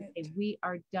down and say, we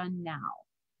are done now.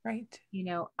 Right. You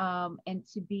know, and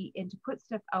to put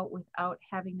stuff out without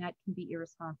having that can be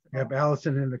irresponsible. Yep,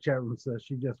 Allison in the chat room says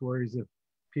she just worries if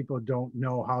people don't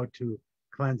know how to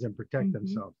cleanse and protect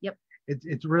themselves. Yep.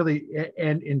 It's really,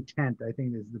 and intent, I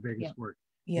think, is the biggest word.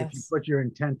 Yes. If you put your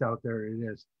intent out there, it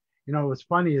is. You know, what's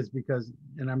funny is because,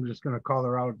 and I'm just going to call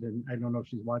her out, and I don't know if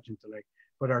she's watching today,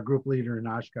 but our group leader in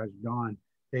Oshkosh, Dawn,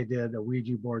 they did a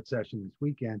Ouija board session this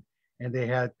weekend, and they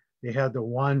had the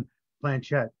one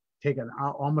planchette take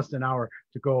almost an hour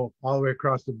to go all the way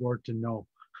across the board to know.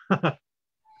 It's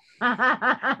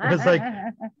like,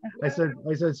 I said,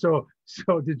 so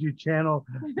did you channel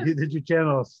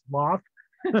sloth?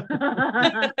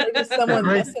 The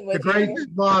great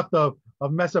sloth of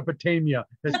Mesopotamia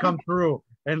has come through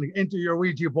and into your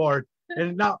Ouija board,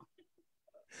 and now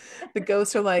the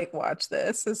ghosts are like, watch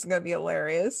this. This is gonna be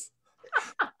hilarious.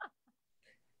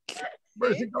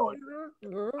 Where's it going?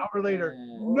 An hour later,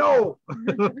 no.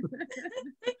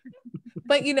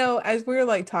 But you know, as we were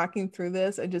like talking through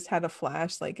this, I just had a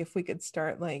flash, like if we could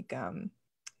start like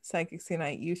Psychics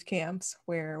Unite youth camps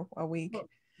where a week,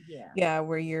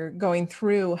 where you're going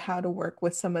through how to work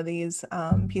with some of these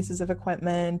pieces of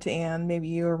equipment, and maybe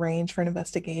you arrange for an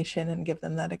investigation and give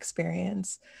them that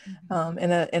experience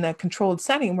in a controlled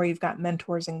setting where you've got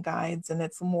mentors and guides, and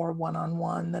it's more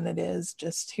one-on-one than it is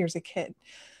just here's a kit.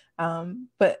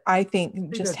 But I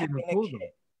think just having a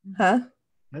kit,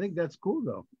 I think that's cool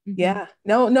though. Yeah.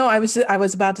 No, I was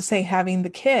about to say having the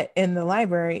kit in the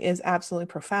library is absolutely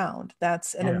profound.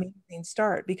 That's an amazing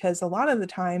start, because a lot of the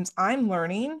times I'm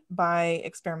learning by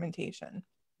experimentation.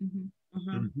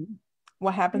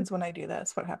 What happens when I do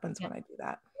this? What happens when I do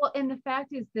that? Well, and the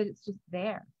fact is that it's just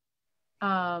there.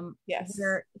 Yes.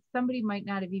 Where somebody might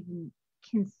not have even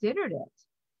considered it.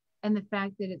 And the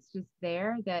fact that it's just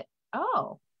there, that,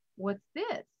 oh, what's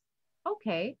this?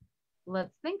 Okay,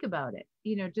 let's think about it.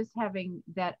 You know, just having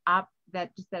that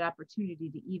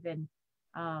opportunity to even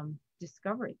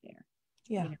discover it there.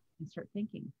 Yeah. You know, and start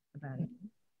thinking about it.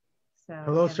 So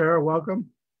hello, Sarah, welcome.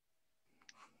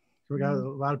 So we got a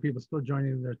lot of people still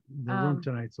joining the room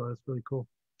tonight, so that's really cool.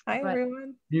 Hi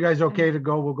everyone. You guys okay to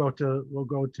go? We'll go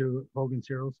to Hogan's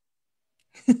Heroes.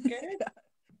 Good.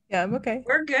 Yeah, I'm okay.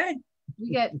 We're good.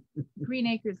 We got Green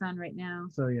Acres on right now.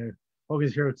 So yeah,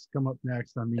 Hogan's Heroes come up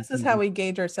next on me. This is how we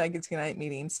gauge our Psychics Unite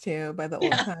meetings too, by the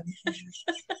old time.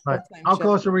 Right. How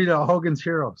close are we to Hogan's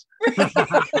Heroes?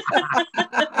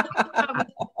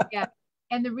 Yeah.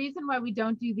 And the reason why we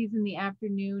don't do these in the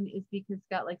afternoon is because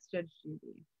Scott likes Judge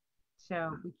Judy.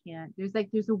 So we can't.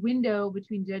 There's a window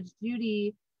between Judge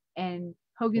Judy and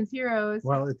Hogan's Heroes.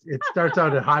 Well, it starts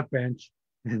out at Hot Bench,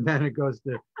 and then it goes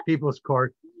to People's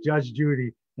Court, Judge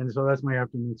Judy, and so that's my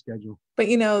afternoon schedule. But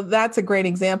you know, that's a great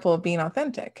example of being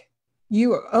authentic.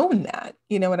 You own that.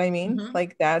 You know what I mean?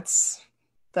 Like that's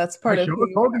part of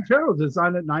who Hogan's Heroes. It's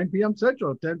on at 9 p.m.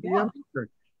 Central, 10 p.m. Eastern,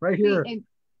 right here. And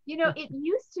you know, it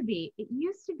used to be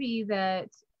that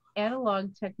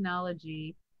analog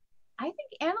technology. I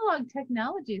think analog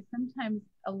technology is sometimes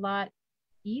a lot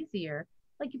easier.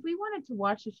 Like if we wanted to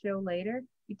watch a show later,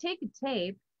 we take a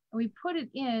tape and we put it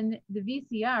in the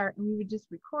VCR and we would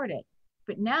just record it.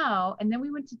 But now, and then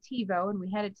we went to TiVo, and we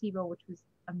had a TiVo, which was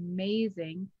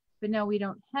amazing. But now we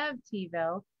don't have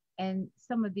TiVo, and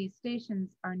some of these stations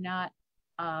are not,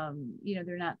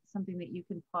 they're not something that you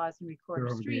can pause and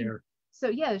record or stream. So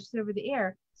yeah, they're just over the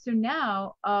air. So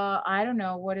now, I don't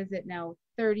know, what is it now?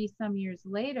 30 some years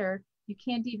later, you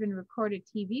can't even record a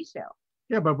TV show.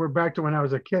 Yeah, but we're back to when I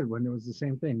was a kid, when it was the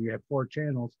same thing. You had 4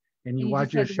 channels, and you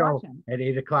watch your show at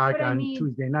 8 o'clock on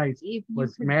Tuesday nights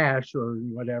with MASH or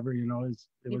whatever, it was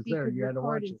there. You had to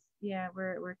watch it. Yeah,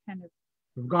 we're kind of.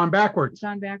 We've gone backwards.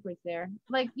 Gone backwards there.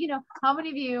 Like, how many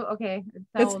of you, okay.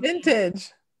 It's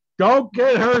vintage. Don't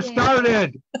get her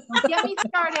started. Don't get me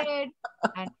started.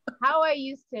 And how I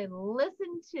used to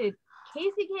listen to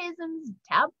Casey Kasem's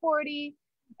Top 40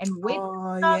 and wait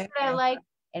for stuff that I like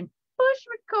and push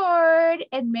record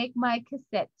and make my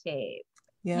cassette tape.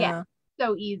 Yeah.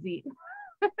 So easy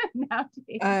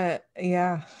nowadays.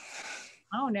 Yeah.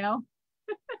 Oh no.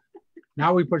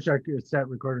 Now we push our cassette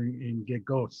recording and get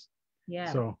ghosts.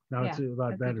 Yeah. So now it's a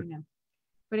lot better.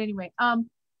 But anyway,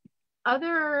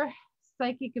 other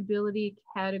psychic ability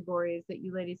categories that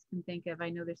you ladies can think of. I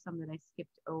know there's some that I skipped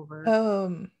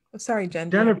over. Sorry, Jen.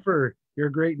 Jennifer, your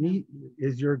great niece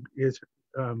is your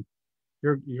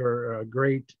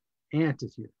great aunt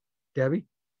is here. Debbie?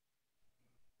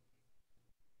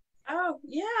 Oh,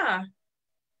 yeah.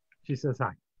 She says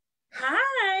hi.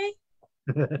 Hi.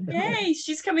 Yay,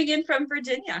 she's coming in from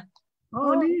Virginia.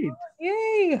 Oh, neat.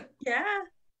 Yay. Yeah.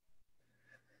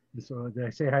 So did I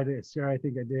say hi to Sarah? I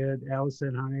think I did.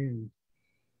 Allison, hi. And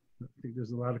I think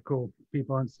there's a lot of cool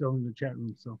people still in the chat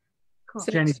room. So, Cool.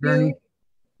 So Jenny, two, Bernie.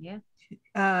 Yeah.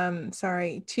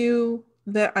 Two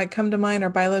that I come to mind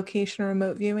are bilocation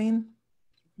remote viewing.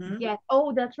 Mhm. Yes.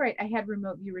 Oh, that's right. I had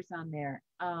remote viewers on there.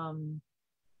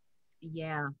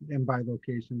 Yeah. And by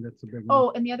location, that's a big one.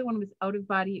 Oh, and the other one was out of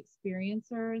body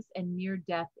experiencers and near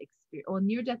death experience. Well,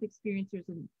 near death experiencers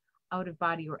and out of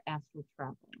body or astral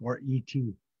travel. Or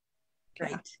ET.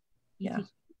 Right. Yeah. ET.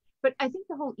 But I think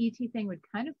the whole ET thing would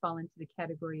kind of fall into the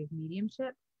category of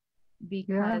mediumship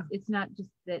because it's not just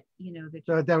that, you know, that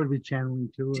So that would be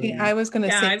channeling too. I was going to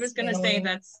Yeah, say. I was going to say channeling.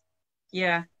 that's,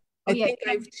 yeah. I Oh, yeah, think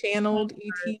I've channeled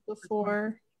channeling ET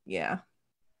before. Yeah.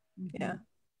 Yeah.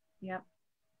 Yep.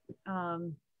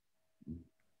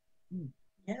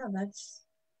 Yeah, that's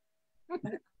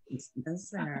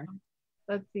there.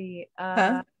 Let's see.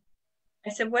 Huh? I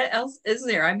said, what else is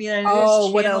there? I mean, there's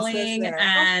what else is channeling there?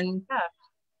 and Yeah.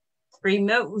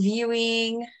 remote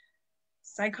viewing,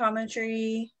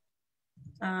 psychometry.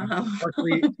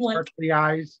 Sparkly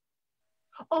eyes.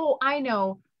 Oh, I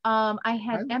know. I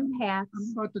had empaths.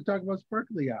 I'm about to talk about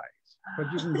sparkly eyes,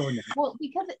 but you can go next. Well,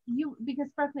 because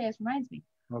sparkly eyes reminds me.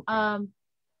 Okay. All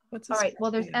right.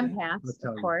 Well, there's I'll empaths,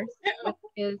 tell of you. course, which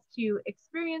is to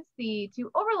experience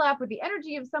to overlap with the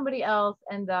energy of somebody else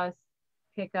and thus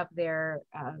pick up their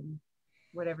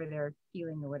whatever they're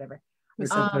feeling or whatever.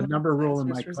 It's the number rule in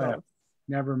my results. class.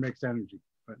 Never mix energy.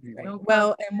 But anyway. Right.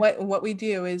 Well, and what we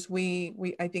do is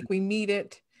I think we meet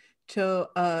it to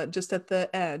just at the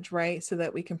edge, right? So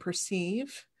that we can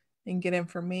perceive and get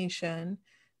information,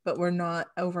 but we're not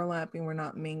overlapping, we're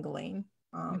not mingling.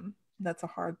 That's a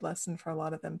hard lesson for a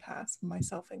lot of empaths,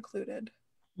 myself included.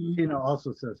 Tina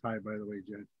also says hi, by the way,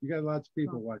 Jen. You got lots of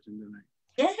people watching tonight.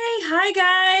 Yay, hi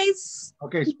guys.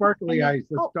 Okay, sparkly eyes.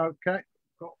 Let's talk.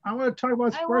 I want to talk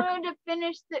about sparkly. I wanted to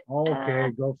finish the.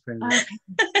 Okay, go finish.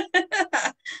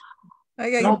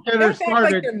 Don't get her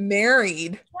started. Like you're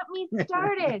married. Get me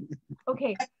started.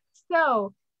 Okay,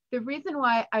 so the reason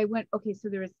why I went. Okay, so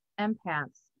there was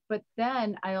empaths, but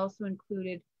then I also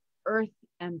included earth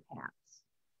empaths.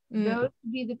 Those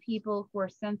would be the people who are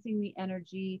sensing the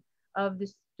energy of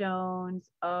the stones,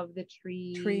 of the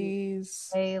trees,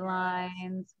 ley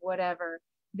lines, whatever.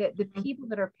 The people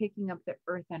that are picking up the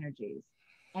earth energies.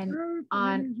 And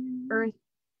Earth,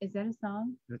 is that a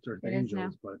song? That's Earth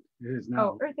Angels, but it is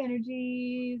now. Oh, Earth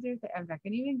Energies. I'm not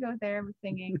going to even go there. I'm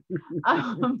singing.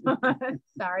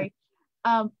 Sorry.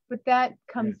 But that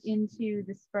comes into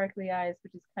the sparkly eyes,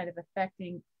 which is kind of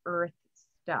affecting Earth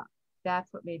stuff.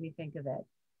 That's what made me think of it.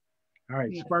 All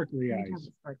right, sparkly eyes.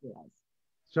 Sparkly eyes.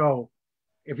 So,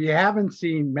 if you haven't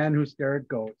seen Men Who Stare at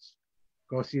Goats,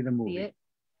 go see the movie.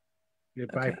 See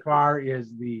it by far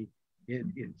is the.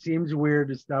 It seems weird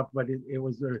and stuff, but it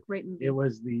was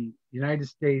the United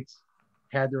States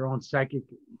had their own psychic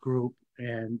group,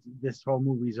 and this whole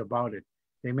movie's about it.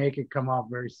 They make it come off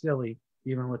very silly,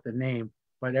 even with the name,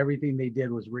 but everything they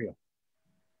did was real.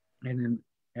 And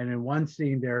in one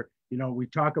scene there, you know, we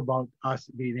talk about us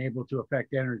being able to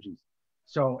affect energies.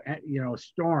 So, you know,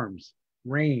 storms,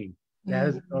 rain,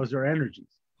 those are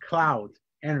energies. Clouds,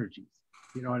 energies.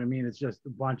 You know what I mean? It's just a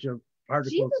bunch of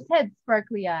particles. Jesus had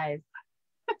sparkly eyes.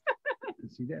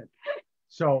 Yes, he did.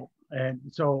 So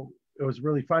it was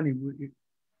really funny.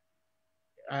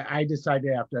 I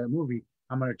decided after that movie,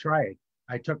 I'm going to try it.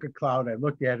 I took a cloud, I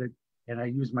looked at it, and I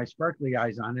used my sparkly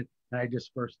eyes on it, and I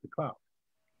dispersed the cloud.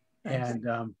 Nice.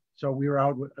 And so we were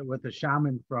out with a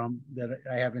shaman that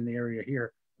I have in the area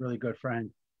here, really good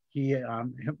friend. We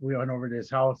went over to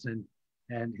his house,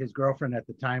 and his girlfriend at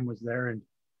the time was there,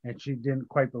 and she didn't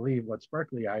quite believe what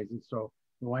sparkly eyes. And so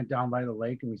we went down by the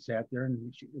lake and we sat there,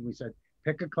 and we said,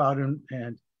 pick a cloud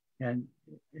and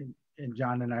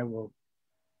John and I will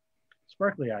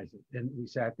sparkly eyes it. And we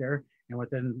sat there, and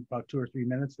within about 2 or 3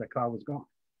 minutes, the cloud was gone.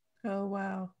 Oh,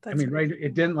 wow. That's right.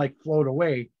 It didn't like float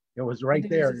away. It was right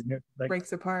there. And it like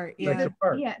breaks apart. Yeah.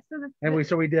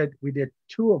 So we did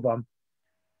 2 of them.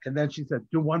 And then she said,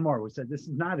 do one more. We said, this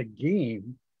is not a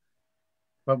game,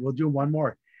 but we'll do one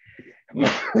more.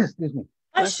 Excuse me.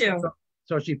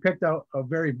 So she picked out a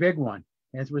very big one.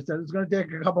 And so we said, it's going to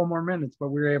take a couple more minutes, but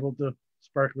we were able to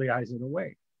sparkly eyes it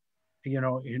away. You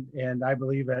know, and I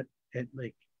believe that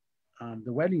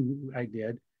the wedding I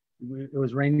did, it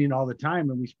was raining all the time,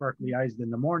 and we sparkly eyes in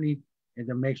the morning and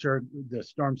to make sure the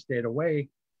storm stayed away.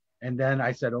 And then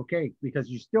I said, okay, because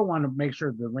you still want to make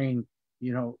sure the rain,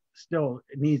 you know, still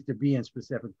needs to be in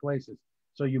specific places.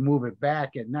 So you move it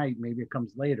back at night. Maybe it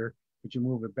comes later, but you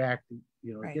move it back to,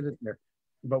 get it there.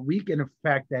 But we can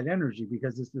affect that energy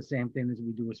because it's the same thing as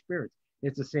we do with spirits.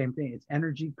 It's the same thing. It's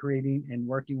energy creating and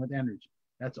working with energy.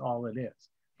 That's all it is.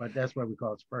 But that's why we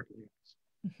call it sparkly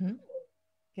eyes. Mm-hmm.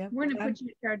 Yeah, we're going to put you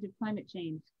in charge of climate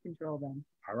change control then.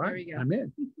 All right, there we go. I'm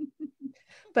in.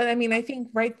 But I mean, I think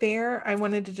right there, I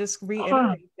wanted to just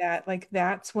reiterate that, like,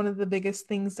 that's one of the biggest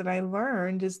things that I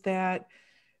learned is that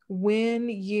when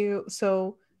you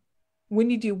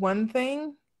do one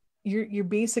thing, you're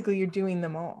basically doing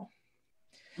them all.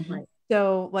 Right.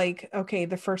 So like, okay,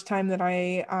 the first time that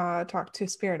I talked to a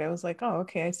spirit, I was like, oh,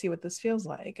 okay, I see what this feels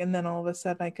like. And then all of a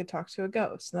sudden I could talk to a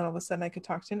ghost. And then all of a sudden I could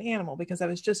talk to an animal because I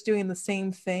was just doing the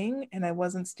same thing and I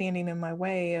wasn't standing in my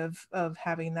way of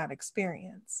having that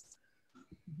experience.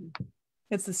 Mm-hmm.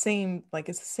 It's the same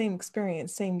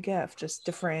experience, same gift, just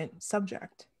different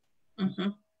subject.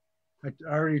 Mm-hmm. I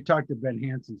already talked to Ben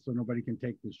Hansen, so nobody can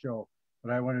take the show,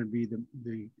 but I wanted to be the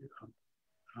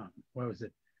what was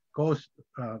it? Ghost,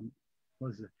 what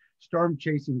was it? Storm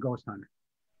chasing ghost hunter.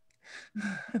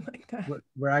 I like that.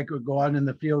 Where I could go out in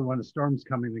the field when a storm's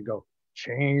coming and go,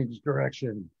 change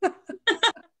direction. And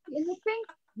the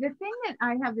thing that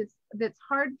I have that's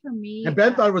hard for me. And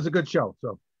Ben thought it was a good show,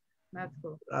 so that's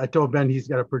cool. I told Ben he's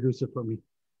got to produce it for me.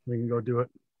 We can go do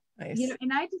it. Nice.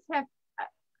 And I just have,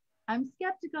 I'm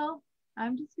skeptical.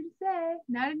 I'm just gonna say,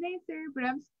 not a naysayer, but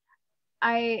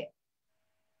I'm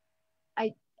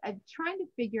trying to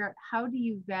figure out how do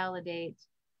you validate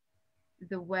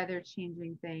the weather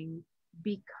changing thing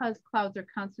because clouds are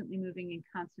constantly moving and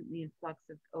constantly in flux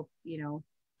of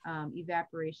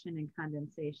evaporation and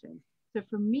condensation. So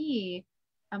for me,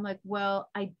 I'm like, well,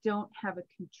 I don't have a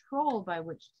control by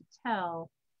which to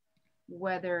tell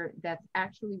whether that's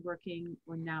actually working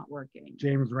or not working.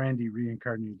 James Randi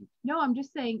reincarnated. No, I'm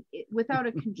just saying without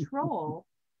a control,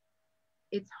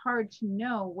 it's hard to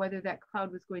know whether that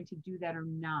cloud was going to do that or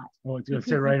not. Oh, it's going to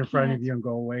sit right in front of you and go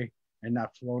away and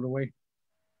not float away.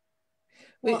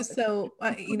 Well, so,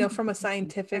 from a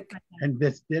scientific. And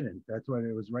this didn't. That's why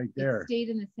it was right there. It stayed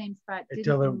in the same spot.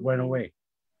 Until it went away.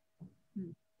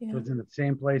 Yeah. It was in the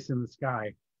same place in the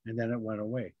sky, and then it went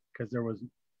away because the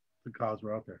clouds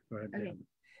were out there. Go ahead. Okay.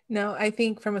 No, I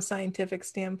think from a scientific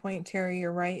standpoint, Terry,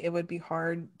 you're right. It would be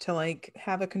hard to like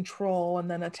have a control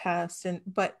and then a test.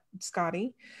 But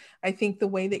Scotty, I think the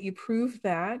way that you prove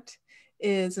that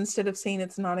is instead of saying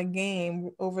it's not a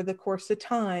game, over the course of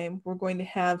time, we're going to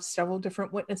have several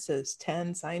different witnesses,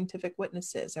 10 scientific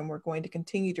witnesses, and we're going to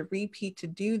continue to repeat to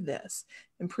do this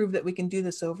and prove that we can do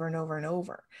this over and over and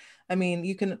over. I mean,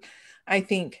 I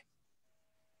think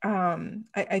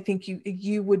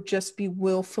you would just be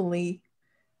willfully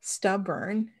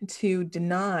stubborn to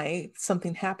deny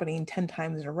something happening 10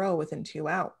 times in a row within 2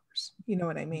 hours. You know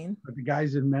what I mean? But the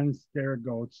guys in Men's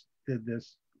Goats did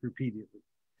this repeatedly.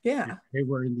 Yeah. They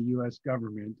were in the U.S.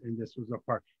 government, and this was a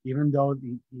part, even though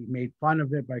he made fun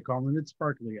of it by calling it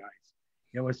sparkly eyes.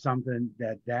 It was something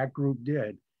that group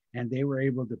did, and they were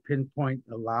able to pinpoint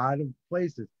a lot of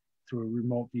places through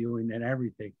remote viewing and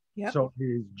everything. Yep. So it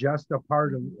is just a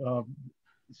part of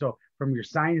so from your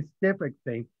scientific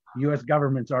thing, the U.S.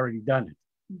 government's already done it.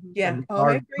 Yeah,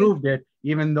 already proved it,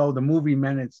 even though the movie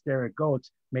Men at Stare at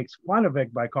Goats makes fun of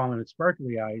it by calling it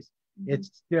sparkly eyes. Mm-hmm.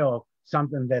 It's still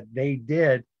something that they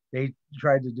did. They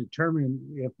tried to determine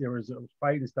if there was a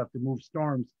fight and stuff to move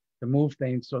storms, to move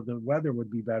things so the weather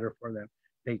would be better for them.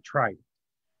 They tried.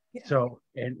 Yeah. So,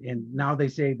 and now they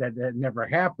say that never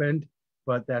happened,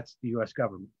 but that's the U.S.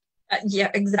 government.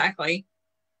 Yeah, exactly.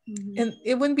 And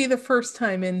it wouldn't be the first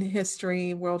time in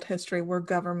history, world history, where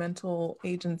governmental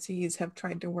agencies have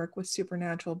tried to work with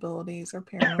supernatural abilities or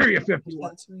paranormal.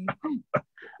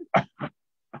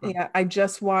 Yeah, I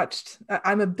just watched,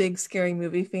 I'm a big scary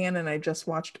movie fan, and I just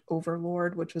watched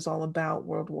Overlord, which was all about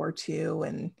World War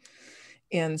II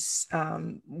and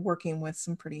working with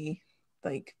some pretty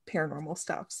like paranormal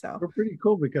stuff. So we're pretty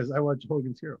cool because I watch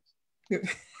Hogan's Heroes.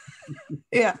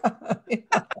 Yeah.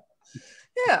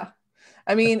 Yeah.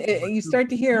 I mean, you start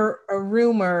to hear a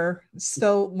rumor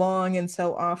so long and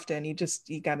so often, you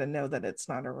got to know that it's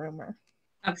not a rumor.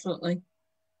 Absolutely.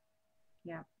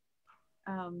 Yeah.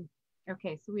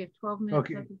 Okay, so we have 12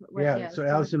 minutes. Okay. Yeah. So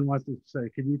Allison wants to say,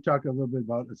 can you talk a little bit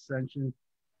about ascension?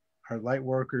 Are light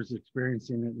workers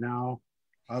experiencing it now?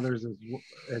 Others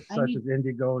such as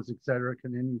indigos, etc.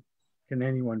 Can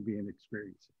anyone be an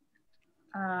experience?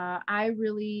 I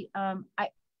really, I'm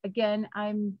kind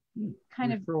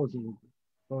of frozen.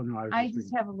 Oh no, I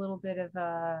just have a little bit of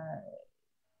a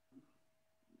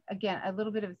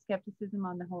little bit of skepticism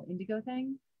on the whole indigo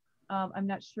thing. I'm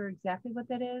not sure exactly what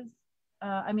that is.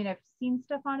 I mean, I've seen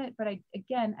stuff on it, but I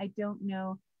don't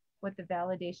know what the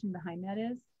validation behind that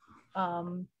is.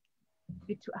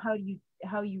 How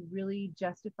you really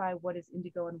justify what is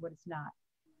indigo and what is not.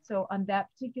 So on that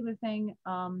particular thing,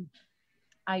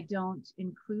 I don't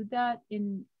include that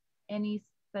in any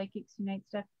Psychics Unite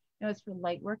stuff. No, it's for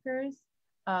light workers.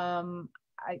 And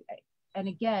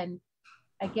again,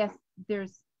 I guess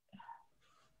there's.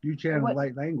 You channel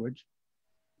light language.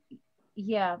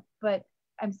 Yeah, but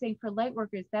I'm saying for light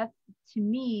workers, that to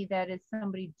me, that is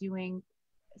somebody doing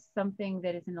something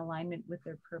that is in alignment with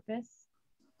their purpose.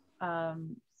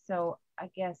 So I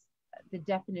guess the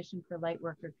definition for light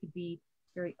worker could be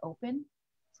very open.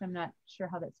 So I'm not sure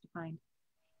how that's defined.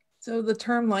 So the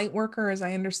term light worker, as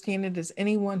I understand it, is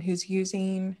anyone who's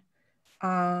using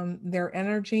their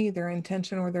energy, their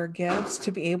intention, or their gifts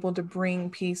to be able to bring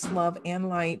peace, love, and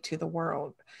light to the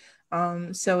world.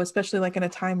 So especially like in a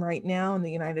time right now in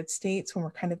the United States when we're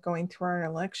kind of going through our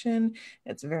election,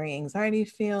 it's very anxiety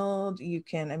filled. You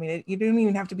don't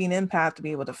even have to be an empath to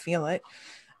be able to feel it.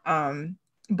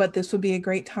 But this would be a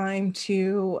great time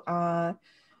to,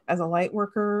 as a light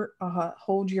worker,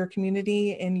 hold your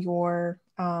community in your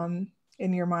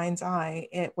mind's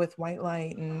eye with white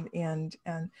light, and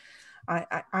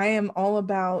I am all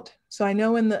about. So I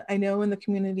know in the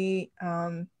community,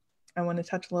 I want to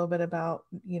touch a little bit about,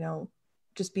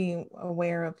 just being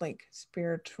aware of like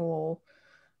spiritual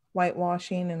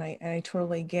whitewashing, and I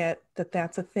totally get that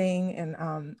that's a thing, and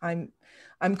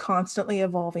I'm constantly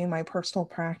evolving my personal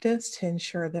practice to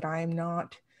ensure that I'm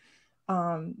not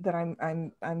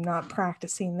I'm not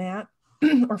practicing that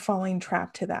or falling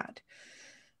trapped to that.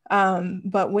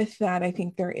 But with that, I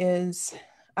think there is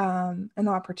an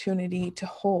opportunity to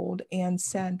hold and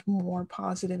send more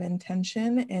positive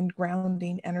intention and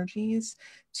grounding energies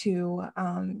to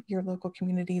your local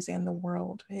communities and the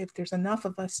world. If there's enough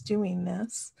of us doing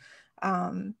this,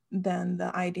 then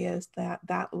the idea is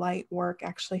that light work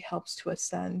actually helps to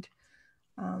ascend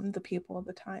the people of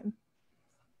the time.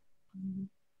 Mm-hmm.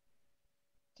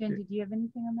 Jen, did you have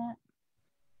anything on that?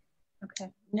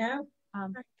 Okay. No.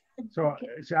 So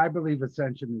I believe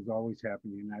ascension is always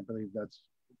happening, and I believe that's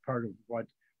part of what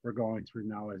we're going through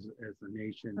now as a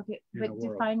nation. Okay, but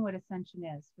define what ascension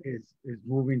is. Is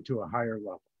moving to a higher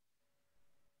level.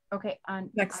 Okay,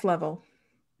 on next level.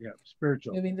 Yeah,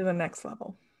 spiritual. Moving to the next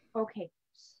level. Okay,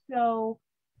 so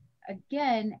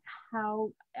again,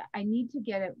 how I need to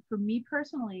get it, for me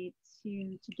personally,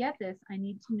 to get this, I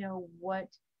need to know what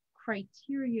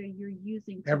criteria you're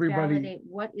using to validate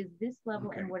what is this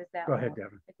level and what is that level. Go ahead,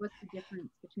 Devin. Like, what's the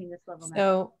difference between this level and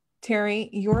so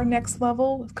Terry, your next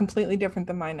level is completely different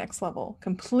than my next level,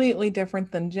 completely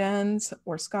different than Jen's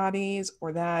or Scotty's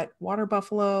or that water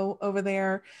buffalo over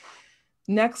there.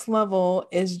 Next level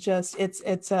is just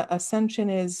ascension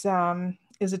is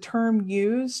a term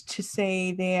used to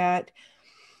say that.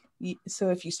 So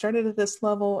if you started at this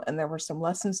level and there were some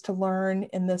lessons to learn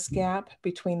in this gap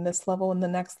between this level and the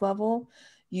next level,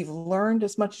 you've learned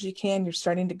as much as you can. You're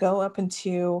starting to go up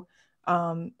into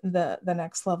the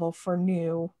next level for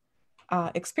new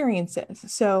experiences.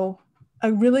 So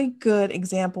a really good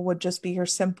example would just be your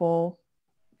simple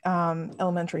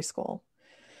elementary school.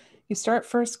 You start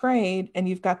first grade and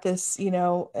you've got this,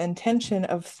 intention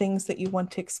of things that you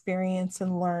want to experience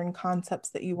and learn, concepts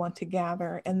that you want to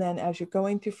gather. And then as you're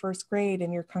going through first grade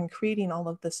and you're concreting all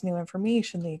of this new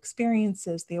information, the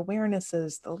experiences, the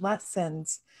awarenesses, the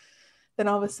lessons, then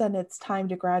all of a sudden it's time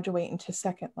to graduate into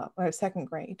second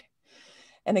grade.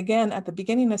 And again, at the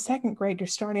beginning of second grade, you're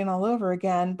starting all over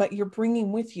again, but you're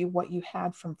bringing with you what you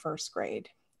had from first grade.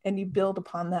 And you build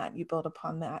upon that,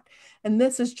 And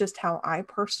this is just how I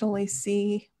personally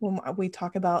see when we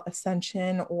talk about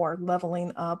ascension or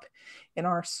leveling up in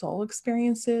our soul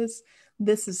experiences.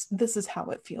 This is how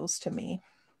it feels to me.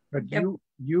 But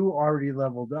you already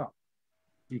leveled up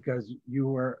because you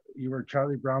were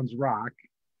Charlie Brown's rock.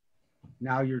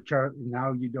 Now you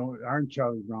aren't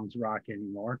Charlie Brown's rock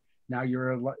anymore. Now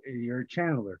you're a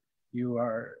channeler. You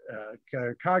are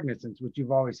cognizance, which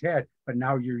you've always had, but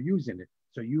now you're using it.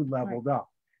 So you leveled up,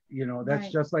 that's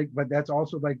right. Just like, but that's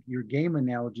also like your game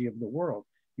analogy of the world.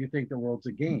 You think the world's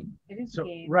a game. It is a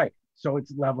game. Right. So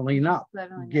it's leveling up,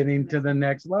 getting to the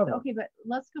next level. Okay, but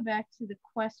let's go back to the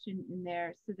question in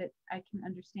there so that I can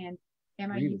understand,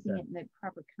 am I using it in the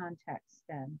proper context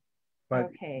then? But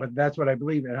that's what I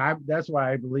believe. And that's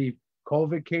why I believe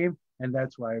COVID came, and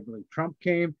that's why I believe Trump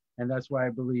came, and that's why I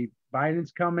believe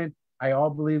Biden's coming. I all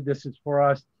believe this is for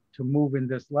us to move in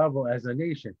this level as a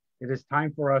nation. It is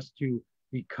time for us to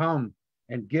become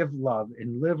and give love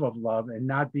and live of love and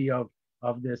not be of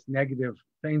this negative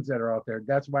things that are out there.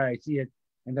 That's why I see it.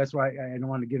 And that's why I don't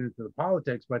want to get into the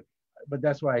politics, but but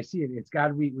that's why I see it. It's got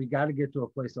to be, we got to get to a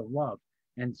place of love.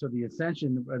 And so the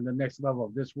ascension and the next level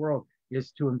of this world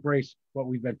is to embrace what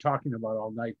we've been talking about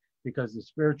all night, because the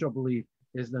spiritual belief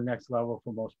is the next level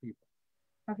for most people.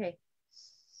 Okay.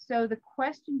 So the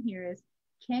question here is,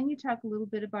 can you talk a little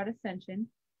bit about ascension?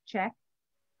 Check.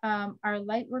 Are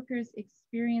light workers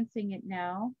experiencing it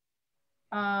now?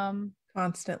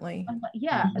 Constantly.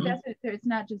 Yeah, that's it. It's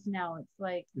not just now. It's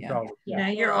like,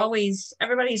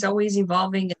 Everybody's always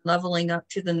evolving and leveling up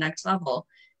to the next level.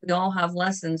 We all have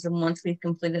lessons, and once we've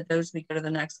completed those, we go to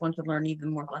the next one to learn even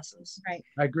more lessons. Right.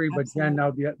 I agree. Absolutely. But then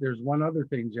now there's one other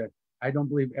thing, Jen. I don't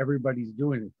believe everybody's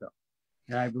doing it though.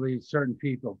 And I believe certain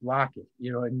people block it,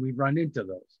 and we run into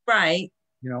those. Right.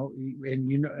 And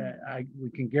we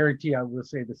can guarantee I will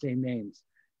say the same names,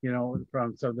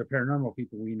 from some of the paranormal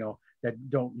people we know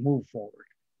that don't move forward.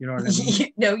 You know what I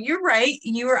mean? No, you're right.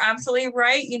 You are absolutely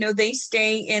right. They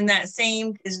stay in that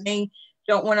same, because they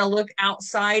don't want to look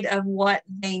outside of what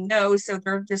they know. So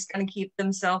they're just going to keep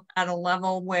themselves at a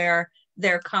level where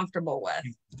they're comfortable with.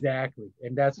 Exactly.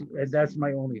 And that's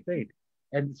my only thing.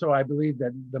 And so I believe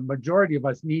that the majority of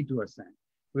us need to ascend.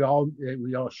 We all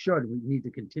should. We need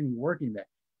to continue working that.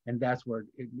 And that's where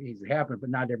it needs to happen, but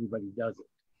not everybody does it.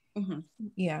 Mm-hmm.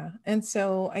 Yeah. And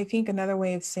so I think another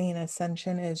way of saying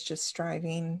ascension is just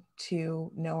striving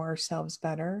to know ourselves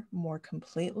better, more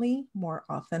completely, more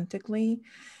authentically.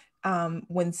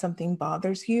 When something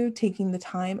bothers you, taking the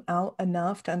time out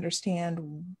enough to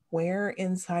understand where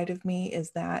inside of me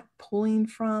is that pulling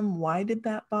from? Why did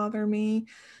that bother me?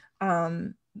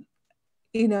 Those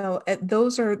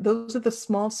are the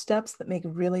small steps that make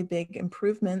really big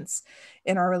improvements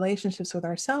in our relationships with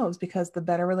ourselves, because the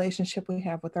better relationship we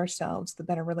have with ourselves, the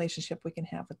better relationship we can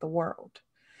have with the world.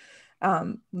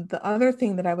 The other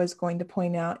thing that I was going to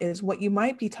point out is what you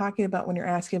might be talking about when you're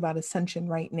asking about ascension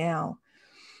right now.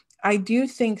 I do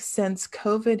think since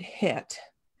COVID hit,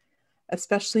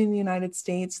 especially in the United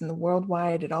States and the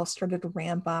worldwide, it all started to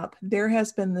ramp up. There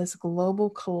has been this global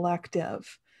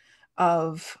collective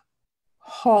of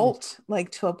halt, like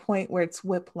to a point where it's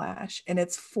whiplash, and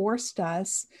it's forced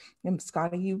us, and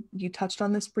Scotty, you touched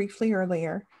on this briefly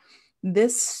earlier,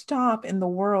 this stop in the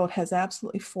world has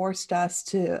absolutely forced us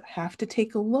to have to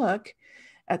take a look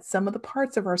at some of the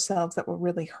parts of ourselves that were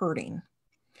really hurting.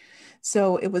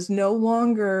 So it was no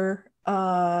longer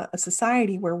a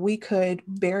society where we could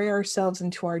bury ourselves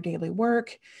into our daily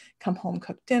work, come home,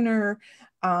 cook dinner.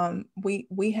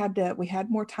 We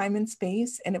had more time and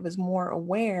space, and it was more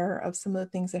aware of some of the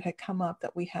things that had come up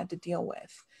that we had to deal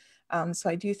with.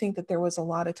 So I do think that there was a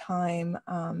lot of time,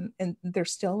 and there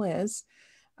still is,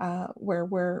 where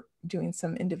we're doing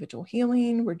some individual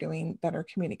healing, we're doing better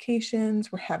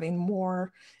communications, we're having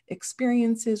more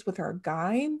experiences with our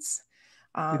guides.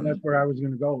 That's where I was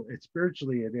going to go.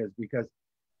 Spiritually it is, because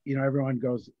everyone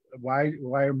goes, why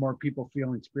are more people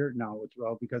feeling spirit now? It's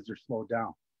because they're slowed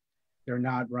down. They're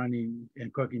not running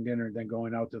and cooking dinner and then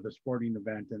going out to the sporting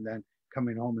event and then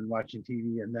coming home and watching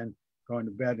TV and then going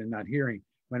to bed and not hearing.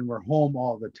 When we're home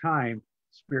all the time,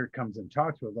 spirit comes and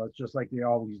talks with us just like they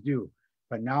always do.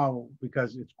 But now,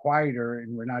 because it's quieter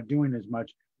and we're not doing as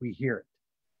much, we hear it.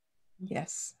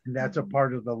 Yes. And that's a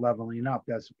part of the leveling up.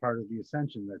 That's a part of the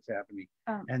ascension that's happening.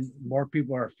 And more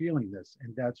people are feeling this.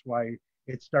 And that's why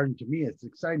it's starting, to me, it's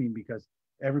exciting, because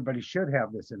everybody should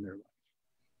have this in their life.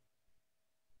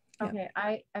 Okay.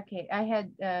 I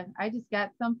just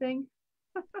got something.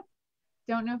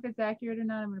 Don't know if it's accurate or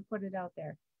not. I'm going to put it out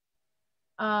there.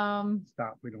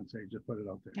 Stop. We don't say, just put it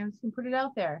out there. I'm just going to put it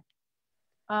out there.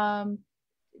 A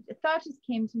thought just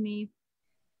came to me.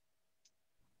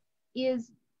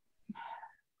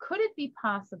 Could it be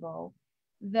possible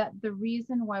that the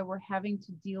reason why we're having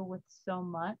to deal with so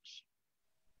much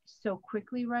so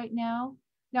quickly right now,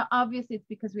 obviously it's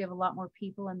because we have a lot more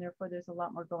people and therefore there's a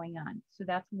lot more going on. So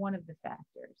that's one of the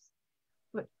factors.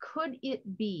 But could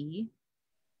it be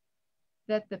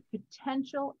that the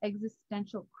potential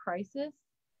existential crisis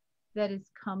that is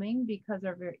coming because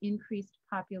of our increased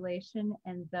population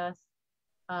and thus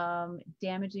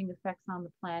damaging effects on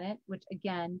the planet, which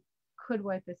again could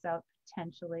wipe us out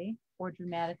potentially or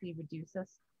dramatically reduce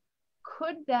us,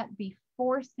 could that be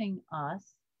forcing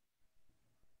us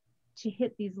to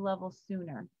hit these levels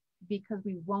sooner because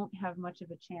we won't have much of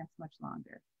a chance much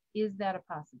longer? Is that a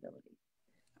possibility?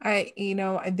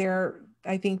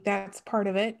 I think that's part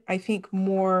of it. I think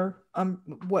more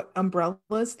what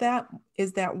umbrellas that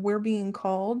is that we're being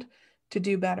called to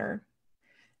do better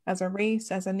as a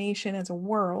race, as a nation, as a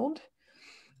world.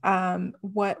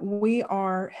 What we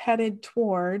are headed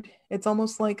toward, it's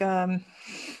almost like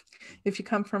if you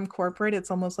come from corporate,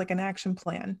 it's almost like an action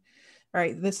plan. all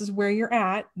right, this is where you're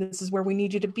at. This is where we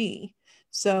need you to be.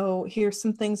 So here's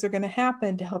some things that are going to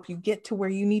happen to help you get to where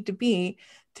you need to be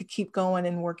to keep going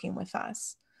and working with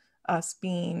us. Us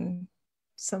being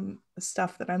some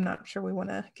stuff that I'm not sure we want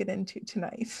to get into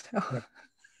tonight. So. Yeah.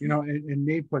 You know, and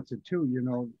Nate puts it too, you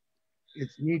know,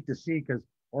 it's neat to see because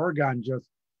Oregon just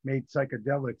made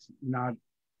psychedelics not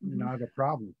a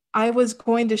problem. I was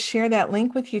going to share that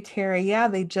link with you, Terry. Yeah,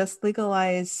 they just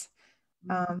legalized,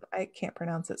 I can't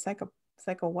pronounce it, psycho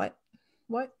what?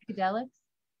 Psychedelics?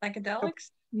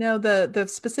 Psychedelics? No, the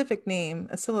specific name,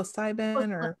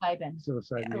 psilocybin or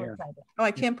Psilocybin, yeah. Oh,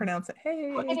 I can't pronounce it.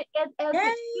 Hey. And it should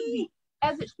be,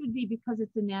 as it should be, because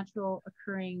it's a natural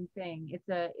occurring thing. It's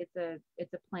a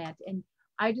plant. And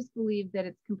I just believe that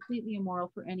it's completely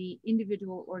immoral for any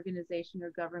individual, organization,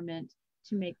 or government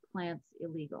to make plants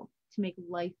illegal, to make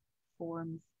life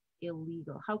forms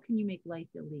illegal. How can you make life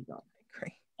illegal? I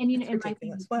agree. And you know, it's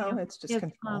ridiculous. Well, it's just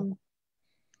control.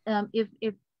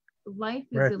 If life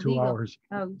We're is at illegal, 2 hours.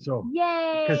 So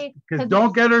yay! Because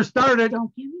don't get her started.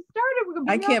 Don't get me started. We're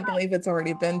gonna I can't believe it's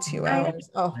already been 2 hours.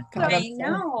 Oh God, I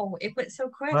know it went so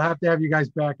quick. I'll have to have you guys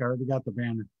back. I already got the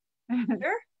banner.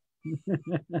 Sure.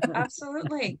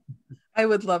 Absolutely. I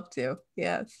would love to.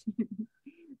 Yes.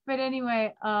 But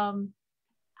anyway,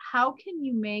 how can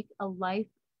you make a life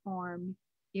form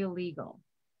illegal?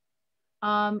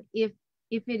 If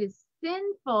it is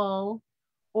sinful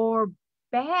or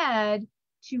bad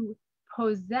to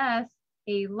possess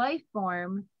a life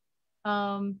form,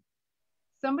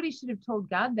 somebody should have told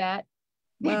God that.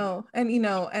 Well, and you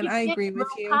know, and I agree with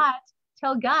you. Pot,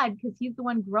 tell God, because he's the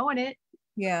one growing it.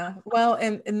 Yeah. Well,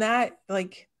 and that,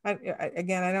 like,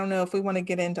 again, I don't know if we want to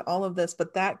get into all of this,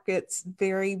 but that gets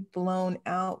very blown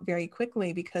out very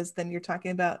quickly because then you're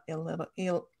talking about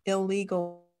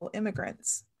illegal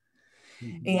immigrants.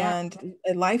 And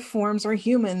life forms are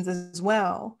humans as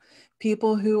well.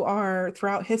 People who are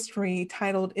throughout history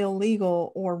titled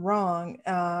illegal or wrong,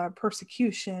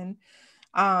 persecution.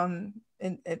 And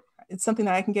it's something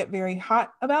that I can get very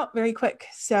hot about very quick.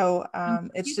 So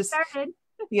it's just started.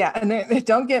 Yeah, and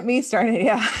don't get me started.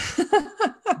 Yeah. You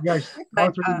guys,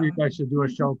 all three of you guys should do a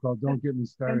show called "Don't Get Me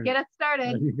Started." Don't get us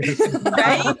started.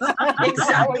 Right?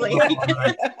 Exactly.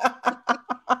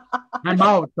 I'm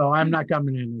out, though. I'm not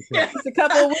coming in. It's a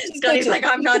couple of witches. Scotty's like,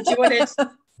 I'm not doing it.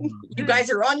 You guys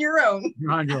are on your own.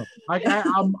 You're on your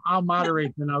own. I'll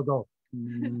moderate, then I'll go.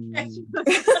 And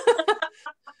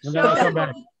then I'll come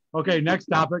back. Okay, next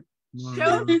topic.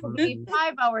 Show will be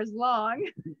 5 hours long.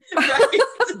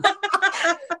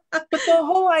 But the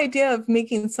whole idea of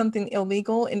making something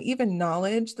illegal and even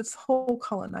knowledge, this whole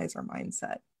colonizer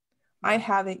mindset. I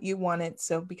have it, you want it,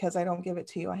 so because I don't give it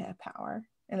to you, I have power.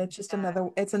 And it's just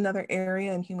another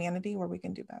area in humanity where we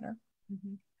can do better.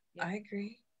 Mm-hmm. Yeah. I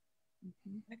agree.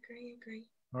 Mm-hmm. Agree.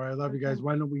 All right, I love you guys.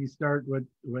 Why don't we start with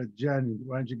Jen?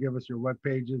 Why don't you give us your web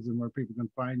pages and where people can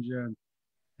find you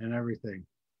and everything?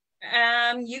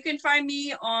 You can find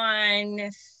me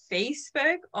on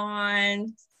Facebook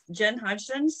on Jenn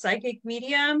Hodgson, Psychic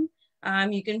Medium.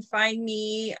 You can find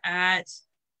me at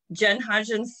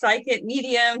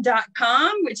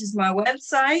JennHodgsonPsychicMedium.com, which is my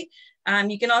website.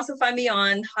 You can also find me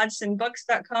on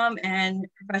HodgsonBooks.com and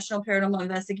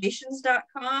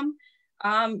ProfessionalParanormalInvestigations.com,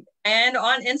 and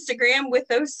on Instagram with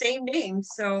those same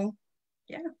names. So,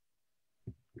 yeah.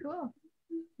 Cool.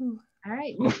 All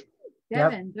right.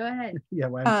 Devin, go ahead.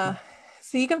 Yeah.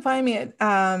 So you can find me at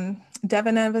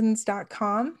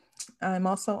devinevans.com. I'm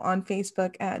also on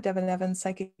Facebook at Devin Evans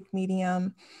Psychic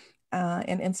Medium,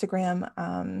 and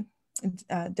Instagram,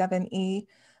 Devin E,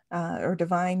 or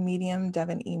Divine Medium,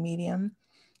 Devin E Medium.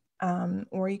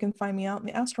 Or you can find me out in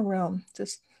the astral realm,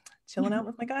 just chilling out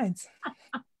with my guides.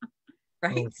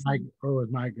 Right. Or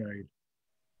with my guide.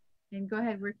 And go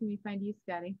ahead, where can we find you,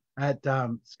 Scotty? At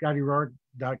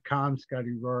ScottyRorek.com,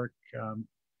 Scotty Rorek.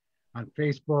 On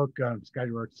Facebook, Scotty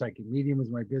Rorek Psychic Medium is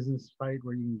my business site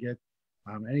where you can get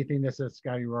anything that says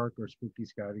Scotty Rorek or Spooky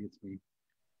Scotty. It's me.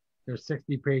 There's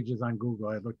 60 pages on Google.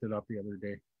 I looked it up the other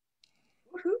day.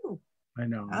 Woohoo! I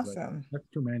know. Awesome. That's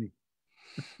too many.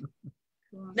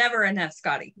 Never enough,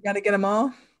 Scotty. You got to get them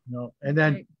all. No, and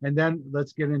then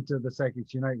let's get into the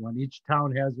Psychics Unite one. Each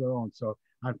town has their own. So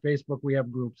on Facebook we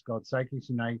have groups called Psychics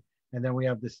Unite, and then we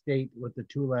have the state with the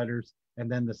 2 letters, and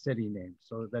then the city name.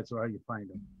 So that's how you find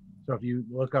them. So if you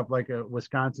look up like a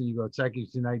Wisconsin, you go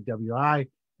Psychics Unite WI,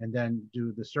 and then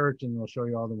do the search, and it'll show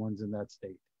you all the ones in that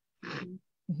state.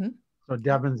 Mm-hmm. So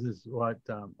Devon's is what,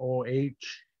 OH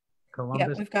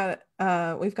Columbus?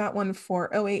 Yeah, we've got one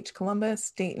for OH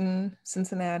Columbus, Dayton,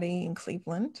 Cincinnati, and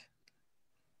Cleveland.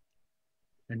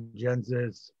 And Jenn's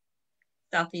is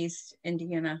Southeast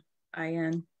Indiana,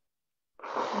 IN.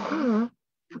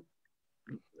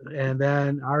 And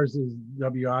then ours is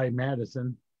WI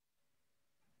Madison.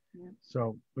 Yeah.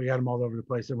 So we got them all over the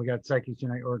place. And we got Psychics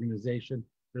Unite organization.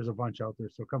 There's a bunch out there.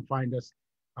 So come find us.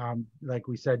 Like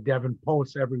we said, Devin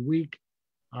posts every week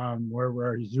where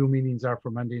our Zoom meetings are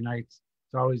for Monday nights.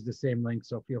 It's always the same link.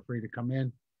 So feel free to come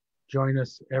in. Join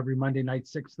us every Monday night,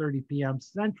 6:30 p.m.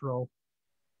 Central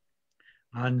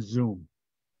on Zoom.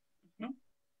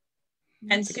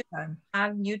 And soon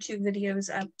have YouTube videos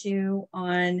up too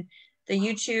on the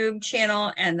YouTube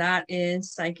channel, and that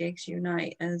is Psychics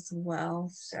Unite as well.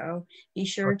 So be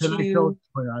sure to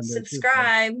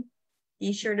subscribe.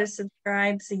 Be sure to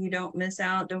subscribe so you don't miss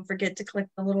out. Don't forget to click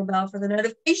the little bell for the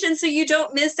notification so you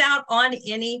don't miss out on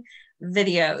any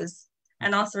videos.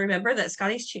 And also remember that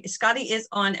Scotty is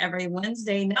on every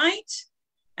Wednesday night,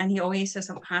 and he always has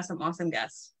some awesome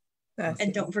guests.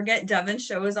 And don't forget, Devin's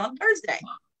show is on Thursday.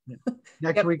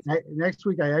 Next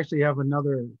week, I actually have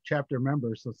another chapter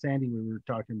member. So Sandy, we were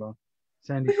talking about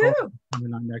Sandy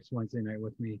coming on next Wednesday night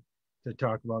with me to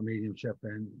talk about mediumship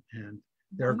and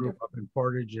their group up in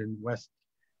Portage and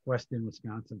Weston,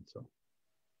 Wisconsin. So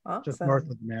just north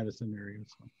of the Madison area.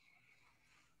 So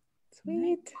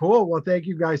sweet. Cool. Well, thank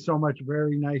you guys so much.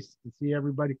 Very nice to see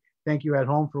everybody. Thank you at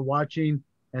home for watching,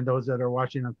 and those that are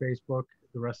watching on Facebook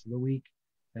the rest of the week.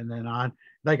 And then on,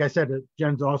 like I said,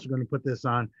 Jen's also going to put this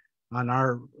on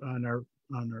our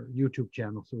YouTube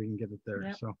channel so we can get it there.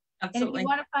 Yep. So absolutely. And if you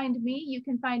want to find me, you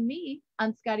can find me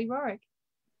on Scotty Rorek.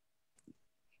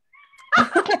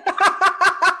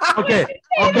 Okay.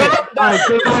 All right.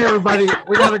 Goodbye, everybody.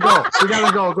 We gotta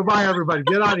go. Goodbye, everybody.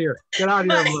 Get out of here.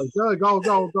 Everybody.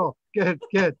 Go. Get.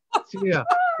 See ya.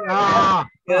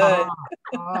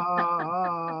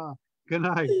 Good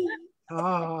night.